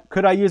now,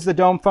 could I use the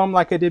dome foam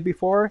like I did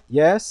before?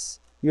 Yes.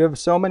 You have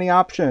so many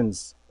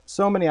options,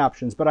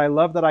 but I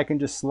love that I can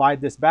just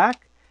slide this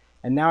back,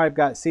 and now I've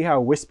got, see how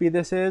wispy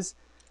this is?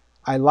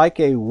 I like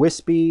a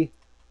wispy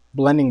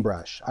blending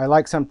brush. I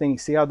like something,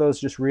 see how those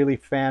just really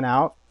fan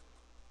out?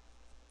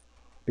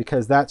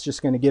 Because that's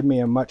just going to give me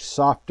a much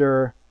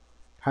softer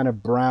kind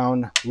of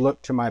brown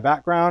look to my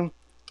background.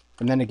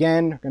 And then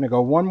again, I'm going to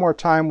go one more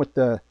time with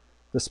the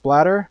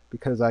splatter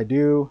because I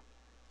do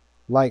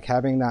like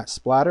having that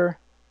splatter.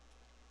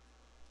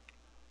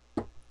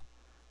 If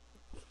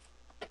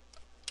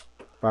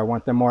I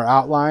want them more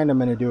outlined, I'm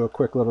going to do a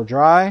quick little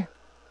dry.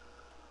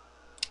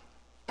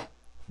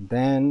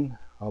 Then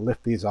I'll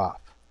lift these off.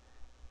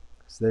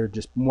 So they're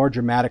just more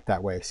dramatic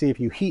that way. See, if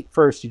you heat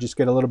first, you just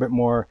get a little bit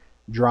more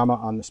drama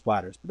on the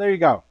splatters. But there you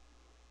go.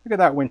 Look at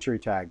that wintry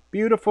tag.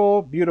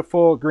 Beautiful,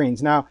 beautiful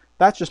greens. Now,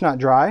 that's just not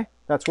dry.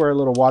 That's where a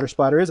little water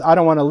splatter is. I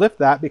don't want to lift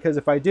that because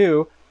if I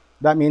do,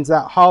 that means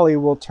that holly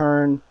will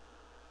turn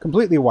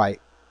completely white.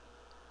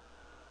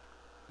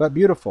 But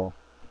beautiful.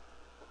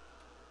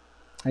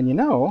 And you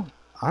know,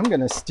 I'm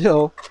going to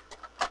still...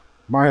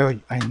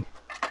 Mario,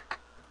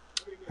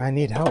 I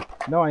need help.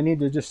 No, I need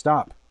to just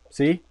stop.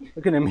 See?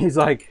 Look at him. He's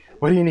like,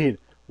 what do you need?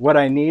 What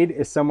I need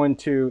is someone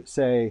to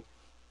say,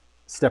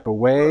 step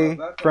away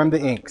from the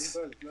inks.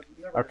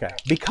 Okay.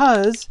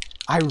 Because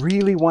I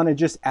really want to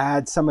just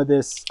add some of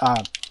this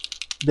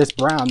this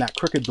brown, that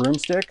crooked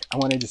broomstick. I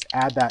want to just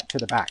add that to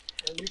the back.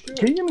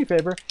 Can you do me a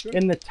favor? Sure.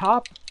 In the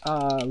top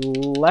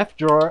left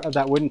drawer of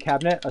that wooden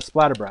cabinet, a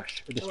splatter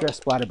brush, a distress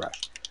splatter brush.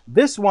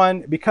 This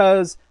one,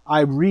 because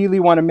I really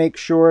want to make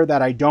sure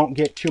that I don't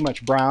get too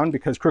much brown,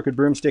 because crooked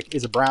broomstick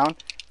is a brown,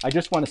 I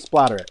just want to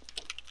splatter it.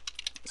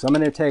 So I'm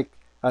going to take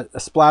a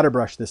splatter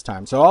brush this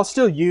time. So I'll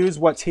still use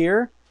what's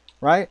here,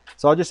 right?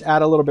 So I'll just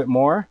add a little bit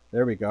more.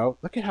 There we go.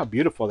 Look at how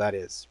beautiful that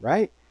is,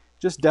 right?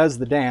 Just does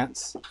the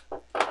dance.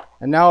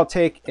 And now I'll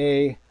take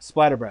a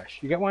splatter brush.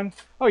 You get one?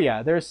 Oh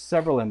yeah, there's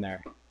several in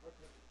there.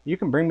 You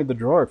can bring me the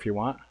drawer if you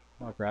want.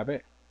 I'll grab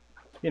it.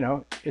 You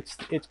know, it's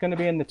going to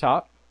be in the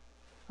top.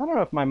 I don't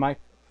know if my mic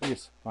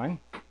is fine.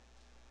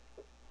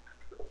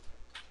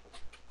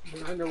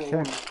 I know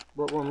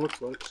what one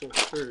looks like, so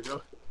there you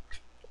go.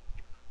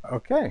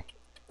 Okay.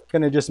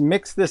 Going to just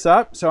mix this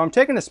up. So I'm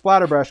taking a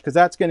splatter brush because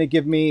that's going to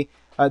give me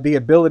the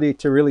ability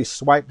to really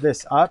swipe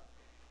this up.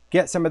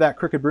 Get some of that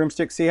crooked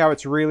broomstick. See how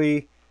it's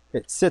really,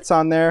 it sits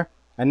on there.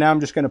 And now I'm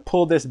just going to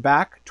pull this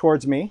back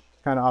towards me,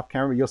 kind of off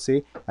camera, but you'll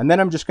see. And then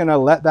I'm just going to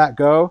let that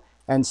go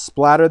and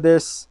splatter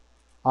this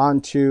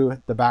onto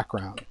the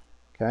background.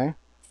 Okay.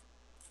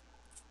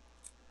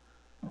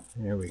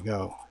 There we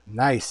go.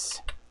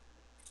 Nice.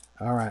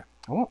 All right.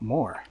 I want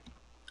more.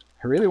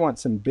 I really want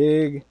some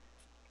big,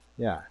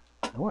 yeah,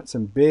 I want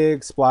some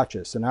big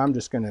splotches. So now I'm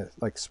just going to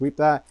like sweep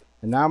that.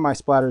 And now my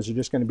splatters are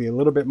just going to be a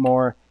little bit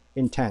more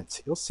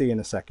intense. You'll see in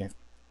a second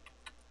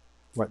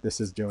what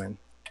this is doing.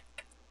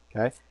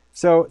 Okay.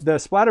 So the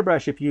splatter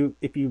brush, if you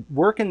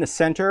work in the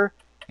center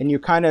and you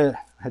kind of,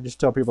 I just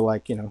tell people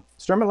like, you know,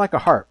 strum it like a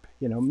harp.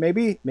 You know,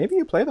 maybe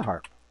you play the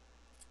harp.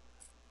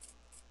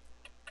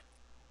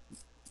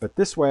 But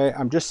this way,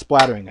 I'm just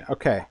splattering it.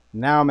 Okay,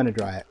 now I'm going to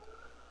dry it.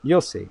 You'll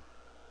see.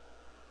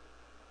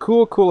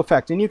 Cool, cool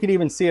effect. And you can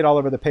even see it all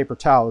over the paper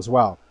towel as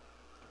well.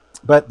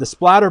 But the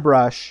splatter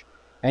brush,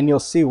 and you'll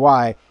see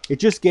why, it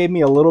just gave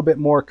me a little bit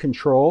more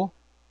control.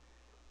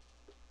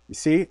 You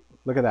see?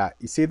 Look at that.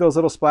 You see those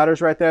little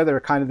splatters right there that are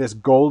kind of this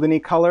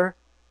goldeny color?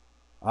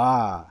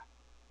 Ah,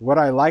 what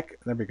I like,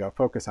 there we go,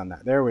 focus on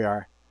that. There we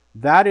are.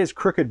 That is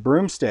crooked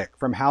broomstick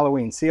from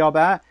Halloween. See all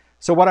that?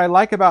 So what I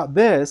like about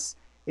this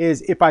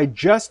is if I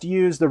just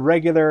use the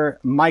regular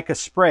mica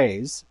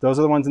sprays, those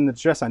are the ones in the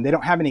distress line, they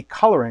don't have any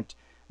colorant,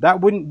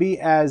 that wouldn't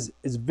be as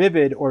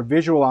vivid or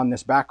visual on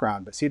this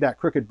background. But see that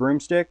crooked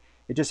broomstick?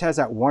 It just has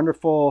that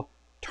wonderful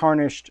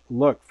tarnished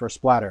look for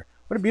splatter.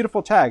 What a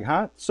beautiful tag,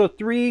 huh? So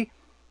 3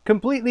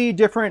 completely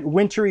different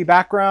wintry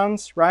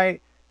backgrounds,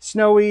 right?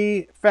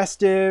 Snowy,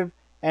 festive,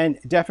 and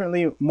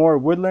definitely more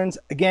woodlands.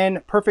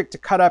 Again, perfect to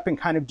cut up and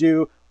kind of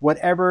do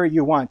whatever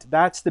you want.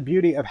 That's the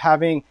beauty of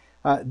having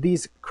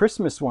these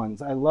Christmas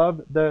ones. I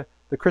love the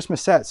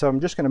Christmas set. So I'm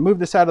just going to move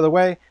this out of the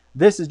way.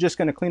 This is just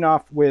going to clean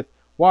off with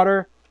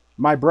water.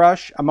 My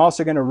brush, I'm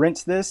also going to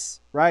rinse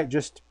this, right?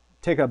 Just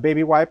take a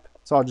baby wipe.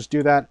 So I'll just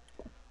do that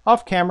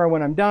off camera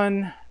when I'm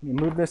done. Let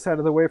me move this out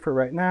of the way for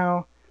right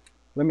now.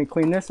 Let me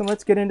clean this and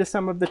let's get into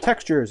some of the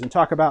textures and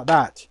talk about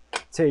that.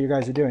 See how you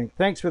guys are doing.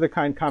 Thanks for the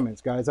kind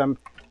comments, guys. I'm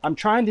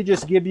trying to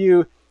just give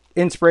you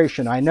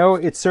inspiration. I know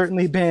it's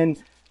certainly been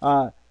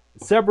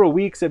several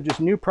weeks of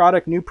just new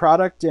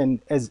product, and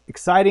as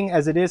exciting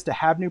as it is to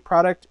have new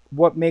product,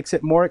 what makes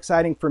it more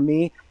exciting for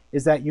me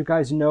is that you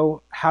guys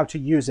know how to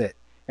use it.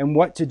 and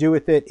what to do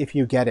with it if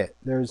you get it.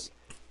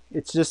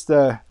 It's just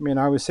the, I mean,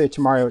 I always say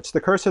to Mario, it's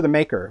the curse of the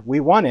maker. We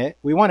want it.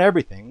 We want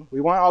everything.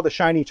 We want all the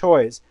shiny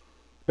toys.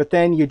 But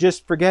then you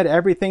just forget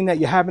everything that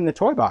you have in the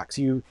toy box.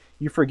 You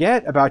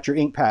forget about your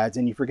ink pads,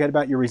 and you forget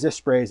about your resist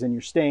sprays and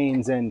your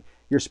stains and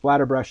your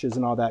splatter brushes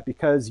and all that,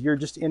 because you're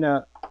just in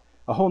a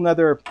whole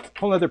nother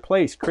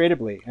place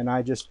creatively. And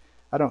I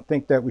don't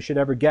think that we should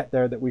ever get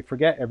there, that we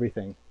forget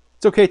everything.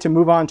 It's okay to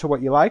move on to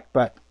what you like,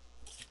 but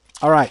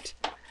all right.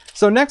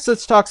 So next,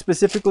 let's talk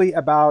specifically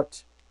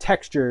about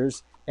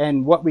textures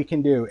and what we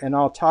can do. And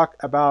I'll talk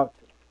about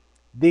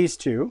these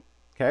two.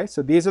 Okay,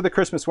 so these are the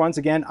Christmas ones.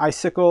 Again,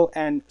 Icicle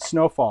and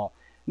Snowfall.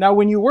 Now,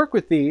 when you work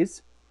with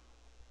these,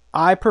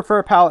 I prefer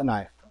a palette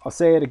knife. I'll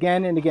say it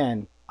again and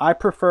again. I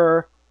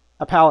prefer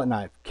a palette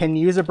knife. Can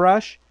you use a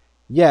brush?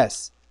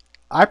 Yes,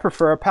 I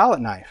prefer a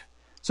palette knife.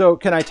 So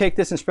can I take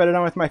this and spread it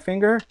on with my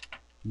finger?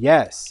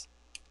 Yes,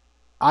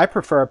 I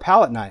prefer a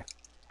palette knife.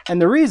 And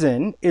the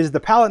reason is the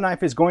palette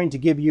knife is going to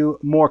give you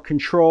more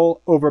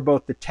control over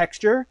both the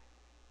texture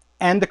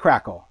and the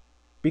crackle,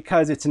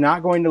 because it's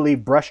not going to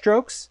leave brush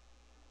strokes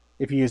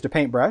if you used a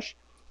paintbrush,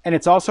 and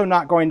it's also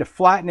not going to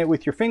flatten it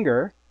with your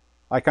finger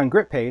like on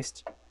grit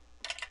paste.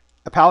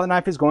 A palette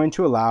knife is going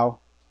to allow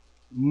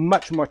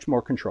much, much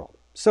more control.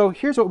 So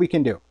here's what we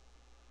can do.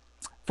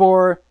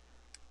 For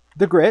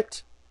the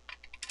grit,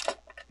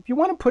 if you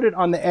want to put it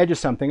on the edge of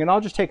something, and I'll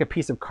just take a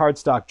piece of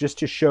cardstock just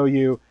to show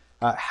you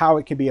how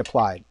it can be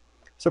applied.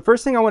 So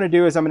first thing I want to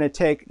do is I'm going to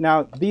take,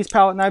 now these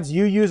palette knives,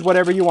 you use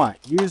whatever you want.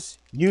 Use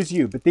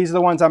you, but these are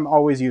the ones I'm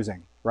always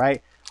using,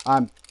 right?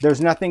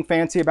 There's nothing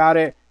fancy about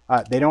it.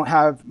 They don't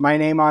have my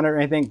name on it or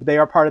anything, but they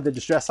are part of the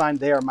distress line.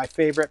 They are my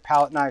favorite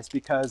palette knives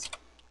because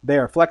they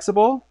are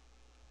flexible,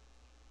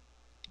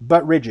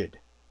 but rigid,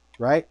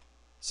 right?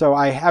 So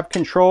I have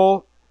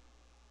control,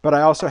 but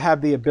I also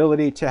have the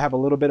ability to have a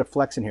little bit of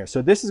flex in here.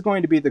 So this is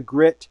going to be the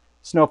Grit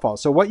Snowfall.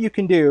 So what you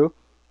can do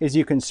is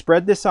you can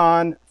spread this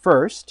on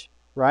first,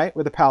 right,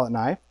 with a palette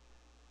knife,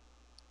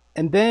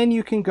 and then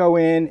you can go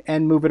in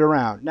and move it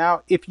around.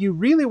 Now, if you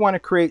really want to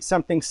create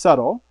something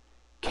subtle,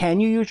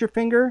 can you use your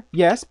finger?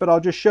 Yes, but I'll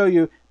just show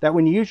you that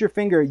when you use your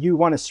finger, you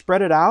want to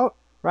spread it out,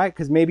 right?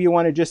 Because maybe you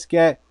want to just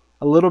get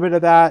a little bit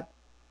of that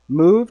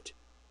moved.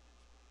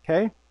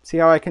 Okay, see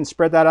how I can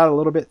spread that out a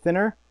little bit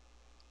thinner?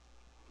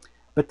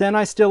 But then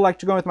I still like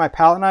to go with my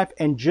palette knife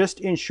and just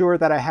ensure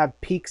that I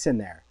have peaks in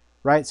there,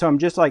 right? So I'm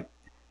just like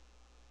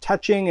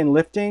touching and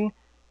lifting,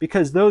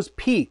 because those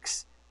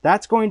peaks,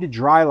 that's going to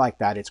dry like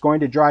that. It's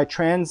going to dry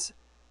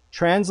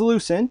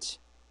translucent,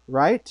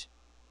 right?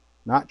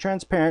 Not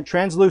transparent,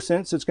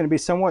 translucent, so it's going to be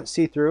somewhat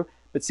see-through.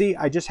 But see,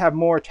 I just have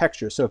more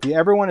texture. So if you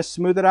ever want to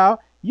smooth it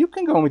out, you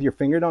can go in with your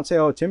finger. Don't say,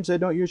 oh, Tim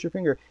said don't use your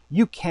finger.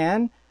 You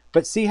can,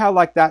 but see how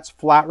like that's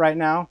flat right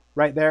now,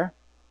 right there?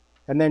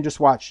 And then just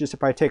watch, just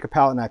if I take a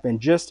palette knife and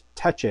just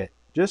touch it,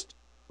 just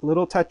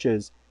little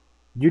touches,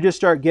 you just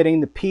start getting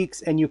the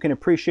peaks, and you can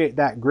appreciate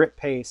that grit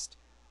paste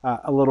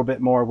a little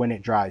bit more when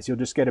it dries. You'll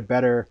just get a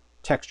better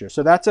texture.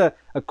 So that's a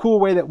cool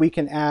way that we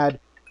can add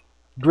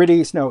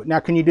gritty snow.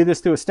 Now, can you do this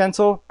through a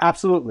stencil?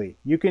 Absolutely.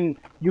 You can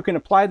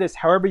apply this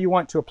however you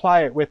want to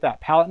apply it with that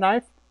palette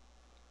knife,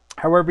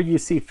 however you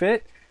see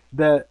fit.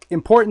 The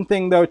important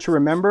thing, though, to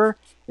remember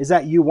is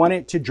that you want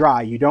it to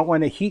dry. You don't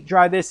want to heat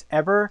dry this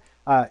ever.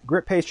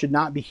 Grit paste should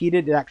not be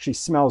heated. It actually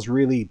smells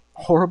really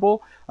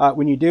horrible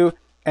when you do,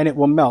 and it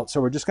will melt. So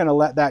we're just going to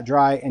let that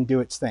dry and do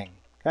its thing.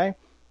 Okay.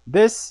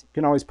 This, you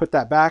can always put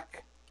that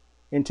back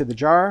into the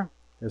jar.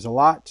 There's a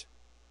lot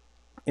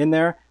in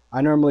there.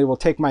 I normally will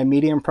take my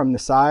medium from the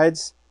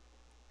sides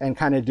and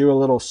kind of do a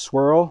little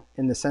swirl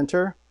in the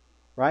center,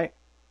 right?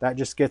 That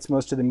just gets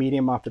most of the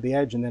medium off of the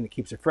edge, and then it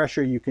keeps it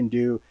fresher. You can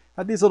do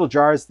these little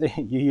jars,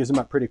 you use them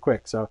up pretty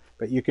quick. So,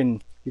 but you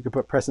can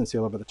put press and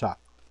seal over the top.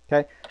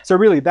 Okay, so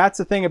really that's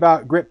the thing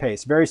about grit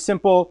paste. Very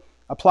simple.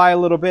 Apply a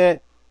little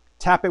bit,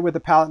 tap it with a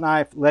palette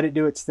knife, let it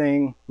do its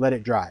thing, let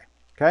it dry.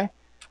 Okay.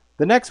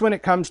 The next one,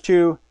 it comes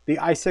to the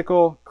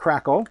Icicle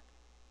Crackle.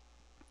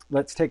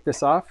 Let's take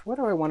this off. What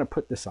do I want to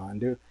put this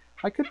on?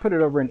 I could put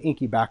it over an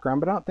inky background,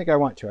 but I don't think I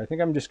want to. I think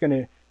I'm just going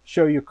to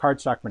show you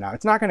cardstock for now.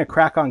 It's not going to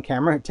crack on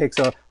camera. It takes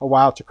a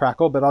while to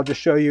crackle, but I'll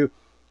just show you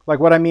like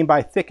what I mean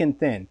by thick and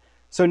thin.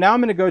 So now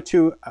I'm going to go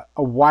to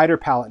a wider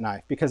palette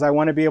knife because I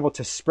want to be able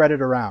to spread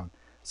it around.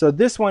 So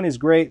this one is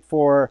great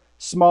for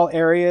small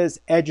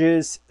areas,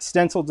 edges,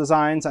 stencil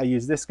designs. I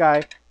use this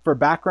guy. For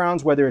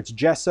backgrounds, whether it's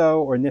gesso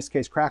or in this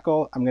case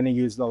Crackle, I'm going to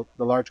use the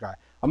large guy.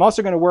 I'm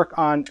also going to work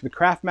on the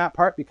craft mat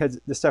part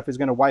because this stuff is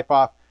going to wipe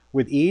off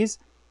with ease.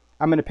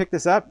 I'm going to pick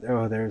this up.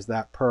 Oh, there's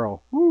that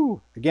pearl.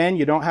 Woo. Again,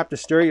 you don't have to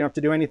stir, you don't have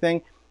to do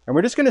anything. And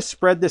we're just going to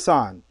spread this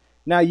on.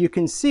 Now you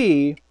can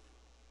see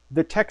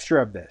the texture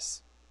of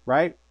this,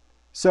 right?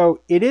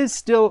 So it is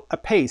still a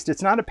paste.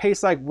 It's not a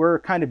paste like we're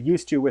kind of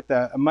used to with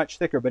a much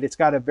thicker, but it's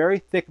got a very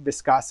thick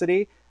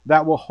viscosity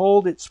that will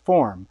hold its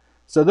form.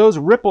 So those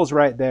ripples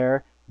right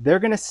there, they're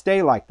going to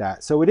stay like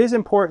that. So it is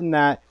important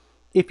that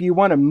if you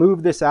want to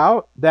move this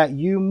out, that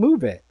you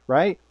move it,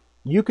 right?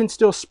 You can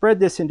still spread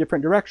this in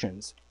different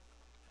directions.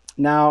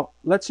 Now,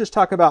 let's just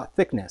talk about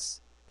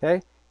thickness,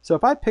 okay? So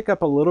if I pick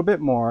up a little bit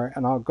more,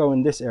 and I'll go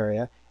in this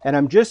area, and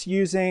I'm just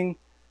using,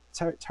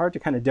 it's hard to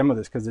kind of demo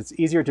this because it's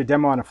easier to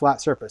demo on a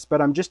flat surface,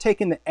 but I'm just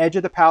taking the edge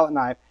of the palette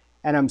knife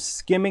and I'm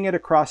skimming it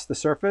across the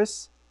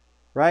surface,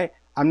 right?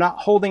 I'm not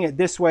holding it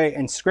this way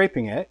and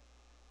scraping it,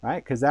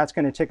 right? Because that's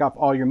going to take off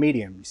all your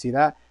medium. You see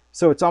that?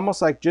 So it's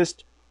almost like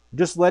just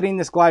letting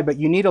this glide, but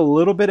you need a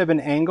little bit of an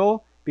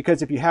angle,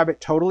 because if you have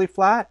it totally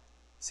flat,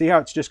 see how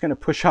it's just going to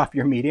push off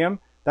your medium?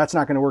 That's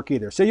not going to work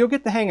either. So you'll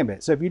get the hang of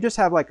it. So if you just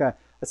have like a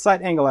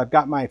slight angle, I've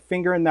got my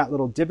finger in that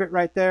little divot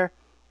right there,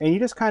 and you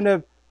just kind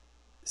of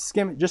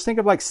skim it. Just think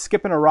of like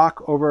skipping a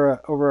rock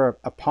over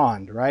a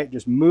pond, right?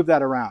 Just move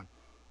that around.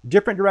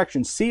 Different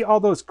directions. See all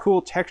those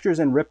cool textures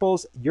and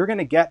ripples? You're going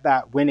to get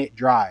that when it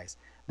dries.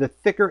 The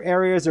thicker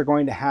areas are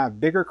going to have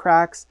bigger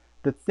cracks.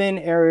 The thin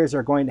areas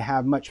are going to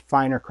have much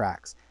finer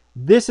cracks.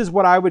 This is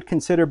what I would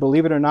consider,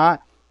 believe it or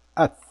not,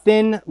 a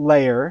thin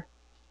layer.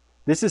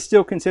 This is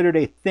still considered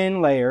a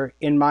thin layer,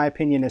 in my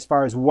opinion, as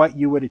far as what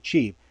you would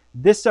achieve.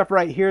 This stuff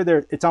right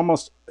here, it's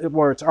almost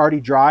where it's already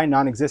dry,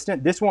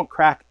 non-existent. This won't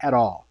crack at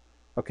all,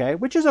 okay?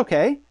 Which is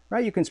okay,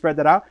 right? You can spread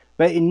that out,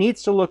 but it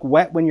needs to look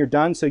wet when you're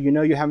done so you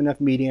know you have enough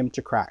medium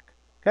to crack,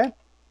 okay?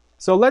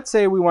 So let's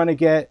say we want to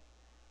get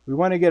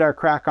our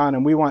crack on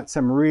and we want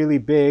some really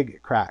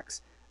big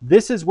cracks.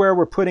 This is where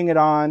we're putting it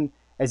on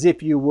as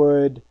if you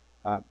would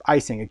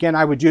icing. Again,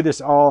 I would do this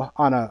all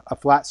on a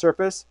flat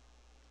surface.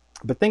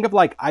 But think of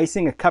like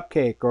icing a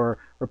cupcake or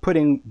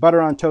putting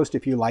butter on toast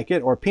if you like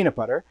it, or peanut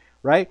butter,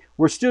 right?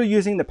 We're still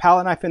using the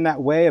palette knife in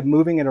that way of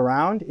moving it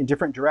around in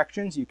different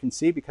directions. You can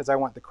see, because I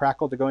want the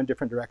crackle to go in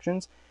different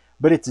directions,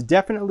 but it's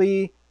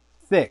definitely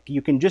thick.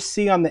 You can just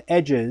see on the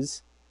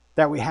edges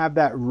that we have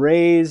that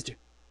raised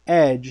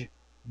edge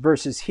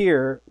versus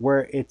here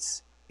where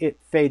it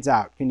fades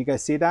out. Can you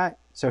guys see that?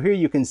 So here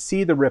you can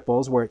see the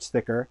ripples where it's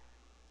thicker,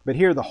 but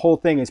here the whole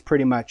thing is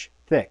pretty much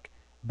thick.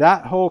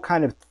 That whole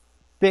kind of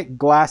thick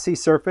glassy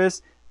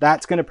surface,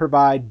 that's going to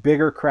provide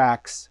bigger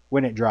cracks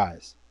when it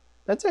dries.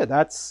 That's it.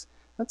 That's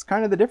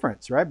kind of the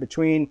difference, right,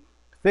 between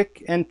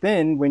thick and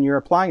thin when you're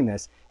applying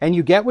this. And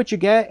you get what you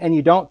get, and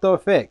you don't throw a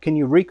fit. Can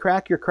you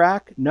re-crack your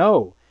crack?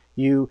 No.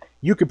 You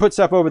could put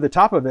stuff over the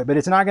top of it, but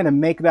it's not going to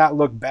make that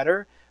look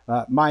better.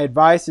 My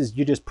advice is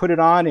you just put it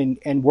on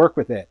and work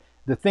with it.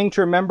 The thing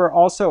to remember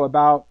also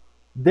about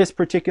this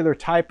particular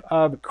type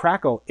of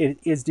crackle, it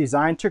is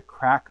designed to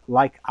crack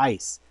like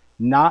ice,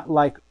 not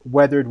like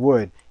weathered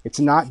wood. It's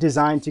not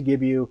designed to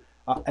give you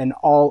an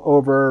all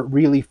over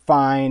really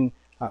fine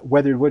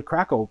weathered wood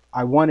crackle.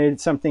 I wanted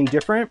something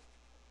different.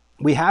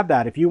 We have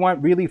that. If you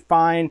want really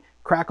fine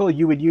crackle,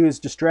 you would use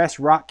distressed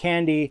rock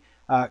candy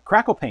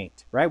crackle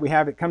paint, right? We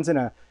have, it comes in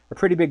a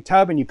pretty big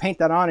tub, and you paint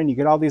that on and you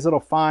get all these little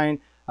fine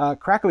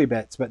crackly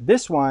bits. But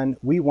this one,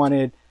 we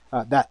wanted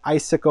that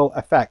icicle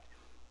effect.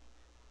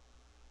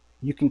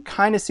 You can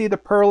kind of see the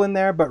pearl in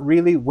there, but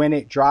really when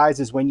it dries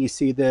is when you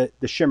see the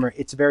shimmer.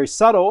 It's very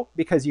subtle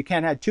because you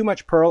can't add too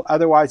much pearl,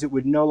 otherwise it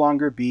would no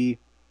longer be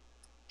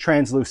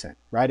translucent,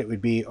 right? It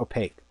would be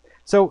opaque.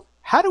 So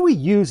how do we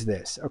use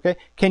this, okay?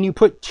 Can you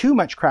put too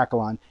much crackle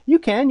on? You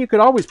can. You could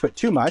always put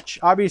too much.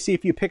 Obviously,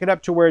 if you pick it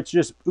up to where it's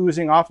just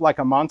oozing off like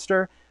a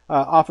monster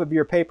off of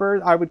your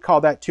paper, I would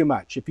call that too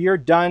much. If you're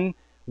done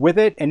with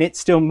it and it's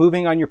still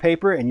moving on your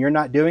paper and you're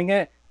not doing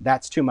it,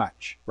 that's too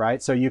much,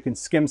 right? So you can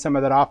skim some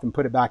of that off and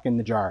put it back in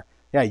the jar.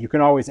 Yeah, you can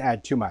always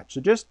add too much.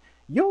 So just,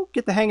 you'll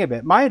get the hang of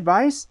it. My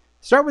advice,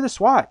 start with a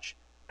swatch.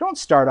 Don't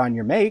start on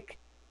your make.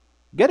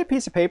 Get a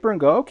piece of paper and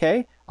go,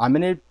 okay, I'm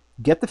going to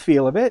get the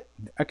feel of it.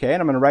 Okay,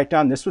 and I'm going to write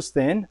down this was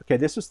thin. Okay,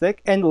 this was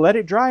thick. And let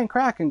it dry and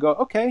crack and go,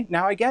 okay,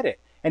 now I get it.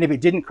 And if it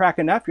didn't crack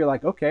enough, you're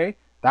like, okay,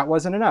 that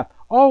wasn't enough.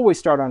 Always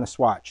start on a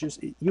swatch.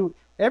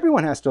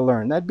 Everyone has to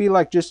learn. That'd be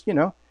like just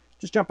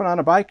jumping on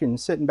a bike and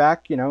sitting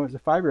back, as a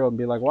 5-year-old and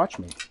be like, watch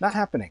me. Not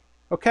happening.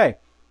 Okay,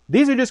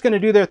 these are just going to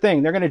do their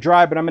thing. They're going to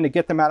dry, but I'm going to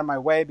get them out of my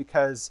way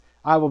because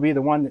I will be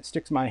the one that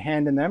sticks my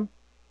hand in them.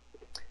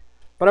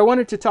 But I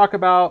wanted to talk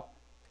about,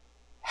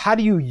 how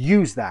do you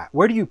use that?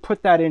 Where do you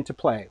put that into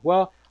play?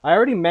 Well, I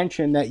already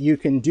mentioned that you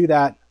can do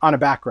that on a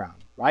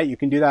background, right? You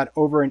can do that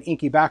over an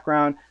inky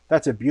background.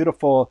 That's a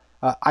beautiful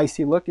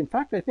icy look. In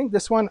fact, I think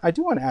this one, I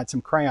do want to add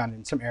some crayon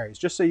in some areas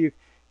just so you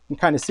can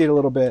kind of see it a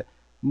little bit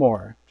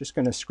more. Just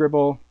going to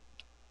scribble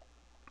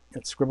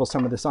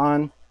some of this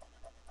on.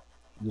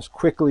 Just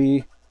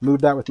quickly move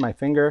that with my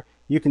finger.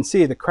 You can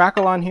see the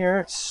crackle on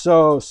here.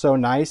 So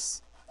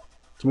nice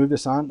to move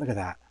this on. Look at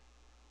that.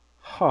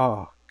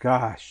 Oh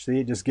gosh,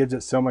 see, it just gives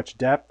it so much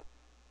depth.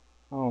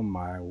 Oh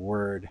my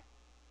word.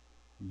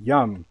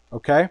 Yum.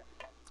 Okay.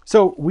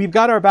 So we've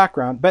got our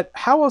background, but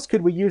how else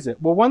could we use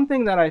it? Well, one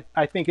thing that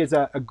I think is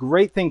a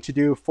great thing to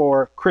do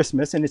for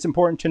Christmas, and it's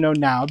important to know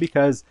now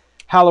because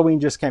Halloween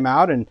just came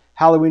out, and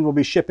Halloween will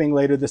be shipping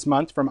later this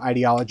month from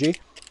Ideology.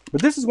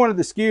 But this is one of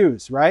the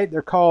SKUs, right?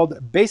 They're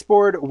called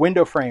baseboard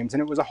window frames,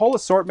 and it was a whole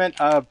assortment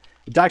of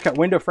die-cut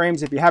window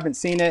frames. If you haven't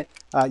seen it,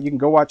 you can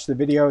go watch the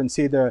video and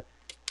see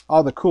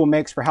all the cool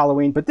makes for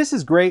Halloween. But this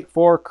is great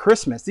for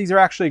Christmas. These are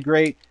actually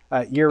great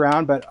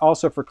year-round, but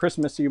also for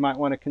Christmas, so you might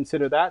want to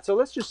consider that. So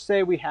let's just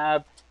say we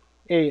have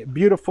a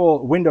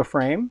beautiful window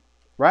frame,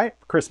 right?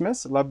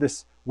 Christmas, love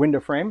this window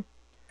frame.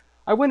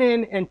 I went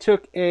in and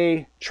took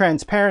a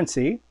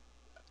transparency.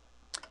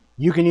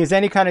 You can use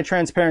any kind of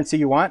transparency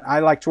you want. I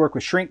like to work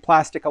with shrink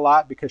plastic a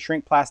lot because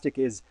shrink plastic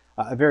is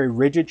a very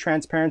rigid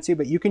transparency,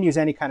 but you can use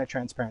any kind of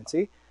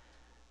transparency.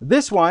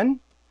 This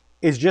one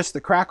is just the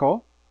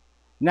Crackle.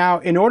 Now,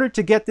 in order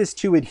to get this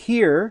to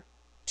adhere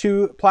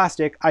to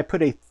plastic, I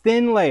put a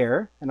thin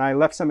layer, and I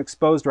left some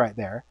exposed right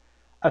there,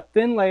 a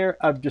thin layer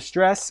of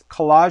Distress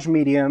Collage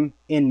Medium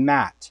in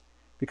matte.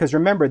 Because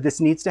remember,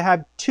 this needs to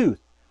have tooth.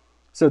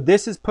 So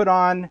this is put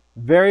on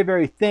very,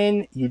 very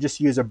thin. You just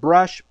use a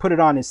brush, put it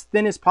on as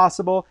thin as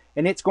possible,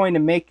 and it's going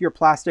to make your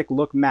plastic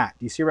look matte.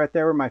 Do you see right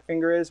there where my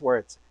finger is, where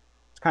it's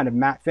kind of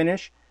matte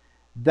finish?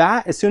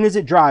 That, as soon as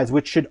it dries,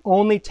 which should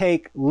only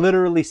take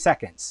literally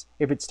seconds.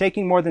 If it's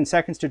taking more than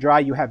seconds to dry,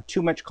 you have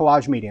too much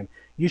collage medium.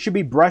 You should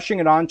be brushing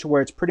it on to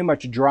where it's pretty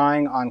much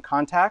drying on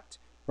contact,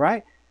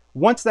 right?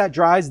 Once that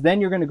dries, then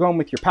you're going to go in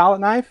with your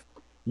palette knife.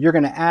 You're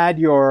going to add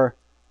your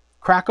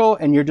Crackle,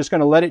 and you're just going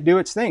to let it do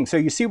its thing. So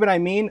you see what I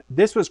mean?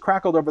 This was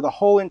crackled over the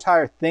whole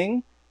entire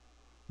thing.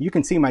 You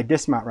can see my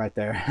dismount right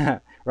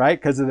there,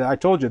 right? Because I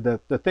told you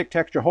the thick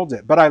texture holds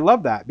it. But I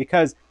love that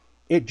because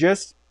it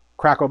just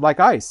crackled like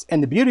ice.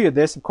 And the beauty of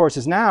this, of course,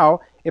 is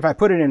now if I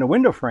put it in a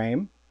window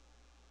frame,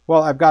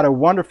 well, I've got a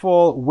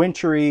wonderful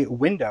wintry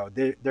window.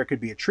 There could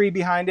be a tree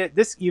behind it.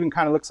 This even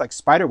kind of looks like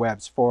spider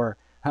webs for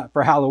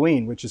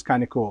Halloween, which is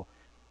kind of cool.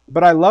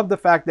 But I love the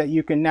fact that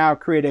you can now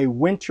create a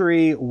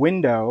wintry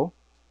window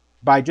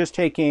by just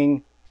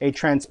taking a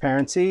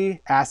transparency,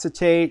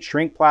 acetate,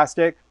 shrink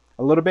plastic,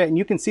 a little bit, and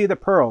you can see the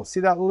pearl. See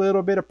that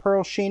little bit of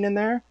pearl sheen in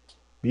there?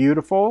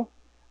 Beautiful.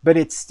 But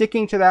it's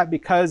sticking to that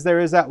because there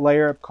is that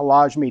layer of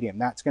collage medium.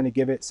 That's going to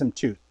give it some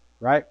tooth,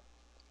 right?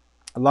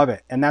 I love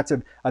it. And that's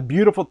a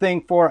beautiful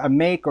thing for a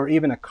make or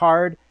even a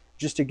card,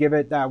 just to give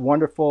it that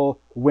wonderful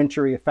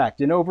wintry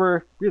effect. And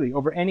really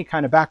over any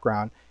kind of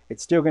background,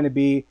 it's still going to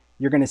be,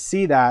 you're going to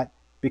see that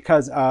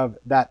because of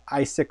that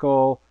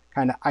icicle,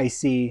 kind of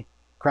icy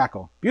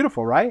Crackle.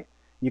 Beautiful, right?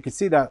 You can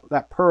see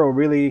that pearl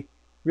really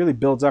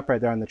builds up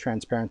right there on the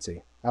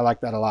transparency. I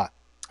like that a lot.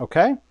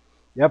 Okay?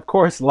 Yeah, of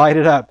course, light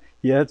it up.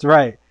 Yeah, that's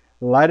right.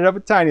 Light it up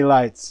with tiny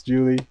lights,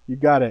 Julie. You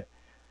got it.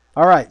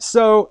 All right,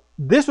 so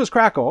this was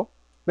Crackle,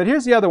 but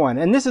here's the other one.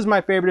 And this is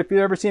my favorite. If you've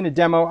ever seen a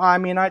demo, I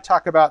mean, I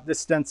talk about this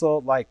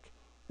stencil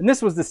and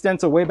this was the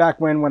stencil way back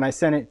when I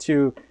sent it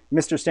to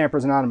Mr.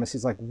 Stampers Anonymous.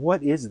 He's like,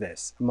 what is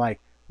this? I'm like,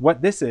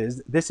 what this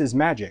is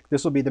magic.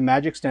 This will be the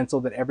magic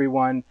stencil that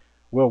everyone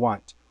will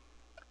want.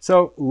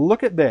 So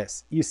look at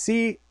this. You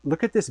see,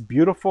 look at this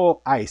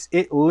beautiful ice.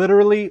 It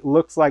literally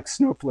looks like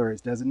snow flurries,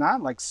 does it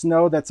not? Like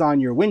snow that's on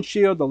your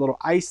windshield, the little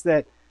ice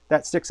that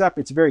sticks up.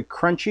 It's very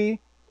crunchy.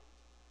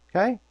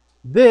 Okay.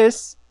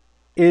 This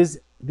is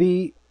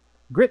the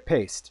grit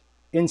paste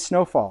in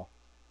Snowfall.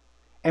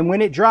 And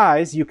when it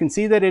dries, you can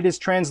see that it is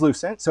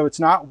translucent. So it's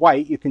not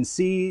white. You can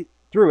see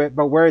through it,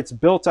 but where it's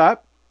built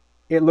up,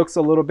 it looks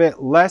a little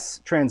bit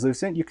less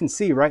translucent. You can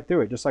see right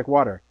through it, just like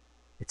water.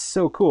 It's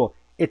so cool.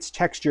 It's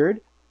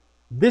textured.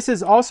 This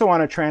is also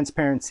on a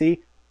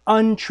transparency,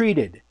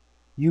 untreated.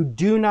 You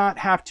do not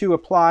have to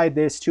apply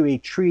this to a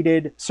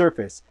treated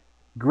surface.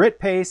 Grit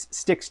paste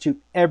sticks to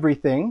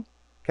everything,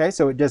 okay?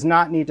 So it does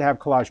not need to have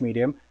collage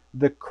medium.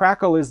 The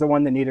Crackle is the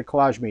one that needed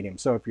collage medium.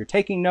 So if you're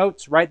taking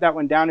notes, write that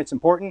one down. It's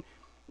important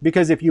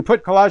because if you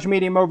put collage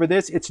medium over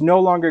this, it's no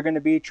longer going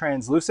to be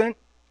translucent,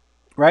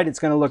 right? It's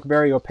going to look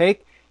very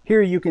opaque.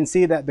 Here you can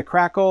see that the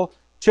Crackle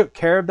took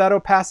care of that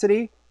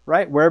opacity,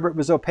 right? Wherever it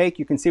was opaque,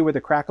 you can see where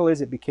the Crackle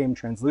is, it became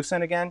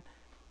translucent again.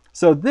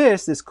 So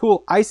this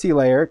cool icy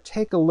layer,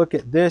 take a look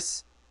at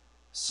this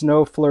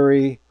snow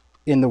flurry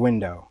in the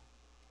window.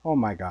 Oh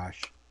my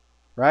gosh,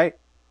 right?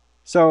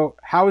 So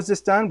how is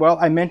this done? Well,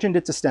 I mentioned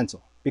it's a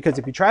stencil because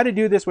if you try to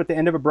do this with the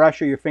end of a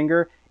brush or your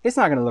finger, it's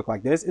not gonna look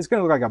like this. It's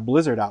gonna look like a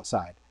blizzard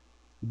outside.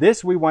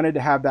 This, we wanted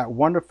to have that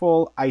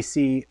wonderful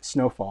icy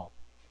snowfall.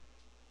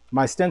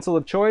 My stencil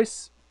of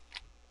choice,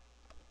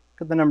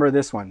 look at the number of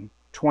this one,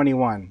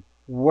 21.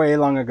 Way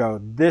long ago,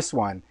 this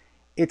one.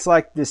 It's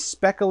like this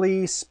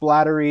speckly,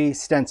 splattery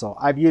stencil.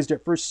 I've used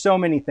it for so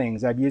many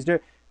things. I've used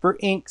it for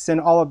inks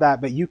and all of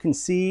that, but you can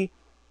see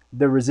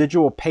the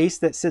residual paste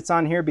that sits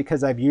on here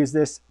because I've used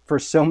this for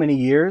so many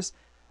years.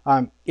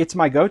 It's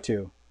my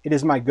go-to. It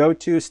is my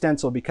go-to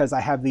stencil because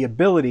I have the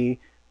ability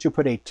to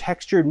put a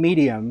textured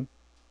medium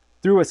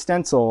through a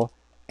stencil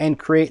and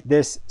create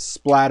this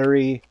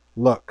splattery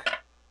look.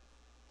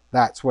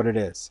 That's what it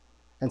is.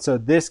 And so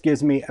this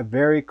gives me a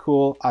very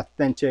cool,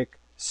 authentic,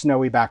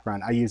 snowy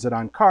background. I use it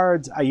on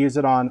cards. I use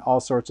it on all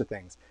sorts of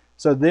things.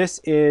 So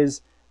this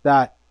is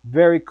that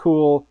very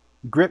cool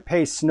grit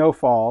paste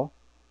Snowfall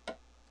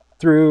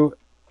through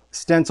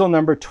stencil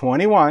number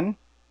 21.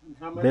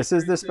 This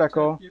is the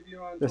speckle.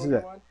 This is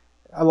it.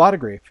 A lot of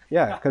grief.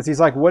 Yeah, because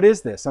he's like, what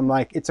is this? I'm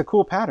like, it's a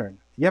cool pattern.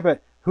 Yeah,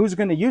 but who's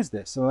going to use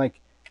this? I'm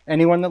like,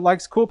 anyone that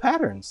likes cool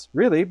patterns,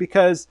 really,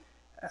 because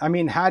I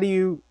mean, how do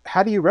you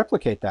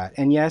replicate that?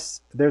 And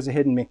yes, there's a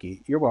hidden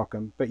Mickey. You're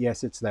welcome, but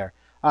yes, it's there.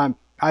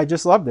 I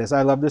just love this.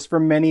 I love this for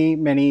many,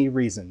 many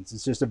reasons.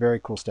 It's just a very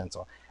cool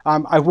stencil.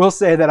 I will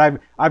say that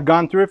I've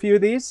gone through a few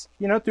of these,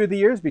 you know, through the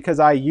years because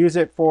I use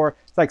it for,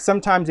 it's like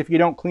sometimes if you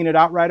don't clean it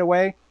out right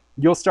away,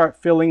 you'll start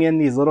filling in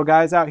these little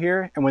guys out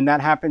here. And when that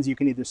happens, you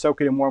can either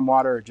soak it in warm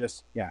water or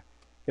just, yeah,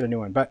 get a new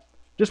one. But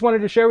just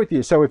wanted to share with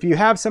you. So if you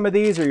have some of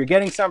these or you're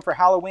getting some for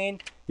Halloween,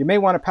 you may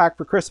want to pack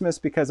for Christmas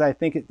because I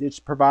think it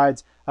just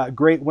provides a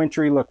great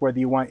wintry look, whether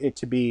you want it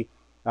to be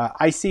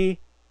icy,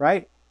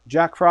 right?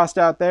 Jack Frost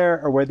out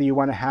there, or whether you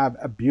want to have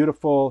a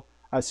beautiful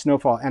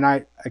snowfall.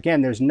 And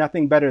again, there's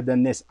nothing better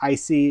than this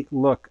icy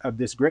look of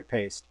this grit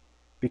paste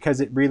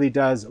because it really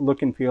does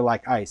look and feel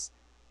like ice.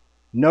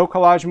 No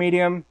collage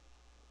medium,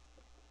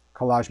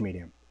 collage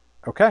medium.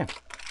 Okay,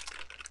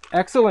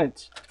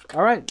 excellent.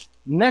 All right,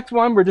 next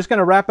one, we're just going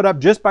to wrap it up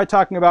just by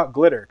talking about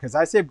glitter because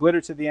I saved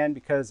glitter to the end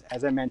because,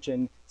 as I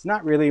mentioned, it's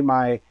not really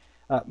my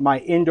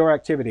indoor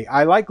activity.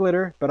 I like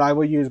glitter, but I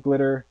will use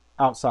glitter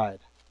outside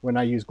when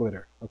I use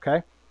glitter,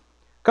 okay?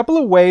 Couple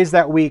of ways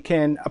that we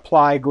can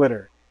apply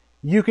glitter.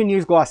 You can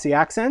use glossy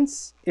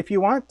accents if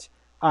you want.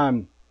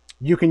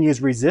 You can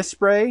use resist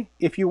spray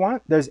if you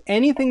want. There's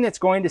anything that's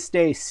going to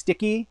stay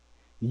sticky,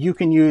 you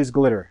can use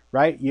glitter,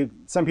 right?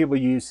 Some people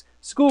use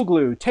school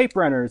glue, tape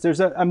runners. There's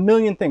a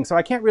million things. So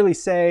I can't really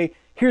say,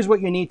 here's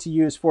what you need to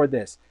use for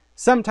this.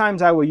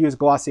 Sometimes I will use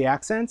glossy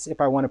accents if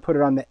I want to put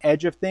it on the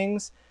edge of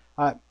things.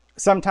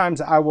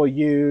 Sometimes I will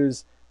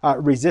use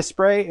resist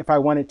spray if I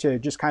wanted to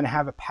just kind of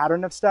have a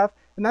pattern of stuff.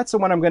 And that's the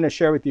one I'm going to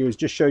share with you, is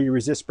just show you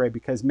resist spray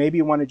because maybe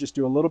you want to just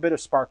do a little bit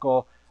of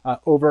sparkle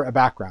over a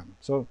background.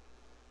 So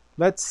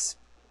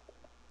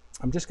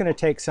I'm just going to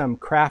take some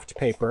craft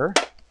paper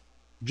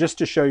just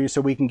to show you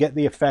so we can get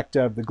the effect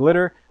of the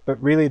glitter,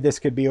 but really this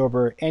could be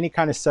over any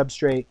kind of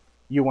substrate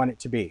you want it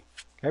to be.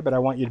 Okay, but I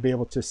want you to be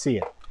able to see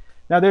it.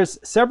 Now there's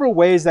several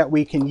ways that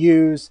we can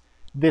use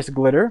this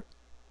glitter.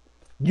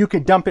 You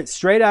could dump it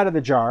straight out of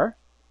the jar,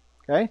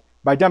 okay?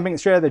 By dumping it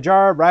straight out of the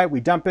jar, right,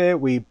 we dump it,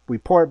 we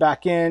pour it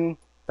back in,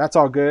 that's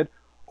all good.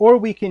 Or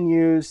we can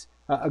use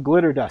a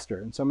glitter duster,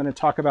 and so I'm going to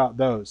talk about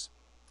those.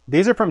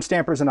 These are from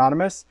Stampers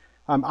Anonymous.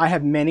 I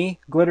have many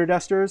glitter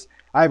dusters.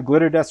 I have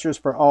glitter dusters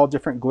for all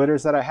different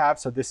glitters that I have.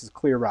 So this is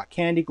clear rock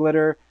candy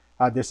glitter.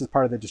 This is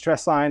part of the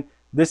Distress line.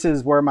 This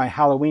is where my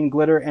Halloween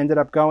glitter ended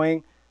up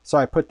going. So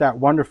I put that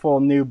wonderful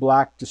new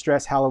black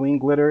Distress Halloween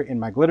glitter in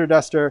my glitter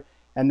duster,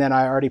 and then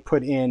I already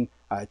put in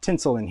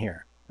tinsel in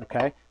here.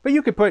 Okay, but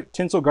you could put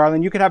tinsel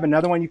garland. You could have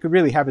another one. You could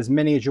really have as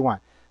many as you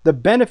want. The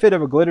benefit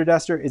of a glitter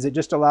duster is it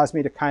just allows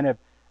me to kind of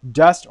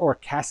dust or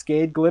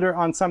cascade glitter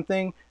on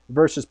something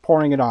versus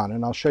pouring it on,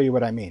 and I'll show you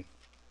what I mean.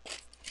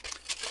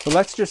 So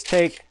let's just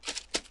take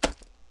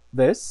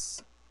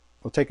this.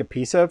 We'll take a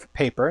piece of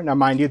paper. Now,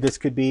 mind you, this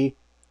could be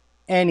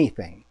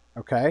anything,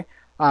 okay?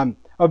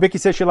 Oh, Vicky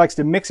says she likes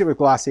to mix it with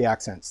glossy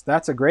accents.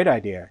 That's a great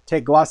idea.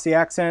 Take glossy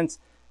accents,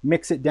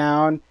 mix it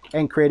down,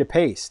 and create a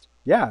paste.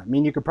 Yeah, I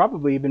mean, you could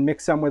probably even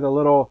mix some with a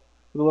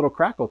little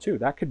crackle too.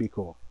 That could be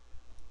cool.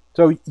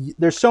 So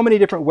there's so many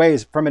different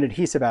ways from an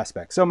adhesive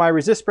aspect. So my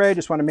resist spray, I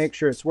just want to make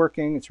sure it's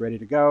working. It's ready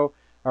to go.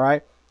 All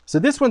right. So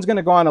this one's going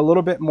to go on a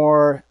little bit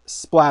more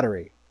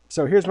splattery.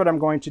 So here's what I'm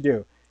going to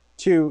do.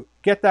 To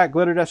get that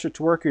glitter duster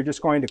to work, you're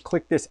just going to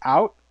click this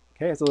out.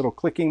 Okay, it's a little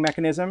clicking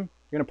mechanism.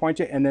 You're going to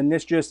point it, and then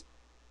this just,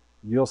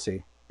 you'll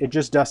see, it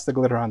just dusts the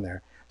glitter on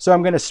there. So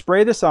I'm going to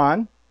spray this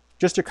on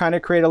just to kind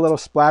of create a little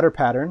splatter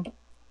pattern,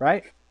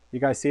 right? You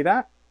guys see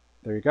that?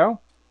 There you go.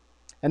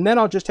 And then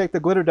I'll just take the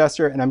glitter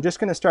duster and I'm just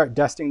going to start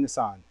dusting this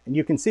on. And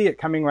you can see it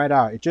coming right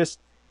out.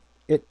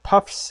 It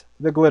puffs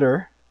the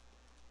glitter.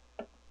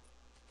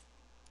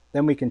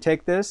 Then we can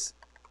take this,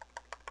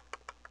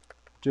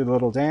 do the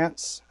little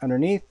dance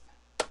underneath.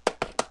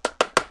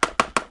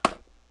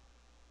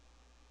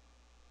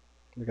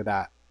 Look at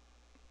that.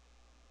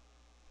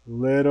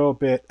 Little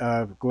bit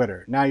of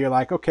glitter. Now you're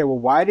like, okay, well,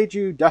 why did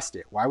you dust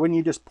it? Why wouldn't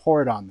you just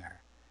pour it on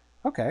there?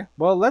 Okay,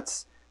 well,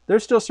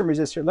 there's still some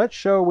resist here. Let's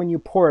show when you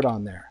pour it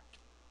on there.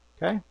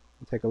 Okay,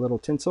 we'll take a little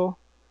tinsel.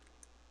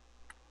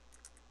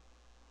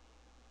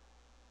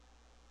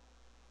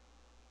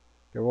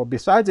 Okay, well,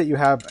 besides it, you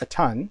have a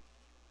ton,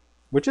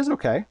 which is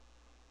okay.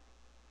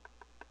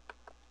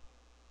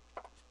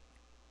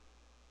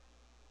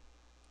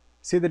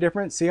 See the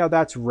difference? See how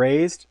that's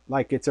raised?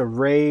 Like it's a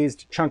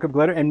raised chunk of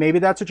glitter, and maybe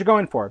that's what you're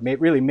going for.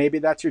 Maybe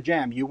that's your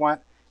jam. You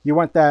want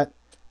that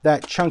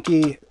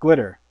chunky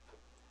glitter.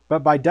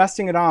 But by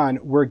dusting it on,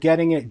 we're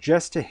getting it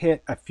just to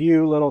hit a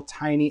few little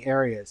tiny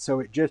areas. So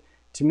it just,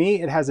 to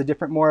me, it has a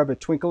different, more of a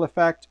twinkle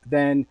effect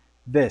than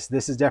this.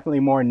 This is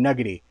definitely more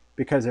nuggety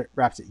because it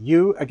wraps it.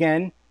 You,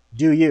 again,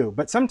 do you.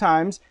 But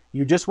sometimes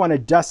you just want a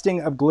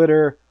dusting of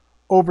glitter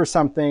over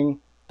something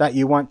that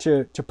you want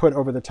to put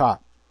over the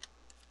top.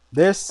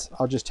 This,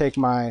 I'll just take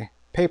my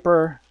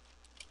paper.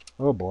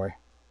 Oh boy.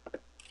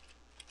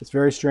 It's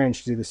very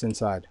strange to do this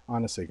inside,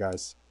 honestly,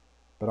 guys.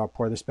 But I'll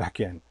pour this back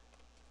in.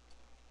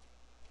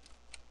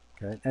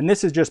 Okay. And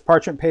this is just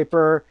parchment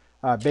paper,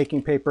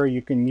 baking paper.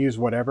 You can use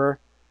whatever,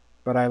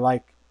 but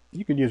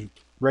you could use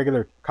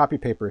regular copy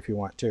paper if you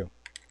want to.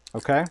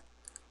 Okay.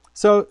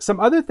 So some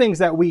other things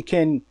that we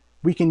can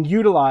we can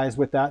utilize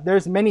with that.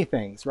 There's many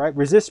things, right?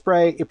 Resist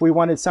spray, if we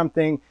wanted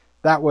something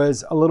that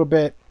was a little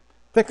bit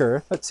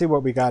thicker. Let's see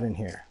what we got in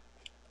here.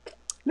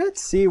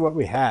 Let's see what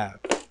we have.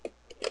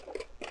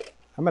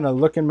 I'm gonna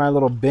look in my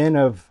little bin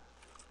of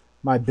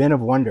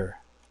wonder.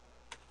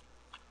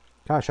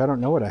 Gosh, I don't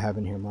know what I have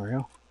in here,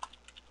 Mario.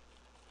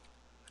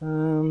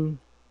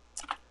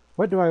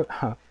 What do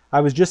I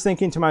was just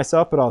thinking to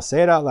myself, but I'll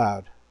say it out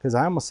loud because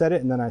I almost said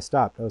it and then I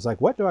stopped. I was like,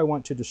 what do I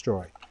want to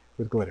destroy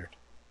with glitter?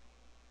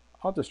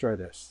 I'll destroy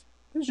this.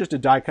 This is just a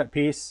die cut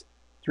piece,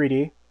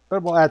 3D,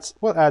 but we'll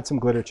add some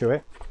glitter to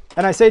it.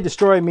 And I say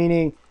destroy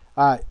meaning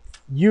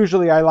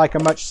usually I like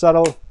a much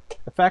subtle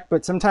effect,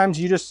 but sometimes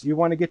you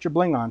want to get your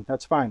bling on.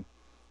 That's fine.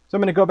 So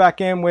I'm going to go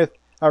back in with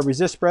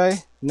resist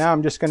spray. Now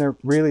I'm just going to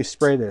really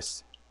spray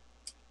this.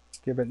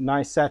 Give it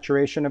nice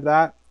saturation of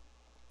that.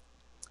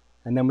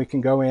 And then we can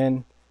go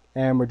in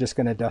and we're just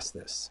going to dust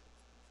this.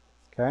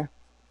 Okay.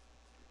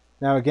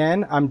 Now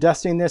again, I'm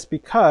dusting this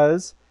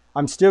because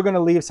I'm still going to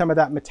leave some of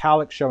that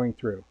metallic showing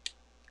through.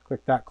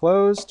 Click that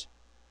closed.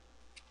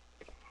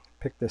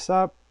 Pick this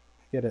up.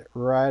 Get it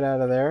right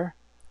out of there.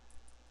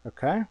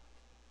 Okay.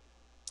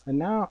 And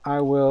now I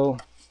will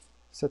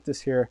set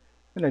this here.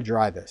 I'm going to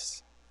dry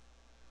this.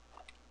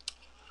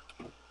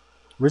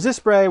 Resist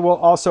spray will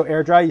also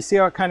air dry. You see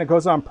how it kind of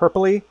goes on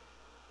purpley?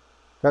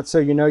 That's so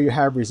you know you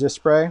have resist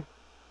spray.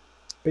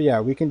 But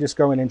yeah, we can just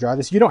go in and dry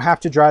this. You don't have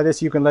to dry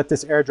this. You can let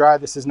this air dry.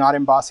 This is not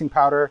embossing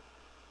powder,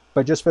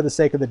 but just for the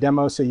sake of the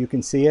demo so you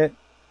can see it,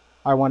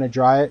 I want to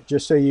dry it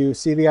just so you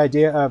see the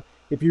idea of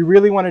if you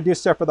really want to do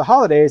stuff for the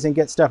holidays and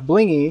get stuff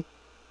blingy,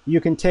 you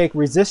can take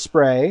resist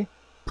spray,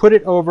 put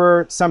it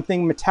over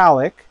something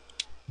metallic,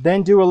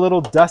 then do a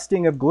little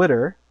dusting of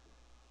glitter.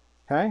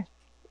 Okay.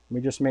 Let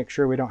me just make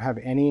sure we don't have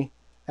any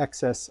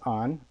excess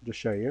on, just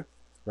show you,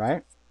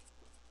 right?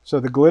 So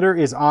the glitter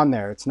is on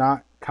there. It's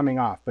not coming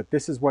off, but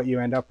this is what you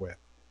end up with,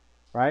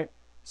 right?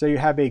 So you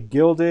have a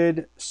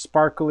gilded,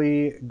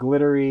 sparkly,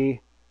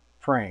 glittery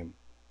frame,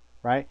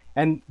 right?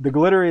 And the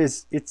glitter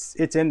is, it's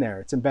in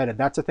there, it's embedded.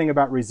 That's the thing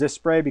about resist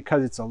spray,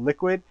 because it's a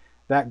liquid,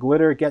 that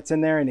glitter gets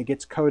in there and it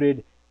gets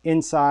coated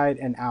inside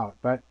and out.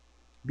 But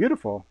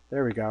beautiful,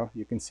 there we go.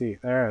 You can see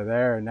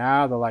there,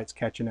 now the light's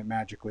catching it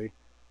magically.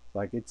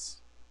 Like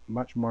it's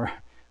much more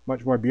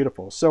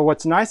beautiful. So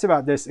what's nice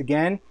about this,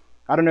 again,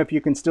 I don't know if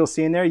you can still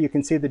see in there, you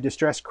can see the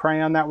distressed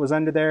crayon that was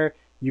under there.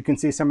 You can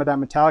see some of that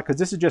metallic, because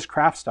this is just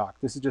craft stock.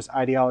 This is just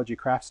Ideology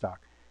craft stock.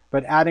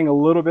 But adding a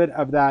little bit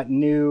of that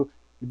new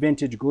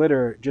vintage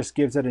glitter just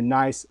gives it a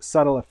nice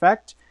subtle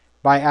effect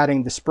by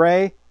adding the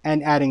spray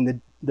and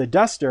adding the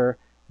duster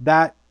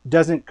that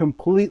doesn't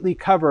completely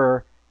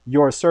cover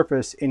your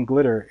surface in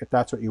glitter if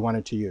that's what you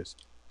wanted to use.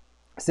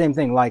 Same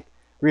thing, like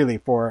really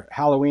for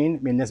Halloween,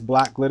 I mean, this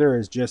black glitter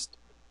is just,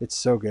 it's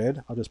so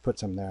good. I'll just put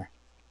some there,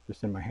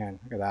 just in my hand.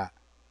 Look at that.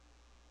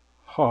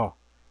 Oh,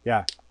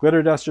 yeah.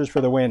 Glitter dusters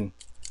for the win.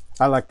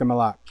 I like them a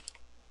lot.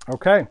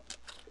 Okay.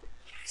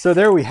 So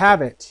there we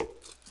have it.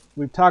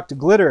 We've talked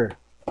glitter.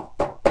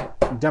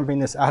 I'm dumping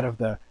this out of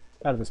the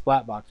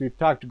splat box. We've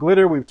talked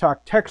glitter. We've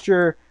talked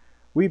texture.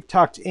 We've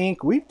talked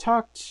ink. We've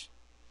talked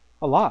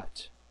a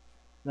lot.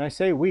 And I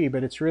say we,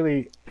 but it's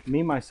really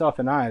me, myself,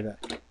 and I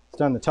that's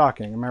done the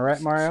talking. Am I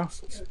right, Mario?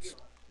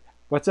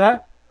 What's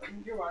that?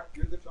 You're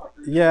the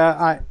talker.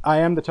 Yeah, I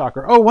am the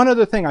talker. Oh, one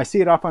other thing. I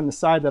see it off on the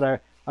side that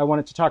I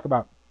wanted to talk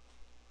about.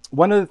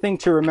 One other thing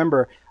to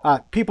remember,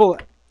 people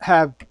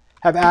have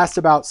asked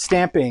about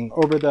stamping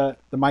over the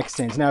mica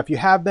stains. Now, if you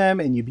have them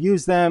and you've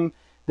used them,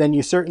 then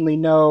you certainly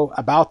know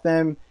about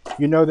them.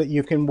 You know that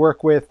you can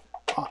work with,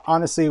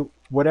 honestly,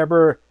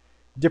 whatever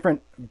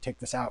different, let me take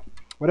this out,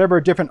 whatever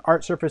different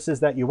art surfaces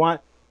that you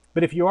want.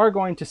 But if you are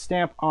going to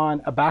stamp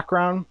on a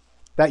background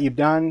that you've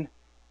done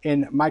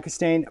in mica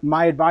stain,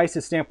 my advice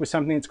is stamp with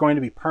something that's going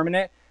to be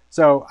permanent.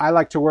 So I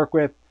like to work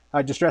with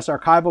Distress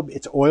Archival.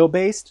 It's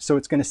oil-based, so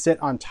it's going to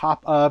sit on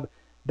top of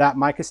that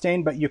mica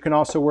stain, but you can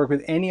also work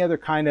with any other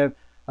kind of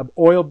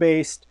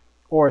oil-based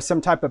or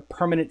some type of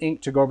permanent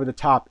ink to go over the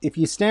top. If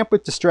you stamp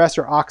with Distress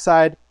or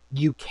Oxide,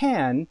 you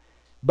can,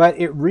 but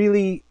it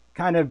really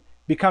kind of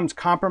becomes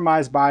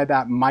compromised by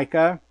that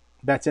mica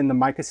that's in the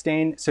mica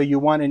stain. So you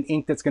want an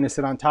ink that's going to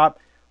sit on top.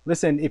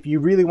 Listen, if you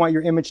really want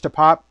your image to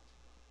pop,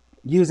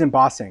 use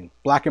embossing,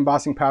 black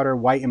embossing powder,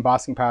 white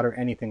embossing powder,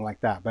 anything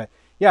like that. But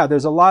yeah,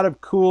 there's a lot of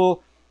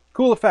cool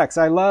effects.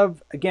 I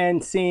love,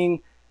 again,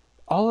 seeing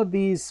all of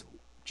these,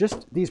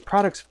 just these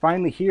products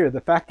finally here.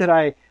 The fact that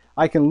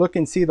I can look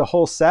and see the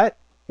whole set,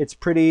 it's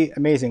pretty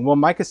amazing. Will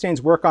mica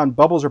stains work on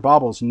bubbles or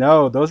baubles?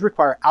 No, those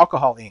require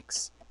alcohol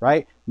inks,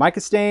 right? Mica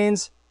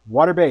stains,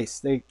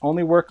 water-based. They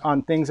only work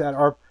on things that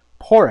are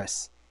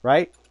porous,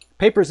 right?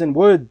 Papers and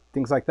wood,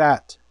 things like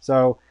that.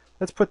 So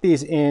let's put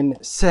these in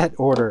set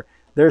order.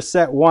 There's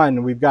set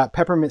 1. We've got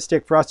peppermint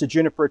stick, frosted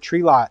juniper,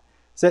 tree lot.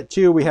 Set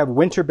 2, we have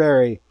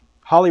winterberry,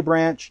 holly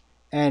branch,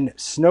 and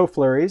snow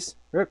flurries.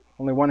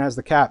 Only one has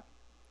the cap.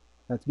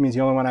 That means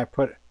the only one I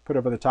put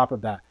over the top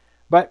of that.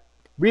 But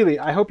really,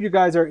 I hope you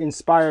guys are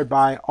inspired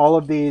by all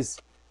of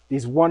these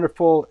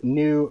wonderful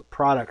new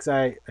products.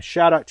 A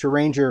shout out to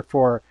Ranger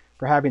for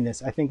for having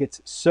this. I think it's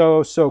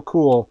so, so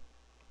cool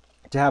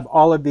to have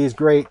all of these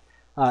great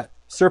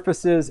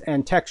surfaces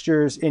and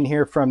textures in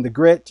here, from the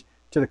grit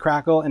to the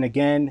crackle. And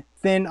again,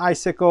 thin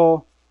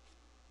icicle,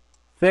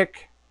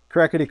 thick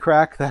crackety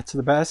crack, that's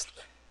the best.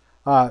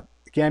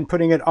 Again,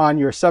 putting it on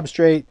your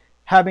substrate,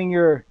 having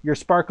your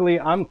sparkly.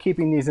 I'm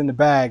keeping these in the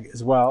bag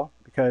as well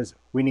because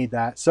we need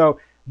that. So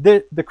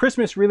the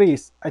Christmas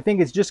release, I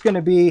think, is just going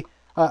to be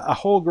a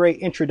whole great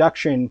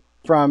introduction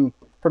from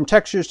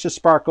textures to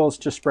sparkles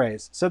to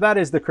sprays. So that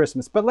is the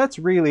Christmas. But let's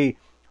really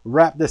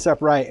wrap this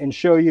up right and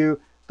show you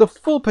the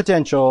full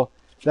potential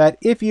that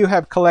if you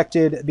have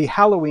collected the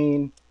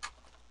Halloween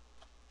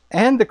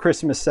and the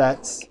Christmas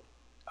sets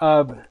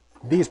of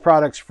these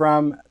products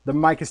from the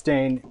Mica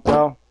stain,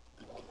 well,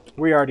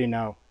 we already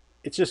know.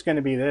 It's just going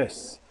to be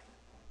this.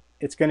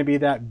 It's going to be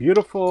that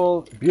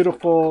beautiful,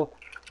 beautiful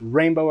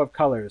rainbow of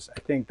colors.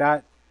 I think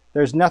that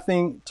there's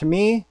nothing, to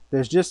me,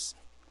 there's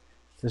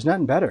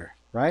nothing better,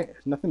 right?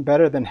 There's nothing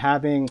better than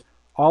having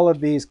all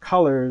of these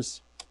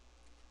colors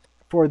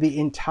for the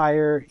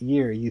entire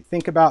year. You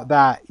think about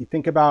that. You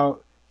think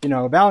about, you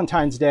know,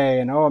 Valentine's Day,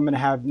 and oh, I'm going to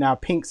have now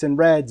pinks and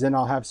reds, and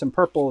I'll have some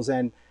purples.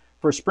 And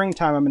for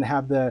springtime, I'm going to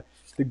have the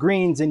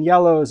greens and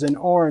yellows and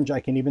orange. I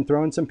can even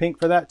throw in some pink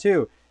for that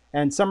too.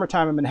 And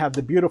summertime, I'm going to have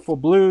the beautiful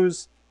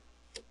blues,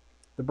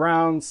 the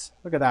browns.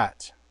 Look at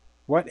that.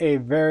 What a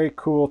very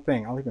cool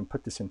thing. I'll even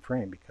put this in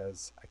frame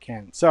because I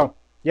can. So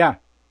yeah,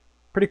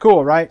 pretty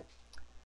cool, right?